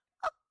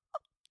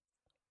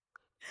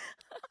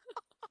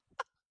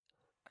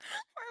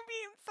 We're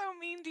being so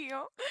mean to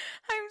you.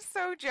 I'm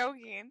so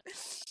joking.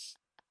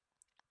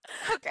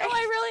 Okay. No,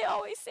 I really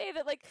always say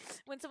that, like,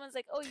 when someone's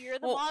like, oh, you're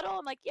the model?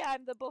 I'm like, yeah,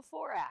 I'm the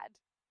before ad.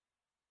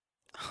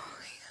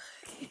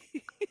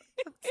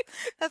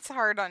 That's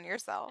hard on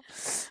yourself.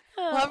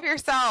 Love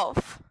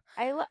yourself.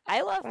 I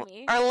love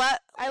me. Or I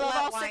love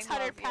all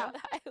 600 pounds.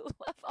 I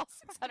love all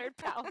 600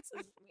 pounds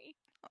of me.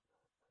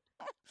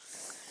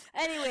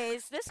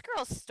 Anyways, this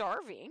girl's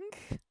starving.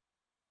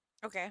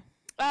 Okay. You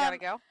gotta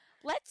go.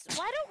 Why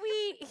don't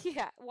we? You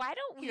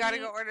gotta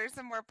go order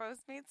some more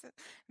Postmates at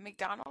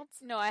McDonald's?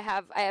 No, I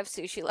have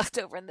sushi left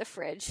over in the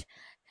fridge.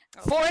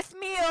 Okay. Fourth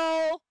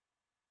meal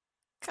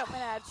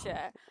coming at you.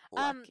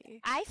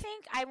 I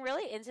think I'm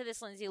really into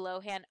this Lindsay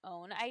Lohan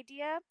own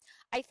idea.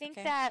 I think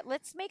that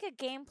let's make a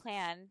game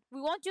plan.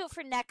 We won't do it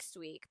for next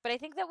week, but I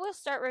think that we'll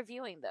start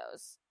reviewing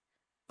those.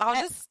 I'll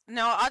just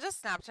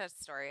Snapchat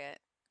story it.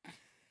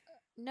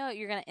 No,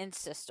 you're gonna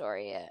Insta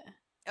story it.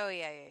 Oh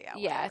yeah.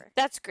 Yeah,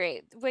 that's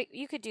great. Wait,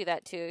 you could do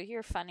that too.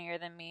 You're funnier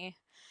than me.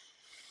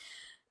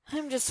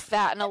 I'm just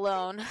fat and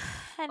alone.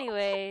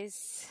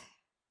 Anyways,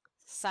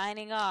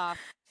 signing off.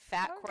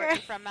 Fat Courtney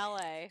from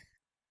LA.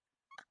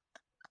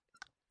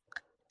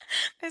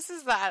 This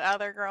is that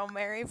other girl,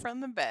 Mary from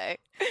the Bay.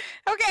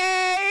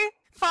 Okay.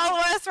 Follow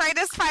us. Write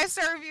us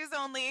 5-star reviews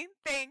only.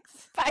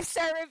 Thanks.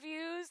 5-star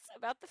reviews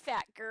about the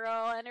fat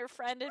girl and her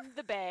friend in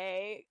the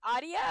Bay.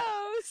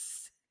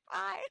 Adios.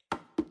 Bye.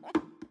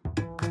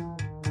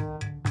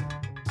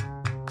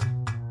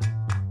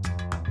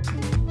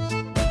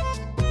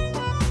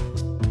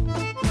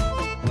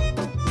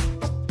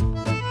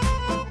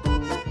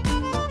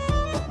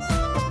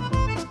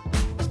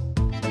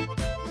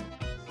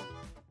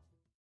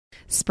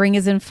 Spring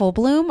is in full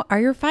bloom. Are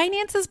your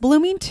finances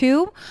blooming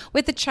too?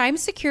 With the Chime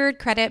Secured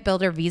Credit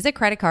Builder Visa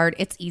Credit Card,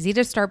 it's easy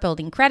to start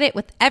building credit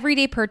with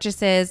everyday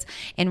purchases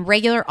and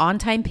regular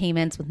on-time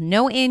payments with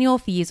no annual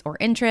fees or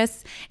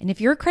interest. And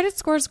if your credit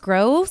scores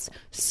grows,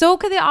 so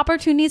could the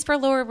opportunities for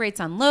lower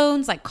rates on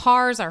loans like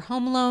cars or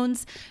home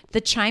loans.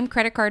 The Chime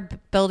Credit Card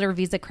Builder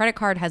Visa Credit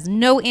Card has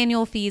no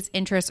annual fees,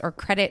 interest, or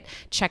credit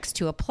checks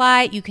to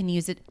apply. You can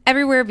use it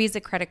everywhere Visa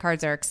credit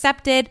cards are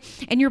accepted,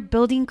 and you're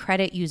building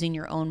credit using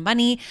your own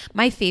money.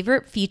 My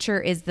favorite feature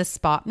is the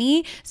Spot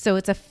Me. So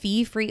it's a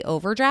fee-free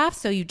overdraft.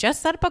 So you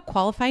just set up a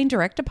qualifying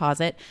direct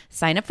deposit,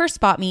 sign up for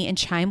Spot Me, and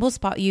Chime will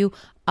spot you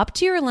up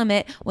to your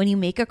limit when you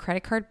make a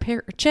credit card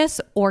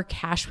purchase or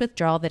cash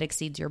withdrawal that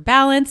exceeds your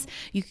balance.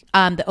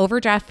 The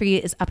overdraft fee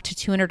is up to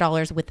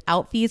 $200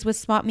 without fees with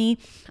Spot Me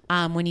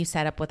when you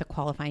set up with a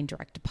qualifying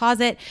direct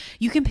deposit.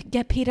 You can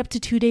get paid up to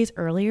 2 days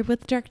earlier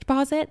with direct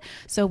deposit.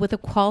 So with a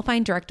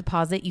qualifying direct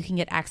deposit, you can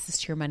get access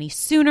to your money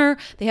sooner.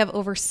 They have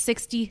over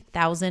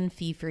 60,000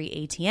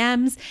 fee-free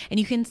ATMs, and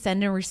you can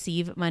send and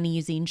receive money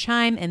using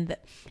Chime. And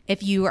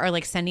if you are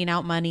like sending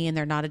out money and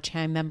they're not a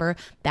Chime member,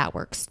 that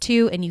works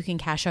too. And you can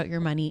cash out your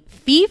money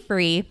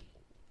fee-free.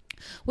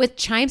 With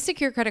Chime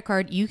Secure Credit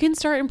Card, you can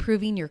start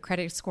improving your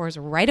credit scores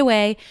right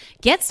away.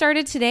 Get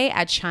started today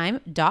at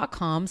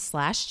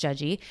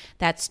chime.com/judgy.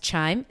 That's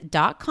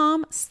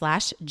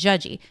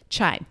chime.com/judgy.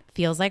 Chime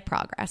feels like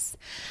progress.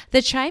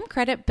 The Chime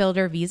Credit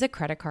Builder Visa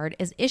Credit Card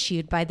is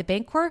issued by the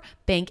Bancorp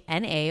Bank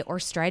N.A. or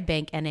Stride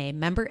Bank N.A.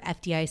 member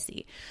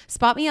FDIC.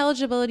 Spot Me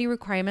eligibility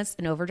requirements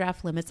and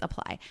overdraft limits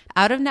apply.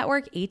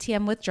 Out-of-network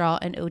ATM withdrawal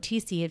and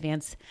OTC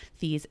advance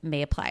fees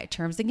may apply.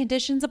 Terms and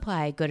conditions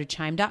apply. Go to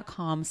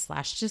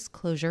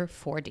chime.com/disclosure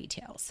for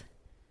details.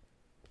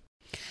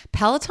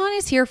 Peloton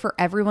is here for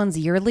everyone's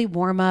yearly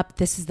warm-up.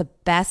 This is the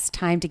best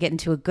time to get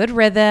into a good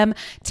rhythm,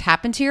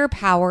 tap into your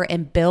power,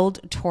 and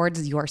build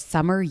towards your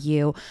summer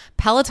you.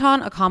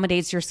 Peloton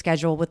accommodates your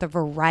schedule with a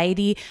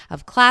variety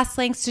of class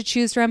lengths to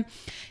choose from.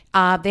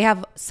 They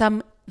have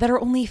some that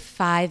are only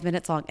 5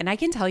 minutes long. And I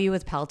can tell you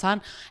with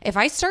Peloton, if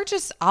I start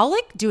I'll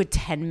like do a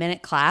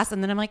 10-minute class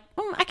and then I'm like,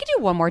 I could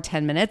do one more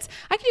 10 minutes.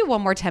 I could do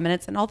one more 10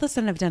 minutes. And all of a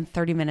sudden I've done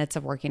 30 minutes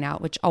of working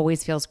out, which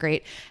always feels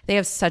great. They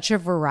have such a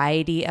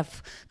variety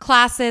of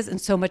classes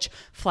and so much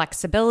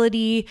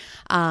flexibility.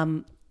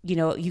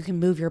 You can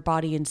move your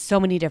body in so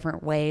many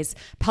different ways.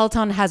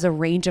 Peloton has a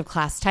range of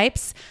class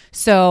types.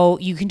 So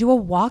you can do a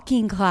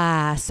walking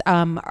class.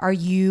 Are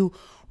you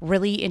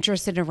really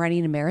interested in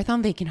running a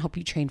marathon? They can help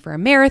you train for a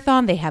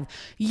marathon. They have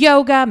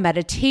yoga,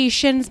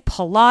 meditations,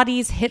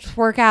 Pilates, HIIT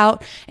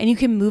workout, and you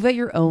can move at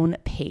your own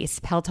pace.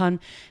 Peloton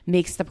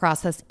makes the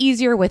process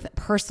easier with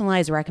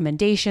personalized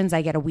recommendations.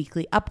 I get a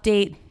weekly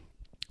update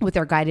with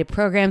their guided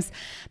programs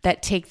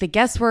that take the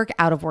guesswork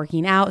out of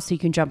working out so you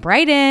can jump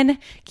right in,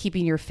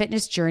 keeping your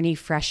fitness journey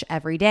fresh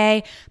every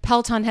day.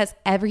 Peloton has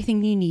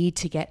everything you need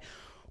to get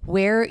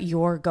where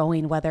you're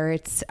going, whether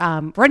it's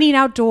running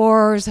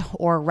outdoors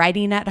or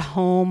riding at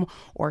home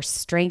or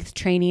strength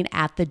training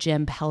at the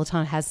gym.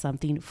 Peloton has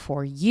something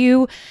for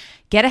you.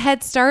 Get a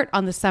head start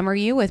on the summer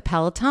you with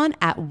Peloton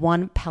at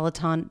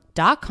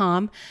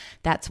onepeloton.com.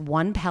 That's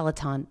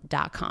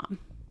onepeloton.com.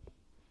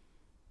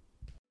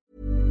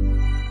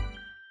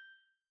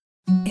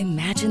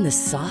 Imagine the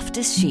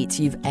softest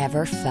sheets you've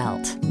ever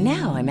felt.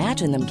 Now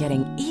imagine them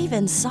getting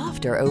even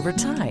softer over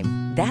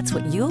time. That's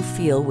what you'll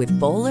feel with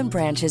Boll &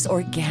 Branch's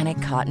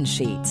organic cotton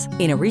sheets.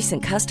 In a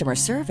recent customer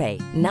survey,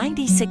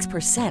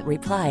 96%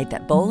 replied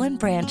that Boll &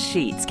 Branch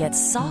sheets get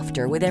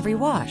softer with every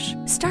wash.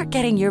 Start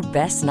getting your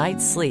best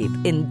night's sleep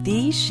in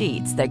these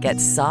sheets that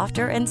get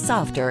softer and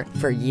softer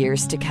for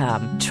years to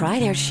come. Try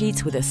their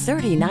sheets with a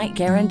 30-night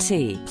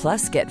guarantee.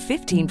 Plus, get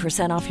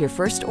 15% off your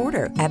first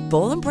order at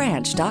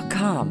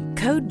bollandbranch.com.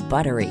 Code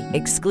BUTTERY.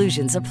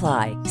 Exclusions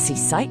apply. See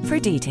site for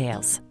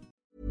details.